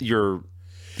your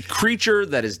creature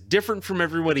that is different from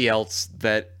everybody else,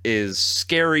 that is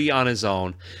scary on his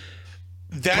own.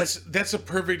 That's a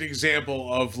perfect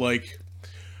example of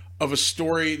a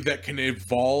story that can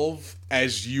evolve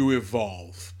as you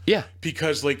evolve. Yeah.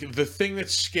 Because like the thing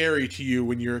that's scary to you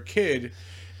when you're a kid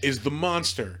is the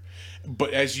monster.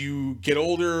 But as you get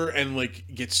older and like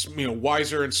get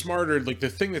wiser and smarter, like the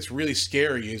thing that's really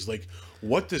scary is like,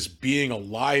 what does being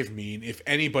alive mean if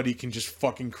anybody can just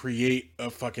fucking create a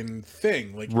fucking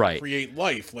thing, like create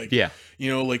life, like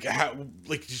like how,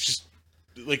 like it's just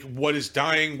like what is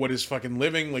dying, what is fucking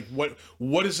living, like what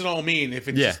does it all mean if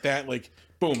it's just that like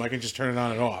boom, I can just turn it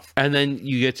on and off. And then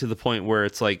you get to the point where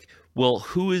it's like, well,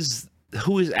 who is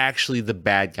actually the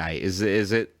bad guy? Is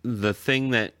it the thing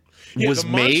that was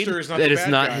made that it's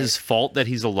not his fault that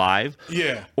he's alive?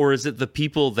 Yeah. Or is it the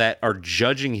people that are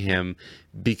judging him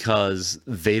because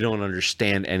they don't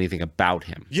understand anything about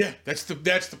him? Yeah, that's the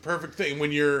perfect thing.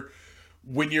 When you're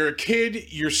a kid,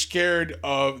 you're scared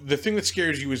of the thing that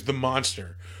scares you is the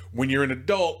monster. When you're an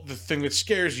adult, the thing that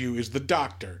scares you is the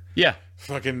doctor. Yeah.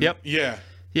 Fucking Yep. Yeah.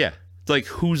 Yeah. It's like,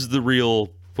 who's the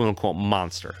real quote unquote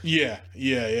monster? Yeah.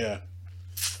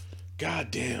 God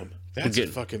damn. That's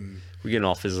fucking. We're getting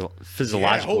all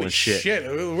physiological holy and shit.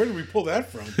 Where did we pull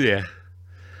that from? Yeah.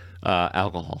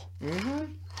 Alcohol.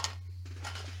 I'm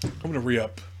gonna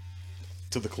re-up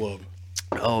to the club.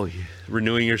 Oh, yeah.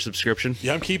 Renewing your subscription?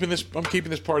 Yeah, I'm keeping this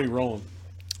party rolling.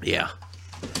 Yeah.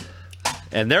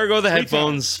 And there go the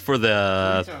headphones for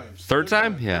the third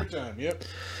time? Yeah. Third time, yep.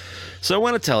 So I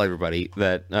want to tell everybody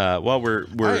that while we're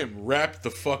I am wrapped the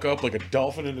fuck up like a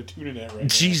dolphin in a tuna net right now.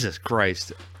 Jesus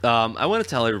Christ. I want to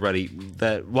tell everybody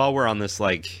that while we're on this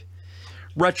like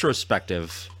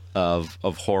retrospective of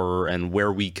horror and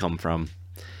where we come from,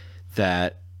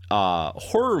 that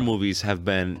horror movies have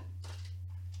been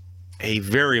a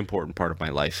very important part of my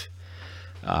life.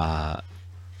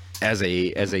 As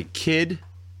a kid,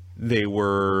 they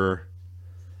were,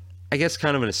 I guess,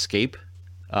 kind of an escape.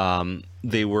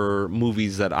 They were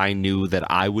movies that I knew that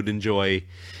I would enjoy,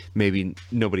 maybe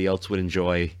nobody else would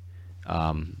enjoy.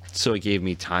 So it gave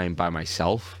me time by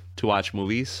myself to watch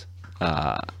movies.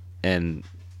 And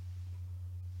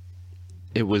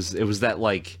it was that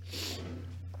like,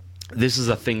 this is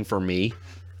a thing for me.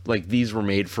 Like, these were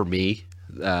made for me.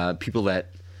 People that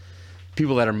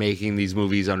are making these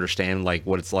movies understand like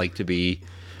what it's like to be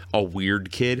a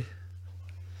weird kid.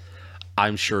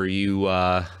 I'm sure you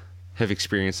have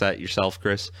experienced that yourself,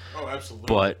 Chris. Oh, absolutely.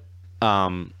 But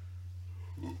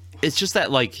it's just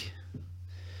that like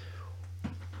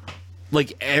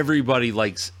everybody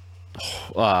likes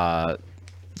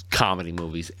comedy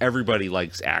movies. Everybody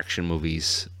likes action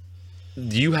movies.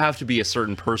 You have to be a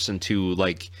certain person to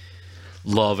like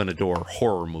love and adore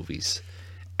horror movies,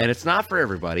 and it's not for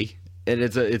everybody. And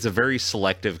it's a very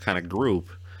selective kind of group.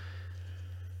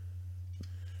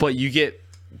 But you get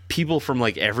people from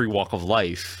like every walk of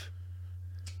life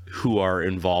who are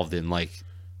involved in like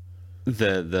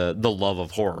the love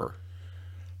of horror.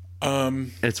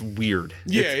 And it's weird.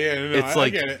 Yeah, it's I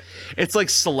like get it. it's like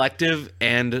selective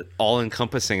and all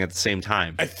encompassing at the same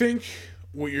time. I think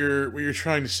what you're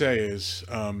trying to say is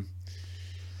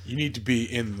you need to be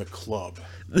in the club.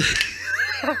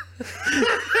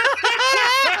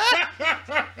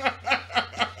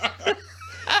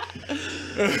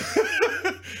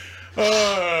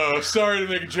 Oh, sorry to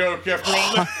make a joke after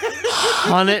all that.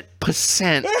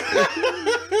 100%.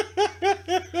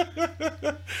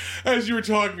 As you were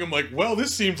talking, I'm like, well,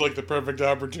 this seems like the perfect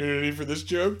opportunity for this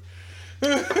joke.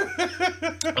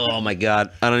 Oh my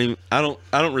god. I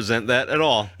don't resent that at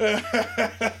all.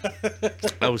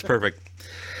 That was perfect.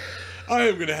 I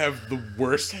am gonna have the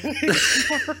worst headache.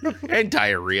 And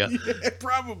diarrhea.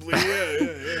 Probably,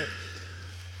 yeah.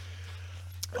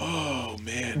 Oh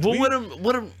man. But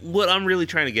what I'm really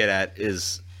trying to get at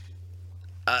is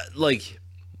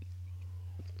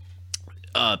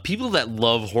people that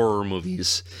love horror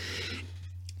movies,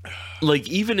 like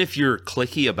even if you're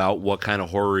cliquey about what kind of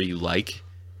horror you like,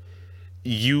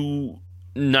 you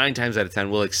 9 times out of 10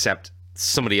 will accept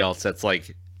somebody else that's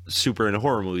like super into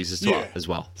horror movies as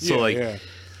well. So like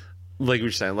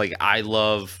we're saying, like I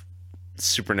love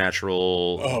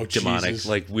supernatural, demonic. Jesus.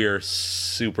 Like we're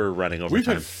super running over We've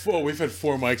time. had 4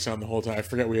 mics on the whole time. I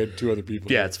forgot we had 2 other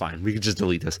people. Yeah, it's fine. We can just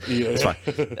delete this. Yeah. It's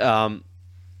fine.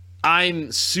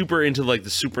 I'm super into like the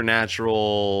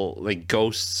supernatural, like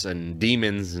ghosts and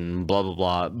demons and blah blah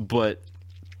blah. But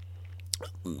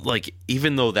like,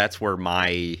 even though that's where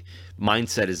my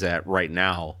mindset is at right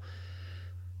now,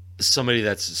 somebody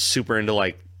that's super into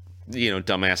like,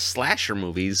 dumbass slasher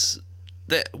movies,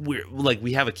 that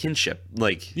we have a kinship.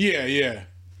 Like, Yeah.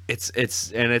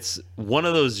 it's one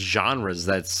of those genres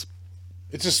that's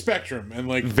It's a spectrum, and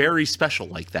like very special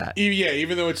like that. yeah,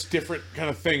 even though it's different kind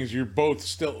of things, you're both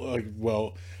still like,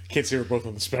 well, can't say we're both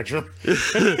on the spectrum.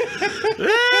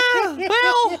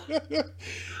 Well,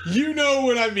 You know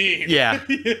what I mean? yeah,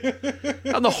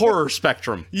 on the horror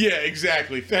spectrum. Yeah,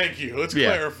 exactly. Thank you. Let's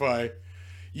clarify.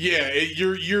 Yeah,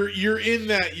 you're in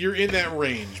that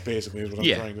range, basically, is what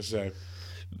I'm trying to say.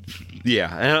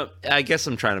 Yeah, and I guess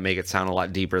I'm trying to make it sound a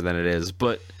lot deeper than it is,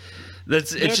 but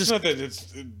it's just not that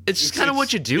it's just kind of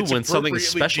what you do when something is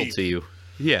special to you.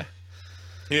 Yeah.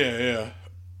 Yeah.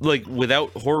 Like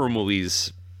without horror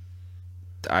movies,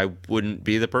 I wouldn't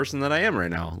be the person that I am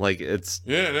right now. Like it's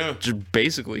just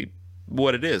basically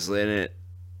what it is, and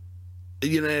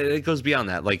it goes beyond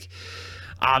that. Like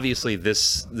obviously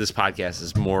this podcast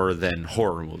is more than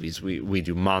horror movies. We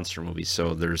do monster movies,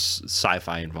 so there's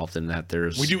sci-fi involved in that.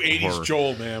 We do 80s horror.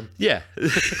 Joel, man. Yeah. We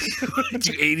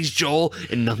do 80s Joel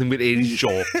and nothing but 80s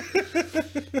Joel.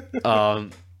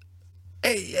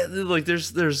 Like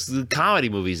there's the comedy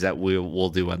movies that we'll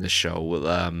do on this show.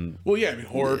 Well, yeah, I mean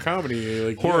horror comedy,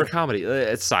 like horror comedy.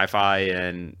 It's sci-fi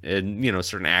and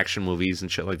certain action movies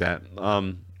and shit like that.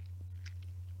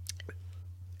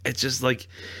 It's just like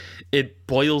it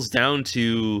boils down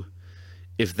to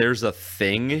if there's a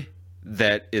thing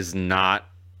that is not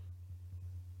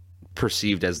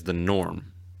perceived as the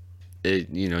norm,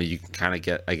 you can kind of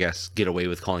get away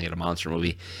with calling it a monster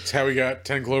movie. It's how we got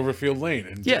 10 Cloverfield Lane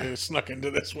and snuck into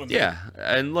this one. Yeah,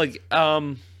 and like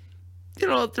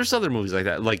there's other movies like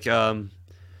that. Like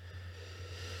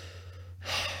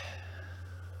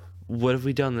what have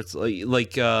we done that's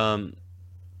like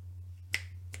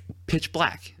Pitch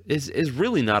Black is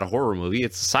really not a horror movie.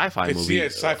 It's a sci-fi movie. Yeah,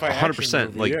 it's sci-fi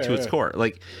 100% like to its core.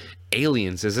 Like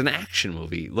Aliens is an action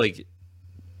movie. Like,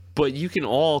 but you can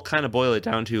all kind of boil it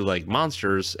down to like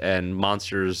monsters, and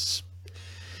monsters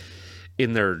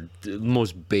in their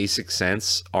most basic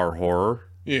sense are horror.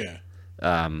 Yeah.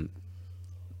 I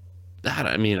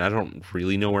mean, I don't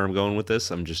really know where I'm going with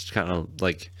this. I'm just kind of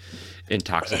like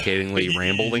intoxicatingly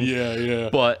rambling. Yeah.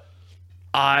 But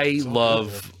I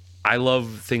love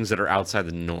things that are outside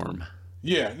the norm.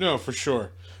 Yeah, no, for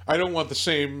sure. I don't want the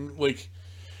same, like,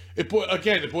 it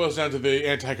boils down to the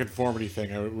anti-conformity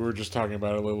thing. We were just talking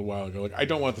about it a little while ago. Like, I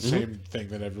don't want the same thing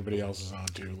that everybody else is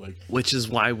onto. Like, which is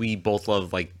why we both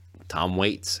love like Tom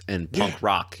Waits and punk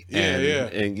rock.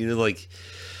 And like,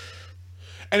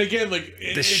 And again, like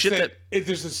it's shit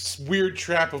there's this weird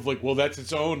trap of like, well, that's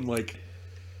its own like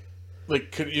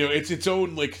it's its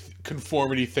own like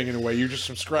conformity thing in a way. You're just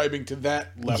subscribing to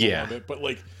that level Yeah. of it, but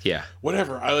like, Yeah.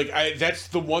 whatever. That's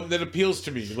the one that appeals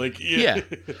to me. Like, Yeah.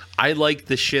 I like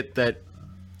the shit that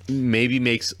maybe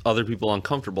makes other people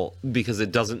uncomfortable because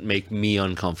it doesn't make me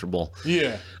uncomfortable.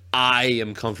 yeah, I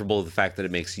am comfortable with the fact that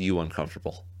it makes you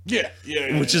uncomfortable, yeah.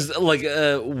 which is like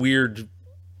a weird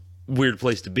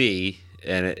place to be,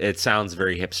 and it sounds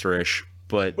very hipsterish,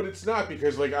 but But it's not,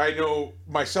 because like I know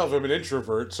myself, I'm an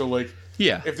introvert, so like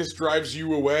yeah, if this drives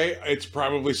you away, it's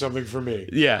probably something for me.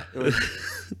 yeah.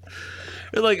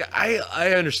 Like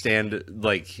I understand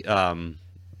like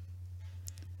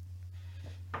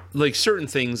certain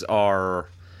things are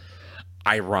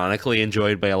ironically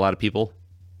enjoyed by a lot of people,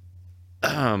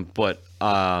 but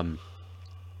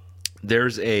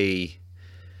there's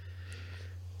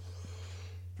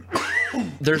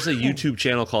a YouTube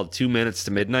channel called 2 Minutes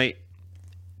to Midnight,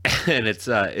 and it's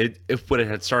what it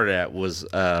had started at was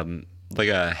like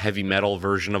a heavy metal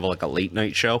version of like a late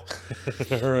night show,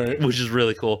 All right. which is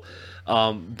really cool.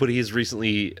 But he's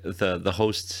recently the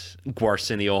host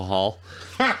Arsenio Hall.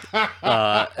 That's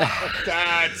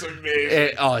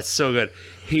amazing. It's so good.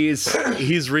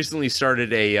 He's recently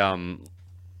started a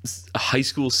high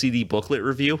school CD booklet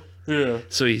review. Yeah.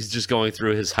 So he's just going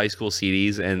through his high school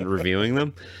CDs and reviewing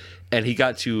them, and he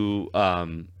got to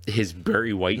his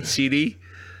Barry White CD,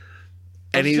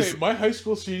 and he's my high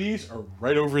school CDs are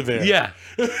right over there. yeah.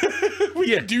 We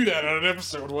Yeah. could do that on an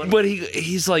episode one. But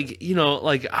he's like, you know,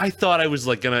 like I thought I was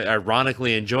like gonna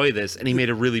ironically enjoy this, and he made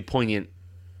a really poignant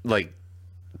like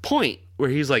point where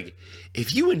he's like,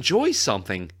 if you enjoy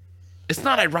something, it's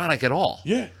not ironic at all.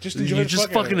 Yeah, just enjoy You the just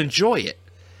fuck out of fucking it. enjoy it.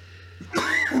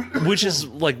 Which is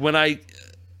like when I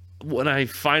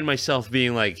find myself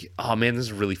being like, oh man, this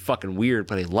is really fucking weird,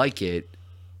 but I like it.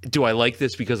 Do I like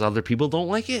this because other people don't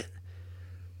like it?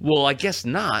 Well, I guess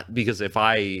not, because if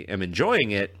I am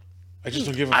enjoying it, I just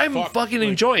don't give a I'm fuck. fucking Like,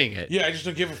 enjoying it. Yeah, I just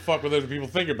don't give a fuck what other people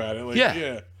think about it. Like,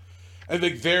 Yeah. And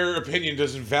like their opinion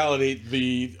doesn't validate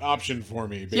the option for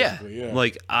me, basically. Yeah.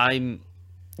 Like I'm,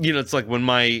 you know, it's like when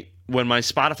my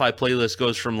Spotify playlist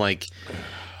goes from like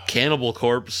Cannibal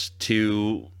Corpse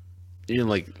to, you know,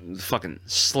 like fucking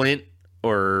Slint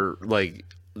or like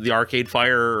the Arcade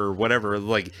Fire or whatever.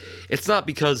 Like, it's not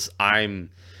because I'm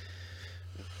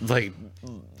like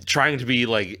trying to be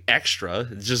like extra.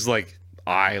 It's just like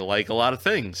I like a lot of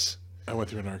things. I went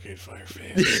through an Arcade Fire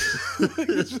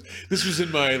phase. This was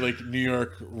in my like New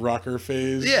York rocker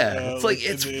phase. Yeah, it's like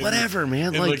in it's the- whatever,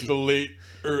 man. In Like, like the late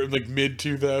or like mid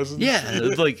 2000s. yeah,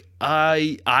 it's like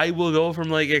I will go from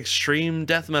like extreme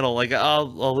death metal. Like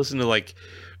I'll listen to like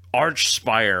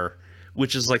Archspire,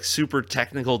 which is like super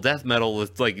technical death metal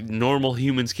with like normal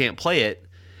humans can't play it,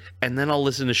 and then I'll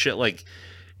listen to shit like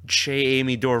Che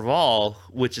Amy Dorval,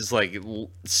 which is like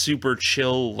super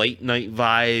chill late night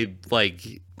vibe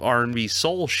like R&B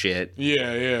soul shit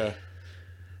Yeah, yeah.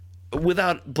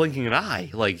 without blinking an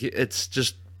eye. Like it's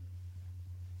just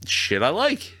shit I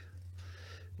like,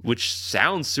 which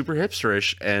sounds super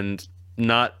hipsterish and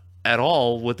not at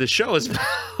all what this show is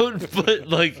about. But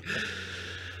like,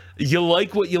 you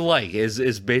like what you like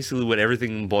is basically what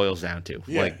everything boils down to.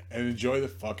 Yeah, Like and enjoy the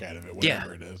fuck out of it,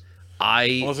 whatever it is. I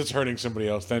Unless it's hurting somebody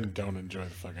else, then don't enjoy the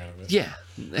fuck out of it. yeah,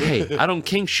 hey, I don't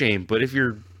kink shame, but if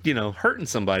you're hurting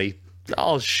somebody,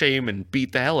 I'll shame and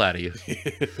beat the hell out of you.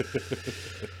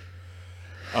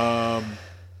 I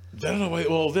don't know why.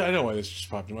 Well, I know why this just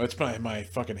popped in. It's been in my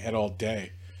fucking head all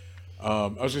day. I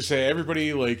was gonna say,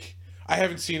 everybody, like, I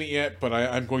haven't seen it yet, but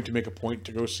I'm going to make a point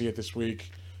to go see it this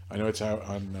week. I know it's out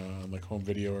on like home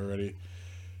video already.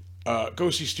 Go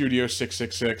see Studio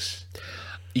 666.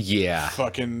 Yeah,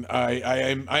 Fucking,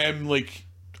 I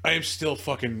am still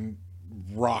fucking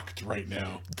rocked right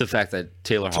now. the fact that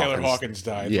Taylor Hawkins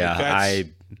died. Yeah,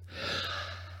 Like,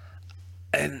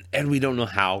 that's, and we don't know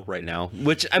how right now.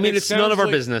 Which I mean, It it's none sounds of our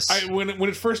like- business. when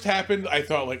it first happened, I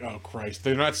thought like, oh Christ,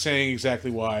 they're not saying exactly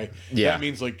why. Yeah. That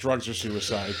means like drugs or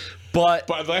suicide. but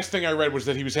But the last thing I read was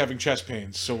that he was having chest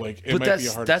pains, so like it might be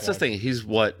a heart that's the attack. thing. He's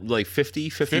what, like 50,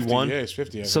 50, 51? yeah, he's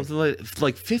 50. I think. Something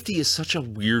like 50 is such a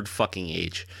weird fucking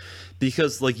age,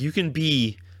 because like you can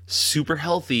be super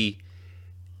healthy,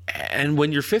 and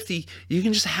when you're 50, you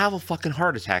can just have a fucking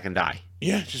heart attack and die.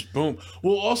 Yeah, just boom.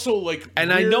 Well, also like,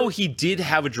 And I know he did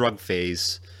have a drug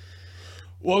phase,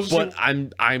 but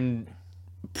I'm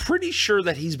pretty sure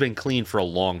that he's been clean for a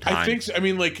long time. I think so. I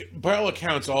mean, like by all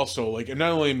accounts, also like, and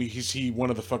not only is he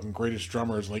one of the fucking greatest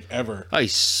drummers like ever. Oh,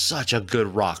 he's such a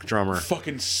good rock drummer.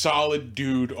 Fucking solid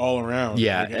dude all around.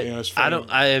 Yeah, Like, it's I fucking-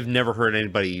 have never heard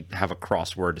anybody have a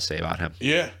cross word to say about him.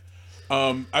 Yeah.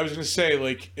 I was gonna say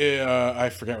like I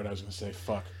forgot what I was gonna say.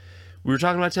 Fuck. We were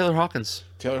talking about Taylor Hawkins.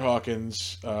 Taylor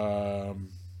Hawkins. He's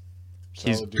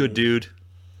a solid good dude.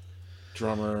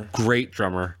 Drummer. Great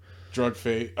drummer. Drug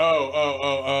Fate.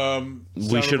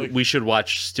 We should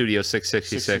watch Studio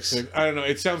 666. I don't know.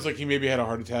 It sounds like he maybe had a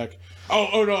heart attack.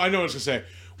 Oh no, I know what I was gonna say.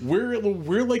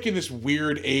 We're like in this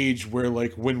weird age where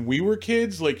like when we were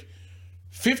kids, like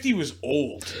 50 was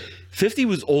old. 50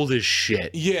 was old as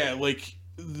shit. Yeah, like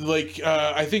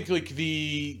I think like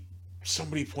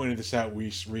somebody pointed this out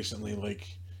recently. Like,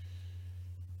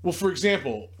 well, for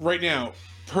example, right now,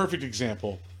 perfect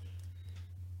example.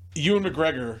 Ewan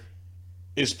McGregor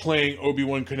is playing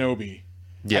Obi-Wan Kenobi.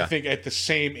 Yeah. I think at the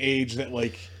same age that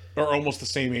like, or almost the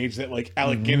same age that like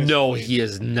Alec Guinness. No, played. he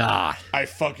is not.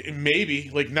 Maybe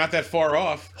like not that far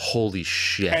off. Holy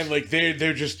shit. And like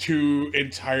they're just two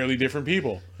entirely different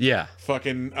people. Yeah.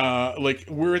 Fucking like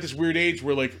we're at this weird age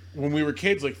where like when we were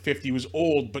kids like 50 was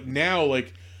old, but now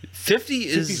like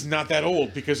 50's not that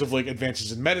old because of like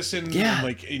advances in medicine. Yeah. And,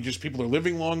 like and just people are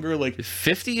living longer. Like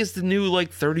 50 is the new like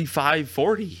 35,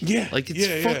 40. Yeah, Like it's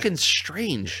yeah. fucking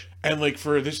strange. and like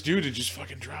for this dude to just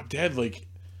fucking drop dead, like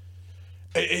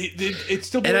it's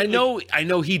still. And like, I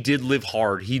know he did live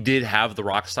hard. He did have the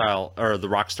rock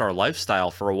star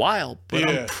lifestyle for a while, but Yeah.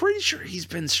 I'm pretty sure he's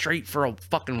been straight for a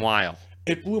fucking while.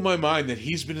 it blew my mind that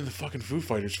he's been in the fucking Foo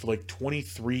Fighters for like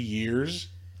 23 years.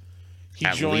 He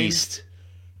At joined. least.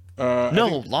 I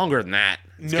No, think- longer than that.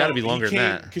 It's got to be longer than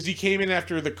that. because he came in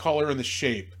after The Color and the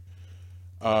Shape,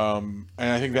 and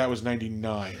I think that was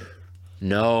 99.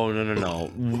 No.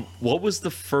 What was the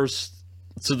first?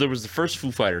 So there was the first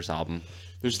Foo Fighters album,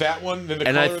 There's that one, then The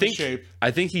and Color I and think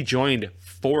the Shape. he joined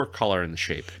for Color and the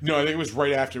Shape. No, I think it was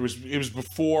right after. It was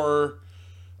before.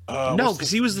 No, what's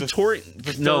because he was the touring.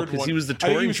 No, third because one. he was the I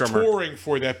think touring he was drummer. touring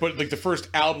for that, but like the first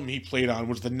album he played on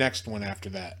was the next one after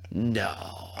that. No,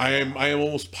 I am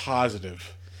almost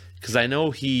positive. because I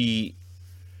know he.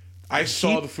 I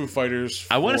saw the Foo Fighters.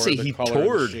 I wanna for say The he Color and the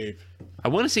toured. Shape. I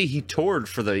want to say he toured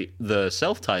for the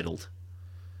self-titled.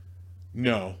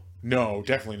 No,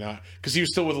 definitely not. Because he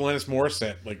was still with Alanis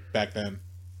Morissette like back then.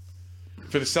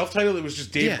 For the self-titled, it was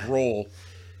just Dave Yeah. Grohl.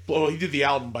 Well, he did the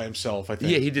album by himself. I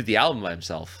think. Yeah, he did the album by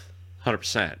himself,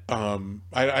 100%.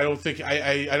 I don't think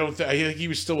I think he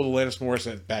was still with Alanis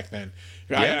Morissette back then.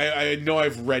 Yeah. I know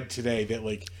I've read today that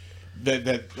like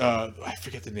that I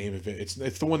forget the name of it.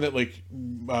 It's the one that like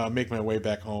Make My Way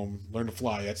Back Home, Learn to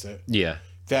Fly. That's it. Yeah,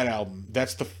 That album.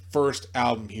 That's the first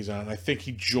album he's on. I think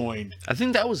he joined. I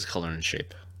think that was Color and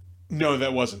Shape. No,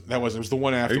 that wasn't. It was the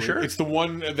one after. Are you sure? It's the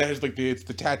one that has like it's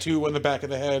the tattoo on the back of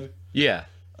the head. Yeah,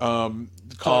 The Color and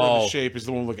Oh. the Shape is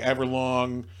the one with like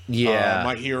Everlong. Yeah.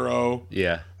 My Hero.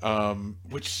 yeah.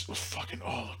 Which was fucking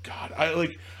oh god,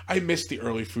 I miss the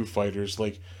early Foo Fighters.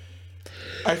 Like,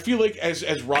 I feel like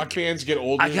as rock bands get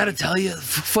older, I gotta tell you,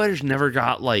 Foo Fighters never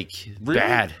got like Really?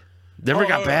 bad. Never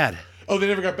got bad. Oh, they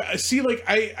never got bad. See, like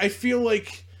I feel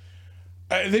like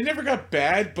they never got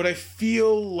bad, but I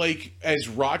feel like as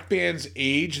rock bands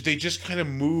age, they just kind of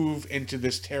move into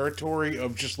this territory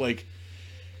of just like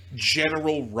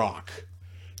general rock.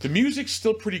 The music's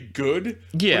still pretty good,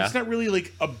 but Yeah. it's not really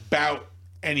like about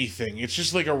anything. It's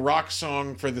just like a rock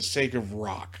song for the sake of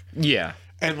rock. Yeah,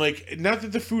 And like, not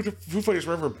that the Foo Fighters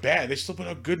were ever bad; they still put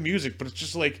out good music, but it's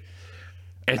just like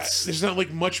it's there's not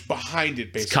like much behind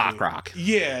it. Basically, cock rock.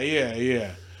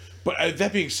 Yeah. But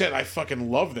that being said, I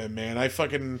fucking love them, man.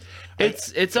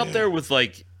 It's up there with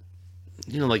like,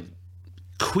 like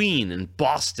Queen and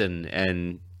Boston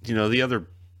and the other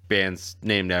bands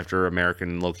named after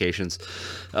American locations.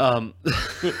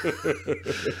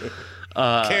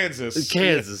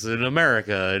 Kansas in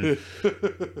America,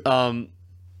 and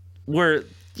where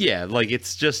like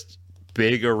it's just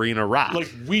big arena rock. like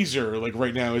Weezer, like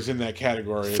right now is in that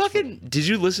category. It's fucking. Did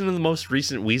you listen to the most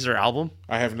recent Weezer album,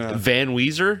 I have not. Van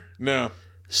Weezer? No,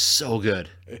 So good.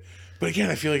 but again,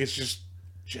 I feel like it's just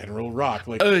general rock.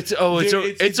 Like It's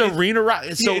arena rock.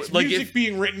 So it's like music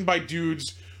being written by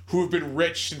dudes who have been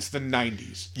rich since the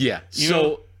 '90s. Yeah. You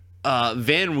So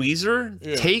Van Weezer,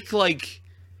 Yeah. take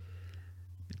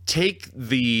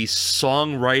the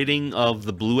songwriting of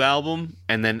the Blue Album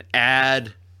and then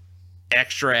add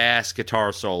extra ass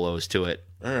guitar solos to it.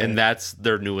 All right. And that's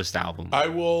their newest album. I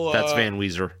will. That's Van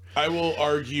Weezer. I will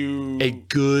argue A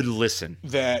good listen.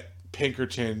 that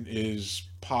Pinkerton is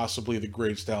possibly the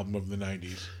greatest album of the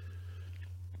 '90s.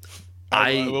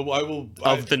 I will.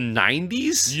 Of the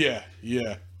 90s?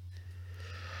 Yeah.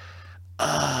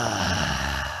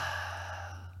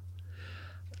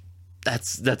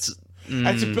 That's That's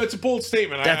a bold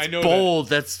statement. I know bold.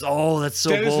 That's so that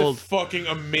is bold. a fucking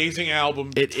amazing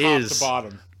album. It top is. to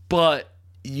bottom. But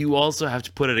you also have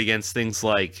to put it against things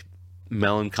like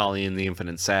Melancholy and the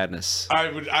Infinite Sadness. I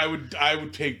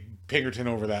would take Pinkerton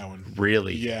over that one.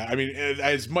 Really? Yeah, I mean,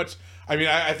 as much. I mean,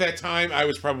 at that time, I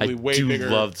was probably way do bigger.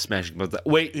 love Smashing Pumpkins.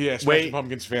 Wait, Yeah, Smashing wait.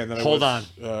 Pumpkins fan than Hold I was.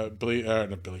 Not Billy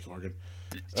Corgan.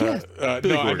 Yeah,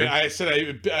 Billy No, I Corgan. mean, I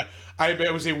said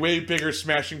I was a way bigger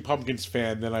Smashing Pumpkins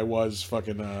fan than I was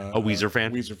fucking A Weezer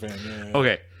fan? Weezer fan. Yeah.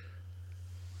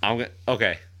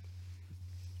 Okay.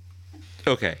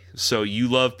 Okay. So you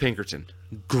love Pinkerton.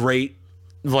 Great,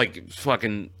 like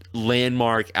fucking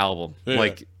landmark album. Yeah.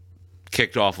 Like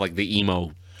kicked off like the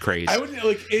emo craze. I would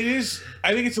like it is.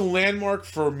 I think it's a landmark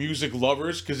for music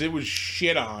lovers because it was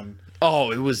shit on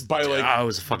it was by, like, it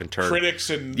was a fucking turd.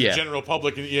 critics and Yeah. the general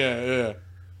public. And yeah.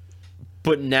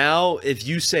 But now, if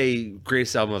you say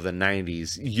greatest album of the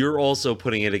 '90s, you're also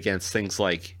putting it against things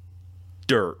like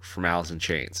 "Dirt" from Alice in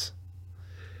Chains,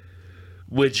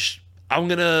 which I'm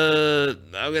gonna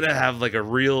have like a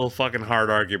real fucking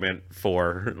hard argument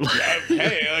for.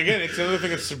 Hey, again, it's another thing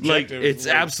that's Like subjective. it's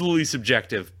Like, absolutely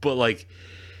subjective, but like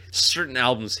certain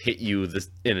albums hit you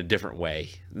in a different way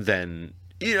than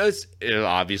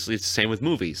obviously it's the same with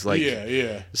movies. Like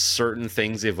yeah. certain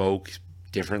things evoke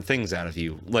different things out of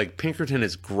you. Like Pinkerton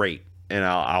is great, and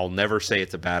I'll never say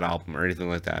it's a bad album or anything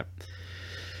like that.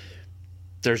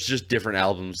 There's just different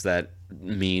albums that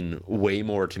mean way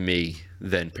more to me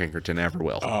than Pinkerton ever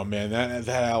will. Oh man, that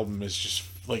album is just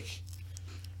like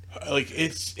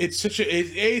it's such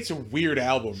it's a weird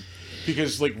album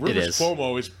because like Rivers is.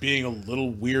 Cuomo is being a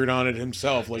little weird on it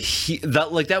himself. Like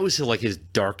That was like his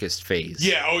darkest phase.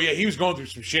 he was going through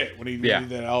some shit when he did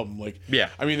that album. Like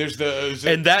I mean, there's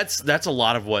and that's a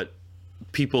lot of what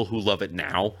people who love it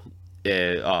now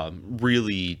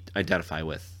really identify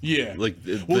with. Yeah. Like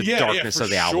the yeah, darkness for of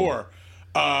the album. Sure.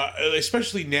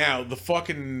 Especially now, the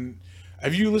fucking.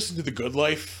 Have you listened to The Good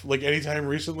Life like anytime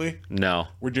recently? No.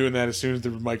 We're doing that as soon as the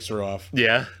mics are off.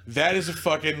 Yeah. That is a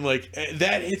fucking like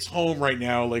that hits home right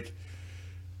now. Like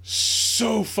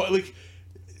so fun. Like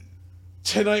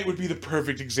tonight would be the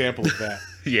perfect example of that.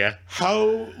 Yeah.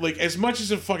 How like as much as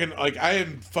a fucking like I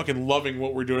am fucking loving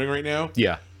what we're doing right now.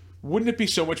 Yeah. Wouldn't it be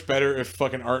so much better if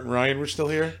fucking Art and Ryan were still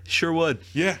here? Sure would.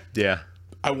 Yeah. Yeah.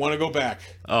 I want to go back.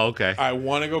 Oh, okay. I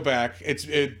want to go back. It's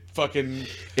that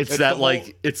the whole-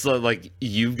 like it's like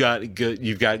you've got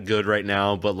good right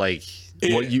now, but like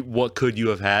what could you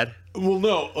have had? Well,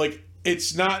 no, like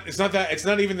it's not that. It's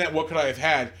not even that. What could I have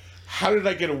had? How did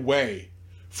I get away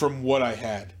from what I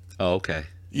had? Oh, okay.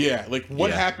 Yeah, like what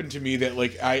Yeah. happened to me that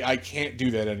like I can't do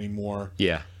that anymore.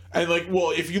 Yeah. And like, well,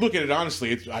 if you look at it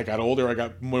honestly, I got older, I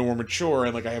got more mature,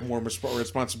 and like I have more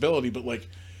responsibility. But like,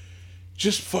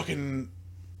 just fucking,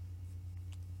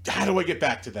 how do I get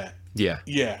back to that? Yeah.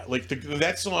 Yeah, like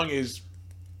that song is,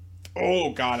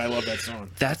 oh god, I love that song.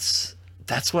 That's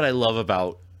what I love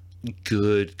about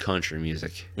good country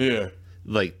music. Yeah,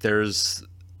 Like there's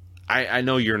I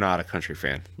know you're not a country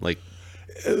fan. Like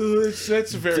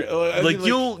that's a very I like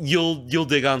mean, you'll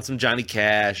dig on some Johnny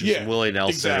Cash or yeah, some Willie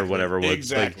Nelson exactly, or whatever.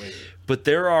 exactly. Like, but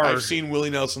there are I've seen Willie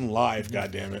Nelson live.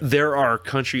 God damn it. there are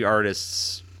country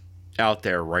artists out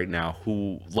there right now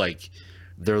who like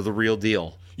they're the real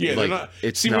deal. Yeah, like, they're not.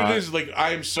 It's See not, what it is like.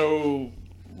 I am so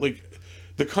like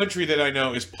the country that I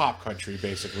know is pop country,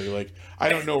 basically. Like I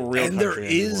don't know real and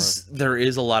country there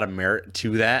is a lot of merit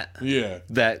to that. anymore. Yeah,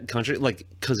 That country, like,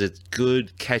 because it's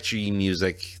good, catchy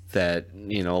music that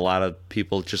a lot of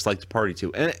people just like to party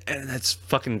to, and that's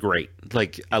fucking great.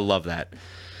 Like, I love that.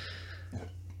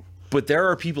 But there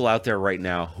are people out there right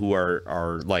now who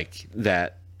are like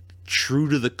that, true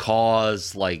to the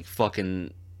cause, like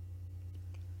fucking,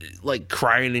 like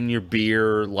crying in your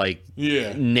beer, like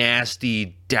yeah.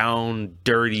 nasty, down,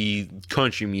 dirty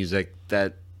country music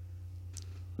that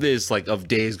is like of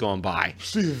days gone by.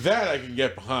 See that I can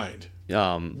get behind.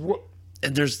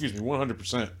 And there's Excuse me,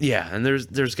 100%. Yeah, and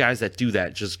there's guys that do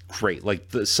that just great. Like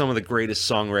some of the greatest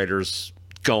songwriters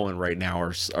going right now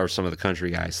are some of the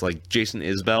country guys. Like Jason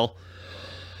Isbell.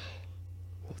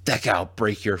 That guy'll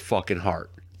break your fucking heart.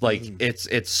 Like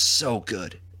it's so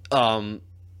good.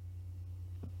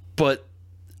 But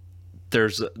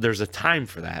there's a time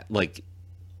for that. Like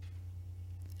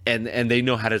and they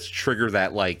know how to trigger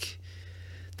that like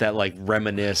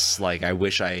reminisce, like I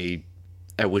wish I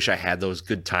had those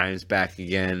good times back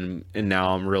again, and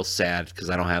now I'm real sad because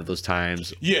I don't have those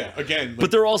times. Yeah, again. Like,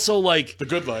 But they're also like, the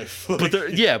good life. but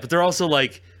they're also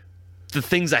like, the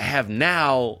things I have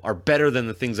now are better than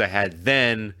the things I had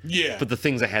then. Yeah. But the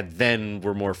things I had then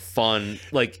were more fun.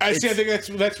 Like I think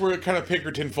that's where kind of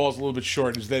Pinkerton falls a little bit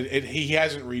short, is that he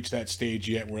hasn't reached that stage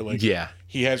yet where like Yeah.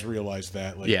 he has realized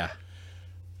that. Like, yeah.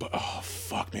 But oh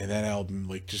fuck, man, that album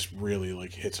like just really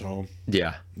like hits home.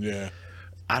 Yeah. Yeah.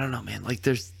 I don't know, man. Like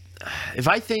there's if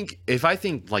I think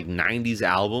like 90s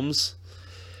albums,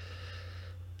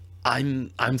 I'm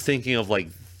thinking of like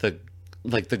the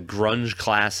grunge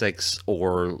classics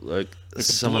or like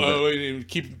some of the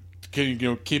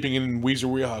keeping in Weezer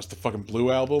wheelhouse, the fucking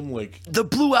Blue album, like the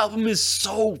Blue album is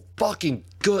so fucking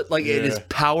good. Like it is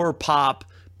power pop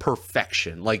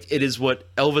perfection. Like it is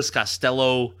what Elvis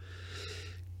Costello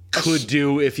could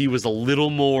do if he was a little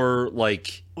more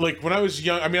like when I was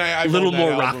young. I mean, I little owned that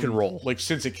more album, rock and roll. like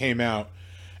since it came out,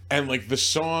 and like the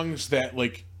songs that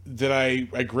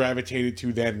I gravitated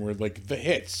to then were like the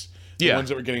hits. The ones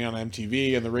that were getting on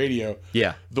MTV and the radio.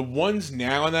 Yeah. The ones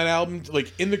now on that album,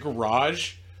 like In the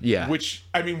Garage. Yeah. Which,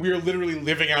 I mean, we are literally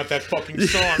living out that fucking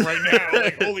song right now.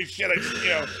 Like, holy shit,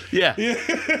 Yeah.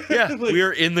 Like, we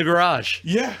are in the garage.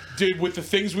 Yeah, dude, with the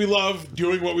things we love,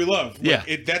 doing what we love. Like,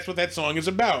 Yeah. that's what that song is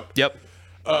about. Yep.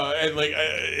 And like,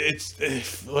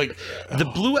 it's like The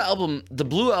Blue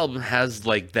album has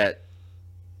like that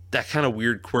kind of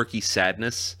weird quirky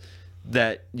sadness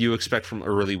that you expect from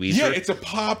early Weezer. yeah, it's a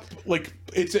pop, like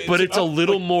it's a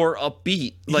little more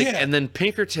upbeat. Like, Yeah. and then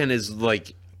Pinkerton is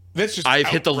like, that's just I've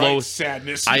hit the outright lowest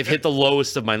sadness. I've hit the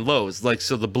lowest of my lows. Like,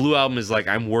 so the Blue album is like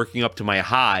I'm working up to my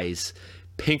highs.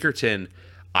 Pinkerton,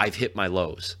 I've hit my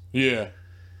lows, Yeah.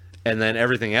 and then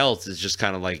everything else is just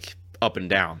kind of like up and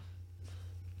down.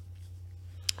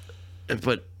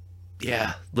 But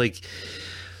yeah, like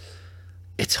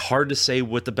it's hard to say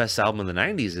what the best album in the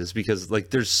 90s is because like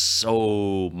there's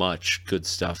so much good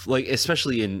stuff. Like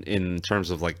especially in terms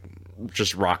of like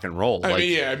just rock and roll. I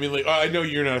mean, like I know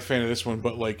you're not a fan of this one,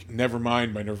 but like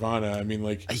Nevermind by Nirvana. I mean,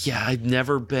 like yeah, I've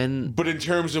never been. But in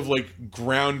terms of like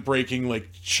groundbreaking, like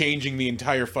changing the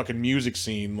entire fucking music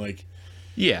scene, like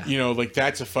Yeah, you know, like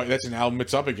that's an album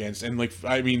it's up against, and like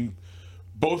I mean,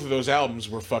 both of those albums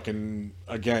were fucking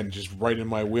again just right in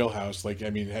my wheelhouse. Like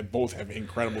I mean, both have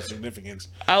incredible significance.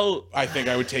 I think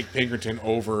I would take Pinkerton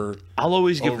over. I'll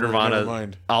always give over Nirvana.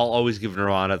 Nevermind. I'll always give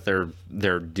Nirvana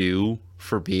their due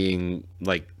for being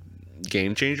like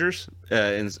game changers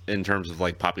in terms of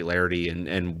like popularity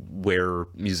and where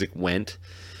music went.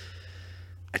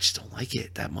 I just don't like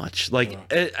it that much. Like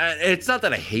it's not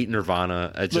that I hate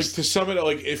Nirvana. I just Like to sum it up,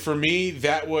 like for me,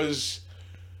 that's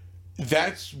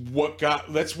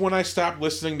when I stopped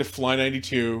listening to Fly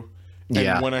 92. And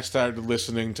Yeah. when I started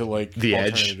listening to like The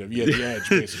Edge. alternative. Yeah, The Edge,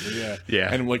 basically, yeah.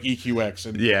 Yeah. And like EQX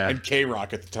and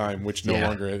K-Rock at the time, which no Yeah.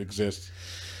 longer exists.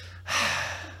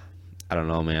 I don't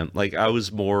know, man. Like I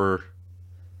was more.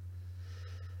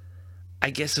 I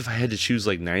guess if I had to choose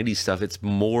like 90s stuff, it's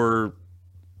more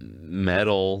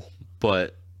metal,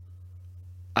 but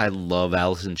I love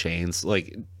Alice in Chains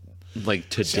like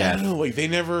to See, I death. don't know, like they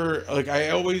never like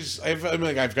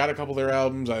I've got a couple of their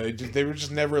albums. They were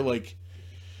just never like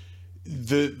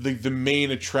the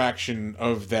main attraction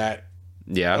of that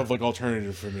Yeah. of like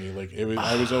alternative for me. Like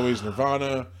I was always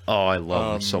Nirvana. Oh, I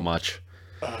love them so much.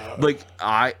 Like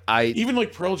I Even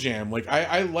like Pearl Jam. Like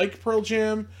I like Pearl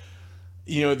Jam.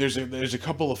 You know, there's a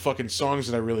couple of fucking songs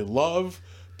that I really love,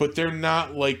 but they're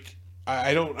not like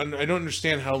I don't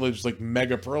understand how there's like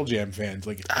mega Pearl Jam fans.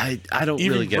 Like I don't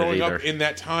even really get it growing either. up in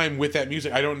that time with that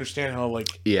music, I don't understand how like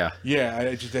Yeah.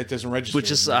 that doesn't register. Which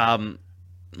is with me.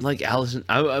 like Allison,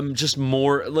 I'm just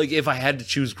more like if I had to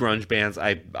choose grunge bands,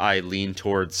 I lean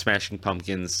towards Smashing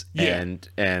Pumpkins Yeah.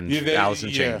 and Alice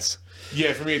in Chains.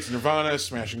 Yeah, for me it's Nirvana,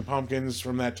 Smashing Pumpkins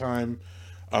from that time.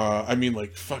 I mean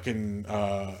like fucking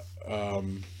The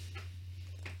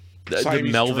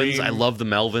Siamese Melvins, Dream. I love the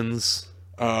Melvins.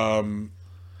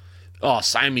 Oh,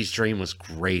 Siamese Dream was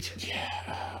great.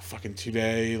 fucking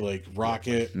Today, like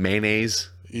Rocket. Mayonnaise.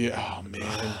 Yeah, oh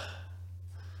man.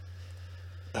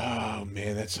 Oh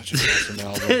man, that's such an awesome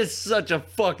album. It's such a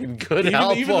fucking good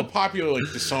album. Even the popular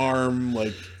like Disarm,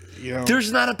 like you know.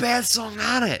 There's not a bad song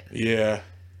on it. Yeah.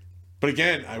 But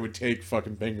again, I would take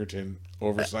fucking Pinkerton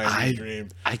over Siamese Dream.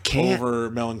 I can't. Over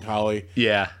Melancholy.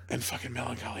 Yeah. And fucking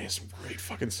Melancholy has some great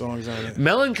fucking songs on it.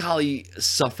 Melancholy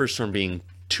suffers from being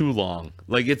too long.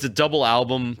 Like it's a double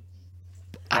album.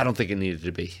 I don't think it needed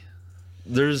to be.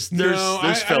 There's filler.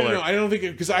 I don't think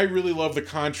because I really love the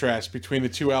contrast between the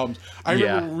two albums. I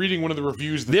remember reading one of the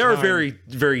reviews. They are very,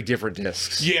 very different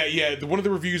discs. Yeah. One of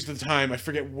the reviews at the time, I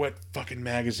forget what fucking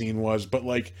magazine was, but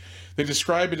like they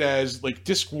describe it as like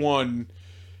disc 1,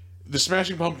 the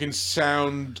Smashing Pumpkins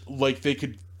sound like they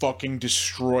could fucking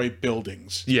destroy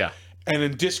buildings. Yeah. And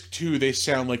in disc 2, they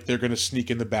sound like they're gonna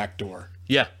sneak in the back door.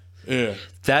 Yeah. Yeah.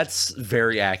 That's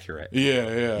very accurate.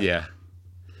 Yeah. Yeah.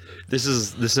 This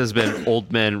has been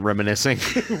old men reminiscing.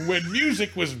 When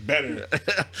music was better.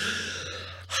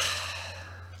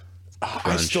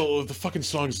 grunge. the fucking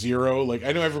song Zero. Like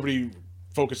I know everybody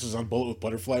focuses on Bullet with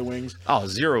Butterfly Wings. Oh,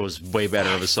 Zero is way better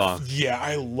of a song. Yeah,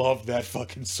 I love that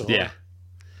fucking song. Yeah.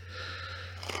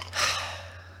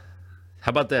 How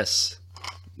about this?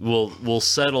 We'll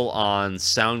settle on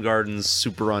Soundgarden's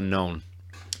Super Unknown.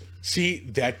 See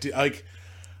that like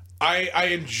I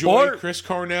enjoy Or- Chris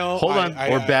Cornell. Hold on,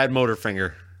 or Bad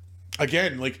Motorfinger.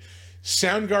 Again, like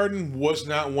Soundgarden was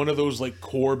not one of those like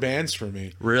core bands for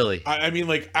me. Really? I mean,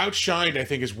 like Outshined, I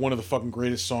think is one of the fucking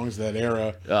greatest songs of that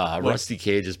era. Rusty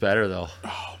Cage is better though.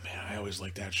 Oh man, I always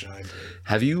liked Outshined.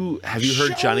 Have you heard Show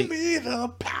Johnny? me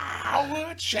the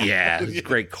power. Child. Yeah, it's a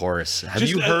great chorus. Have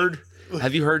Just, you heard?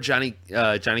 Have you heard Johnny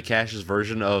Cash's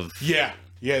version of? Yeah,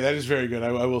 that is very good.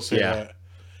 I will say Yeah. that.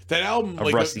 That album, Of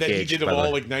like Rusty that he Cage, did of by the all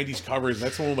way. like '90s covers.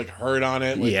 That's the one with like Hurt on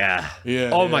it. Like, Yeah.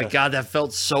 Yeah, Oh my yeah. god, that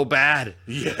felt so bad.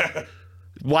 yeah,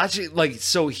 Watching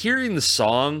so hearing the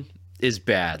song is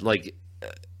bad. Like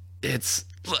it's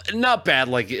not bad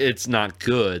like it's not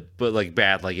good, but like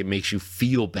bad like it makes you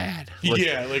feel bad. Like,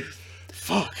 yeah. Like,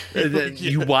 fuck. and then Like,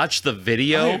 you watch the I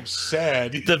video. am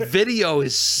sad. The video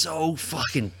is so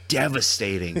fucking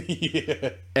devastating. yeah,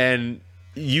 And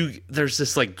there's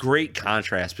this like great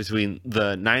contrast between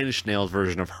the Nine Inch Nails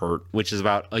version of Hurt, which is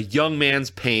about a young man's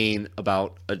pain,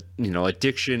 about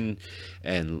addiction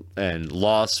and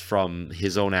loss from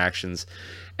his own actions,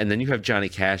 and then you have Johnny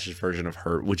Cash's version of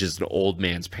Hurt, which is an old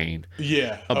man's pain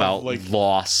yeah. of, about like,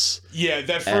 loss. yeah,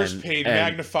 that first and- pain and-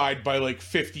 magnified by like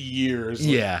 50 years.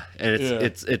 Like, Yeah, and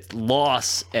it's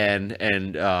loss and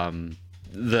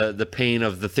the pain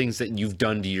of the things that you've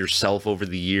done to yourself over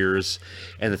the years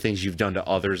and the things you've done to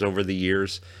others over the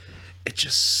years. It's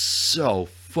just so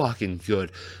fucking good.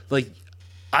 Like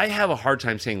I have a hard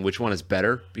time saying which one is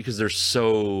better because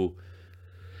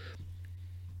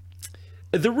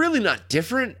they're really not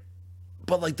different,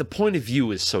 but like the point of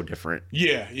view is so different.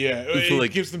 yeah. It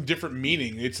like- gives them different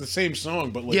meaning. It's the same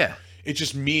song, but like, Yeah. it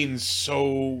just means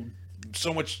so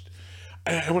much.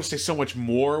 I want to say so much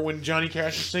more when Johnny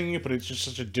Cash is singing it, but it's just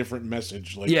such a different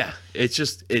message. Like, Yeah, it's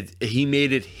just he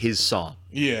made it his song.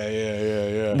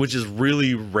 yeah. Which is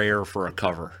really rare for a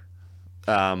cover.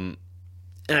 And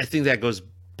I think that goes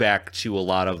back to a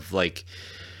lot of like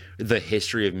the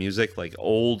history of music. Like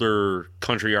older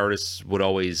country artists would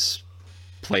always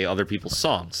play other people's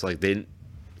songs. Like a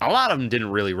lot of them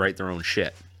didn't really write their own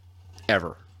shit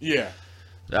ever. Yeah.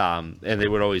 And they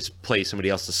would always play somebody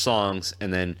else's songs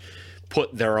and then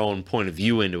put their own point of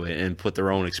view into it and put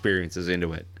their own experiences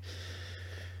into it,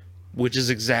 which is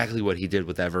exactly what he did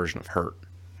with that version of Hurt.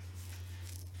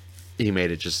 He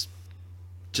made it just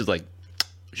like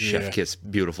chef Yeah. kiss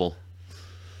beautiful.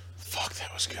 Fuck,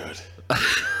 that was good.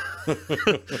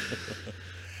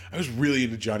 I was really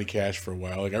into Johnny Cash for a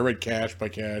while. Like I read Cash by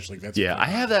Cash. Like that's Yeah, I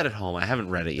have that at home. I haven't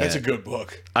read it yet. that's a good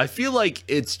book. I feel like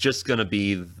it's just gonna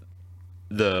be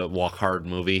the Walk Hard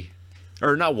movie,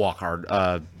 or not Walk Hard.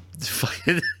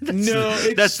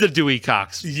 That's the Dewey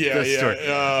Cox. Yeah, story.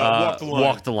 Walk the Line.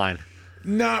 Walk the Line.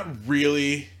 Not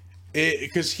really,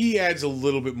 because he adds a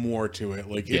little bit more to it.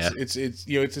 Like it's it's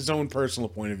his own personal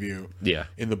point of view. Yeah.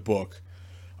 In the book,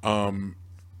 and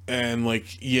like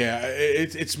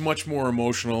it's much more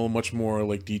emotional, much more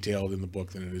like detailed in the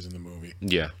book than it is in the movie.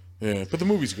 Yeah. Yeah, but the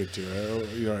movie's good too.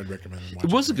 I'd recommend It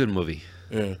watching. was a good movie.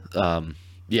 Yeah.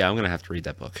 Yeah, I'm gonna have to read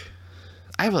that book.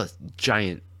 I have a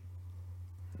giant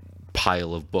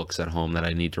pile of books at home that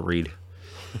I need to read.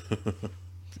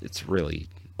 It's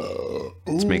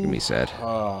making me sad.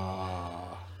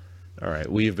 All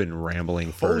right, we've been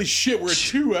rambling for Holy shit, we're at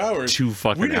 2 hours. 2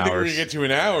 fucking We didn't think we were hours. gonna get to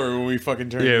an hour when we fucking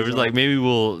turned. Yeah, it this was on. like maybe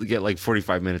we'll get like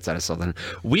 45 minutes out of something.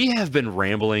 We have been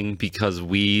rambling because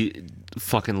we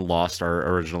fucking lost our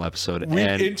original episode. we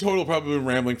And in total probably been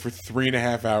rambling for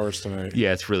 3.5 hours tonight.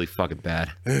 yeah, it's really fucking bad.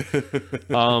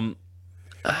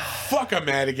 Fuck, I'm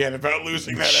mad again about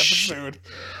losing that episode.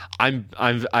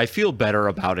 I feel better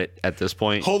about it at this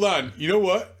point. Hold on, you know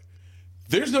what?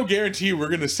 There's no guarantee we're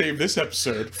gonna save this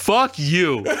episode. Fuck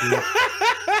you.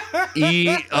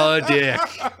 Eat a dick.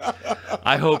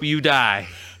 I hope you die.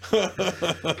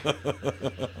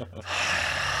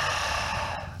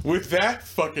 With that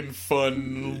fucking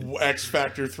fun X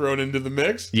Factor thrown into the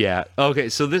mix, Yeah. Okay,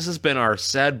 so this has been our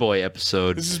sad boy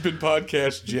episode. this has been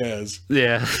Podcast Jazz.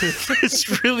 Yeah.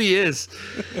 This really is.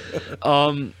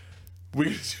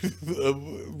 We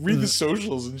read the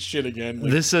socials and shit again.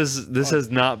 Like, This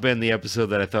has not been the episode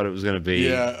that I thought it was going to be.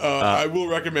 yeah, I will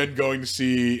recommend going to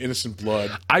see Innocent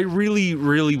Blood. I really,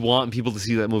 really want people to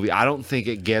see that movie. I don't think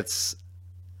it gets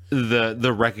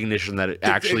the recognition that it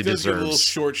actually it does get a little deserves.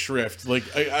 short shrift. Like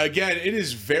again, it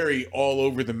is very all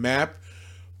over the map,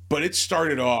 but it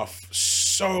started off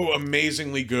so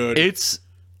amazingly good. It's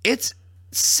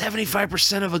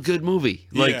 75% of a good movie.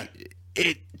 Like Yeah.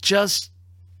 it just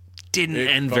didn't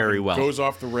end very well. Goes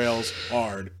off the rails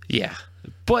hard. Yeah.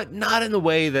 But not in the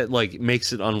way that like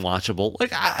makes it unwatchable.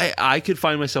 Like I could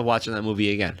find myself watching that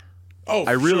movie again. Oh,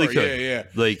 I really sure. could. Yeah.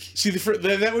 Like See,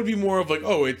 that would be more of like,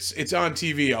 oh, it's on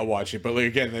TV, I'll watch it. But like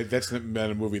again, that's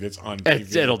not a movie that's on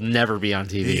TV. it'll never be on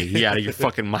TV. You out of your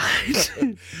fucking mind.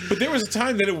 But there was a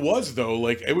time that it was though.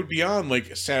 Like it would be on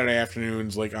like Saturday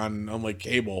afternoons, like on like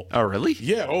cable. Oh really?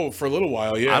 Yeah. Oh, for a little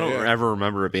while. Yeah. I don't yeah. ever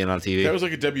remember it being on TV. That was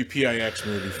like a WPIX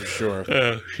movie for sure.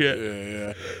 Oh shit.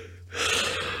 Yeah.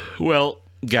 Well,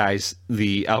 guys,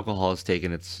 the alcohol has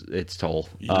taken its toll.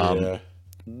 Yeah.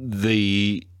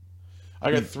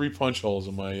 I got 3 punch holes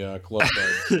in my club card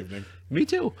this evening. Me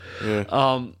too.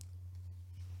 Yeah.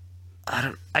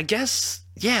 I guess,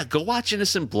 yeah, go watch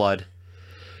Innocent Blood.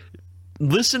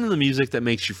 Listen to the music that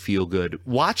makes you feel good.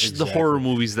 Watch the horror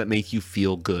movies that make you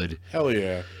feel good. Hell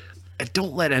yeah. And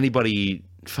don't let anybody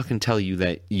fucking tell you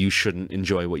that you shouldn't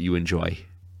enjoy what you enjoy.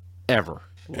 Ever.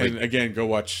 And again, go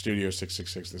watch Studio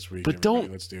 666 this week. But everybody.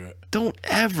 don't- Let's do it. Don't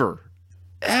ever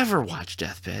watch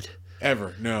Deathbed.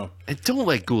 Ever. No. And don't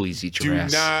let ghoulies eat your Do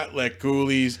ass. not let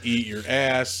ghoulies eat your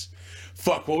ass.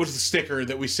 Fuck, what was the sticker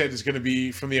that we said is going to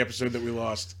be from the episode that we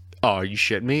lost? Oh, are you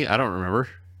shitting me? I don't remember.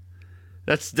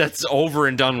 That's over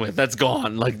and done with. That's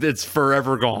gone. Like, it's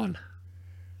forever gone.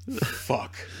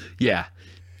 Fuck. Yeah.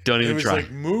 Don't It even was try.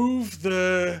 like, move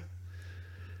the...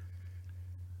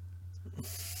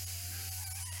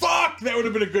 Fuck! That would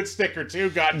have been a good sticker, too,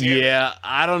 goddamn. Yeah,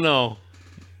 I don't know.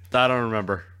 I don't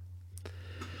remember.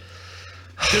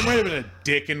 There might have been a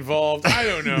dick involved. I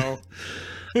don't know.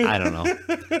 I don't know.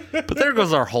 But there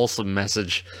goes our wholesome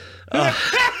message.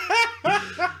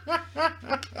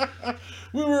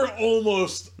 We were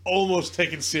almost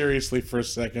taken seriously for a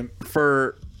second.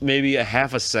 For maybe a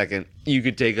half a second, you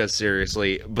could take us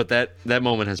seriously, but that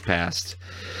moment has passed.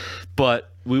 But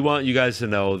we want you guys to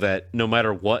know that no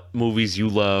matter what movies you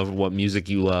love, what music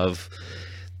you love,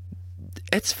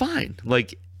 it's fine.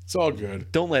 Like, It's all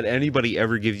good. don't let anybody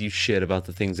ever give you shit about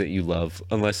the things that you love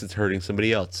unless it's hurting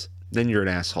somebody else. Then you're an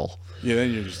asshole. Yeah,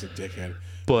 then you're just a dickhead.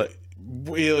 But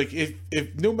Like, if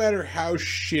no matter how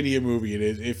shitty a movie it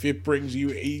is, if it brings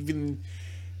you even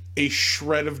a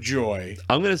shred of joy,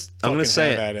 I'm gonna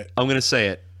say have at it. it. I'm gonna say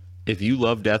it. If you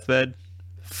love Deathbed,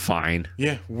 fine.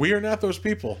 yeah, we are not those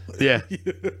people. Yeah.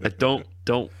 I don't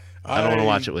want to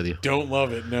watch it with you. Don't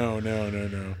love it. No.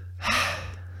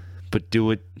 But do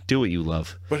what you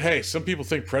love. But hey, some people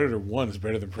think Predator 1 is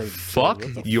better than Predator 2. Fuck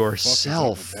What the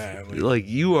yourself. fuck is up with that? Like,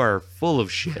 you are full of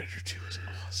shit. Predator 2 is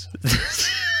awesome.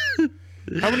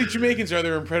 How many Jamaicans are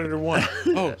there in Predator 1?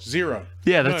 Oh, 0.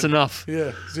 Yeah, that's None. enough.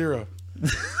 Yeah, 0.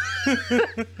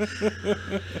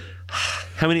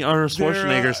 How many Arnold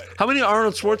Schwarzeneggers? How many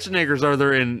Arnold Schwarzeneggers are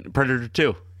there in Predator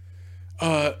 2?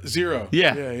 0.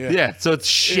 Yeah. So it's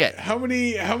shit. How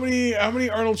many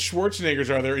Arnold Schwarzeneggers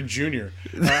are there in Junior?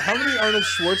 How many Arnold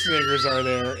Schwarzeneggers are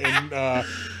there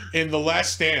in The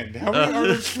Last Stand? How many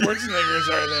Arnold Schwarzeneggers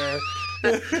are there?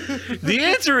 The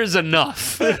answer is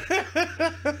enough.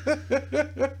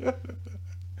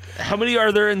 How many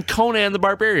are there in Conan the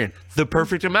Barbarian? The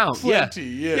perfect amount. Plenty,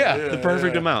 yeah, the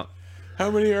perfect yeah. amount.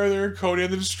 How many are there in Conan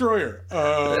the Destroyer?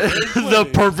 The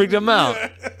perfect amount.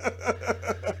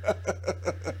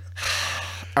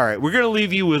 All right, we're gonna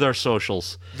leave you with our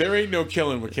socials. There ain't no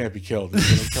killing what can't be killed. Is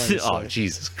what I'm trying to Oh, say.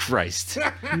 Jesus Christ.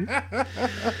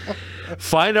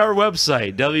 Find our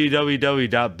website,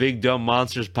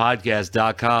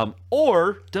 www.bigdumbmonsterspodcast.com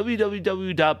or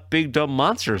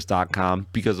www.bigdumbmonsters.com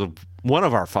because of one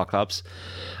of our fuck-ups.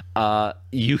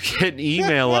 You can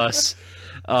email us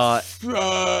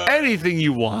anything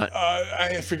you want.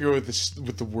 I figure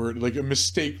with the word like a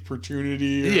mistake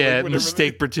opportunity. Or Yeah, like whatever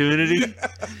mistake opportunity.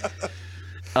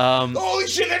 Holy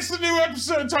shit, that's the new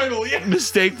episode title. Yeah.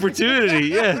 Mistake opportunity,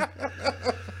 yeah.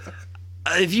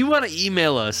 If you want to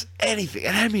email us anything,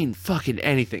 and I mean fucking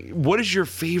anything, what is your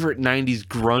favorite 90s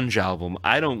grunge album?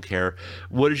 I don't care.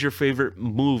 What is your favorite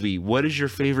movie? What is your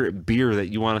favorite beer that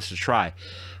you want us to try?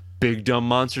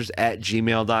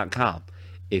 BigDumbMonsters@gmail.com.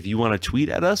 If you want to tweet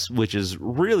at us, which is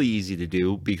really easy to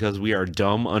do because we are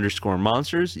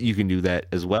dumb_monsters, you can do that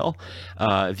as well.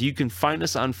 If you can find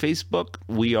us on Facebook,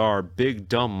 we are Big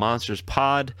Dumb Monsters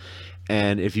Pod.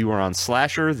 And if you are on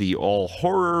Slasher, the all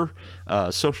horror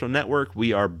social network,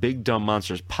 we are Big Dumb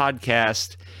Monsters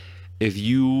Podcast. If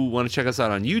you want to check us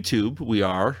out on YouTube, we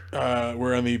are.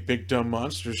 We're on the Big Dumb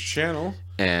Monsters channel.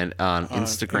 And on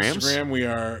Instagrams. Instagram, we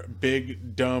are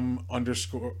Big Dumb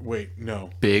 _ Wait, no.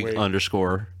 Big Wait.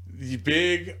 _ the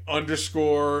big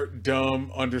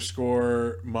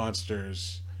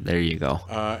 _dumb_monsters. There you go.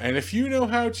 And if you know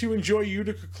how to enjoy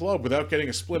Utica Club without getting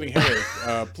a splitting headache,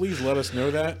 please let us know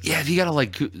that. Yeah, if you gotta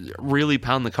like really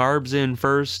pound the carbs in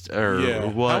first, or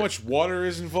what? How much water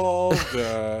is involved?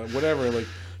 Whatever. Like,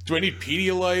 do I need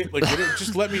Pedialyte? Like,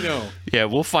 just let me know. Yeah,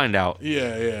 we'll find out.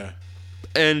 Yeah.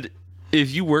 And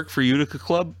if you work for Utica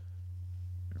Club,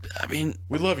 I mean,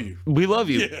 We love you. we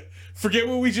love you. Yeah. Forget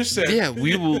what we just said. Yeah,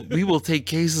 we will take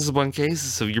cases upon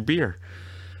cases of your beer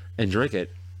and drink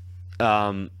it.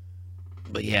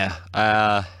 But yeah,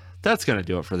 that's gonna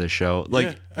do it for this show.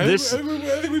 Like Yeah. I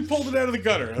think we pulled it out of the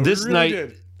gutter. this we really night,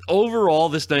 did. overall,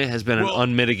 this night has been Well- an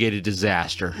unmitigated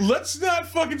disaster. Let's not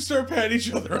fucking start patting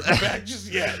each other on the back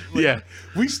just yet. Like, Yeah.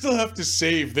 We still have to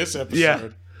save this episode. Yeah.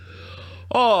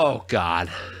 Oh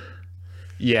God.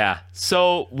 Yeah.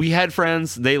 So we had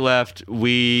friends. They left.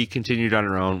 We continued on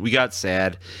our own. We got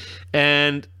sad,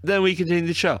 and then we continued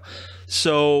the show.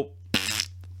 So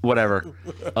whatever.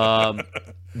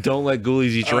 Don't let ghoulies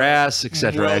eat your ass,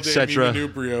 etc., Well, etc.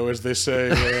 Nubrio, as they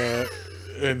say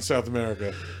in South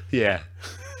America. Yeah.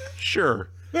 Sure.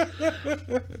 Bye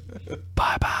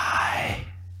bye.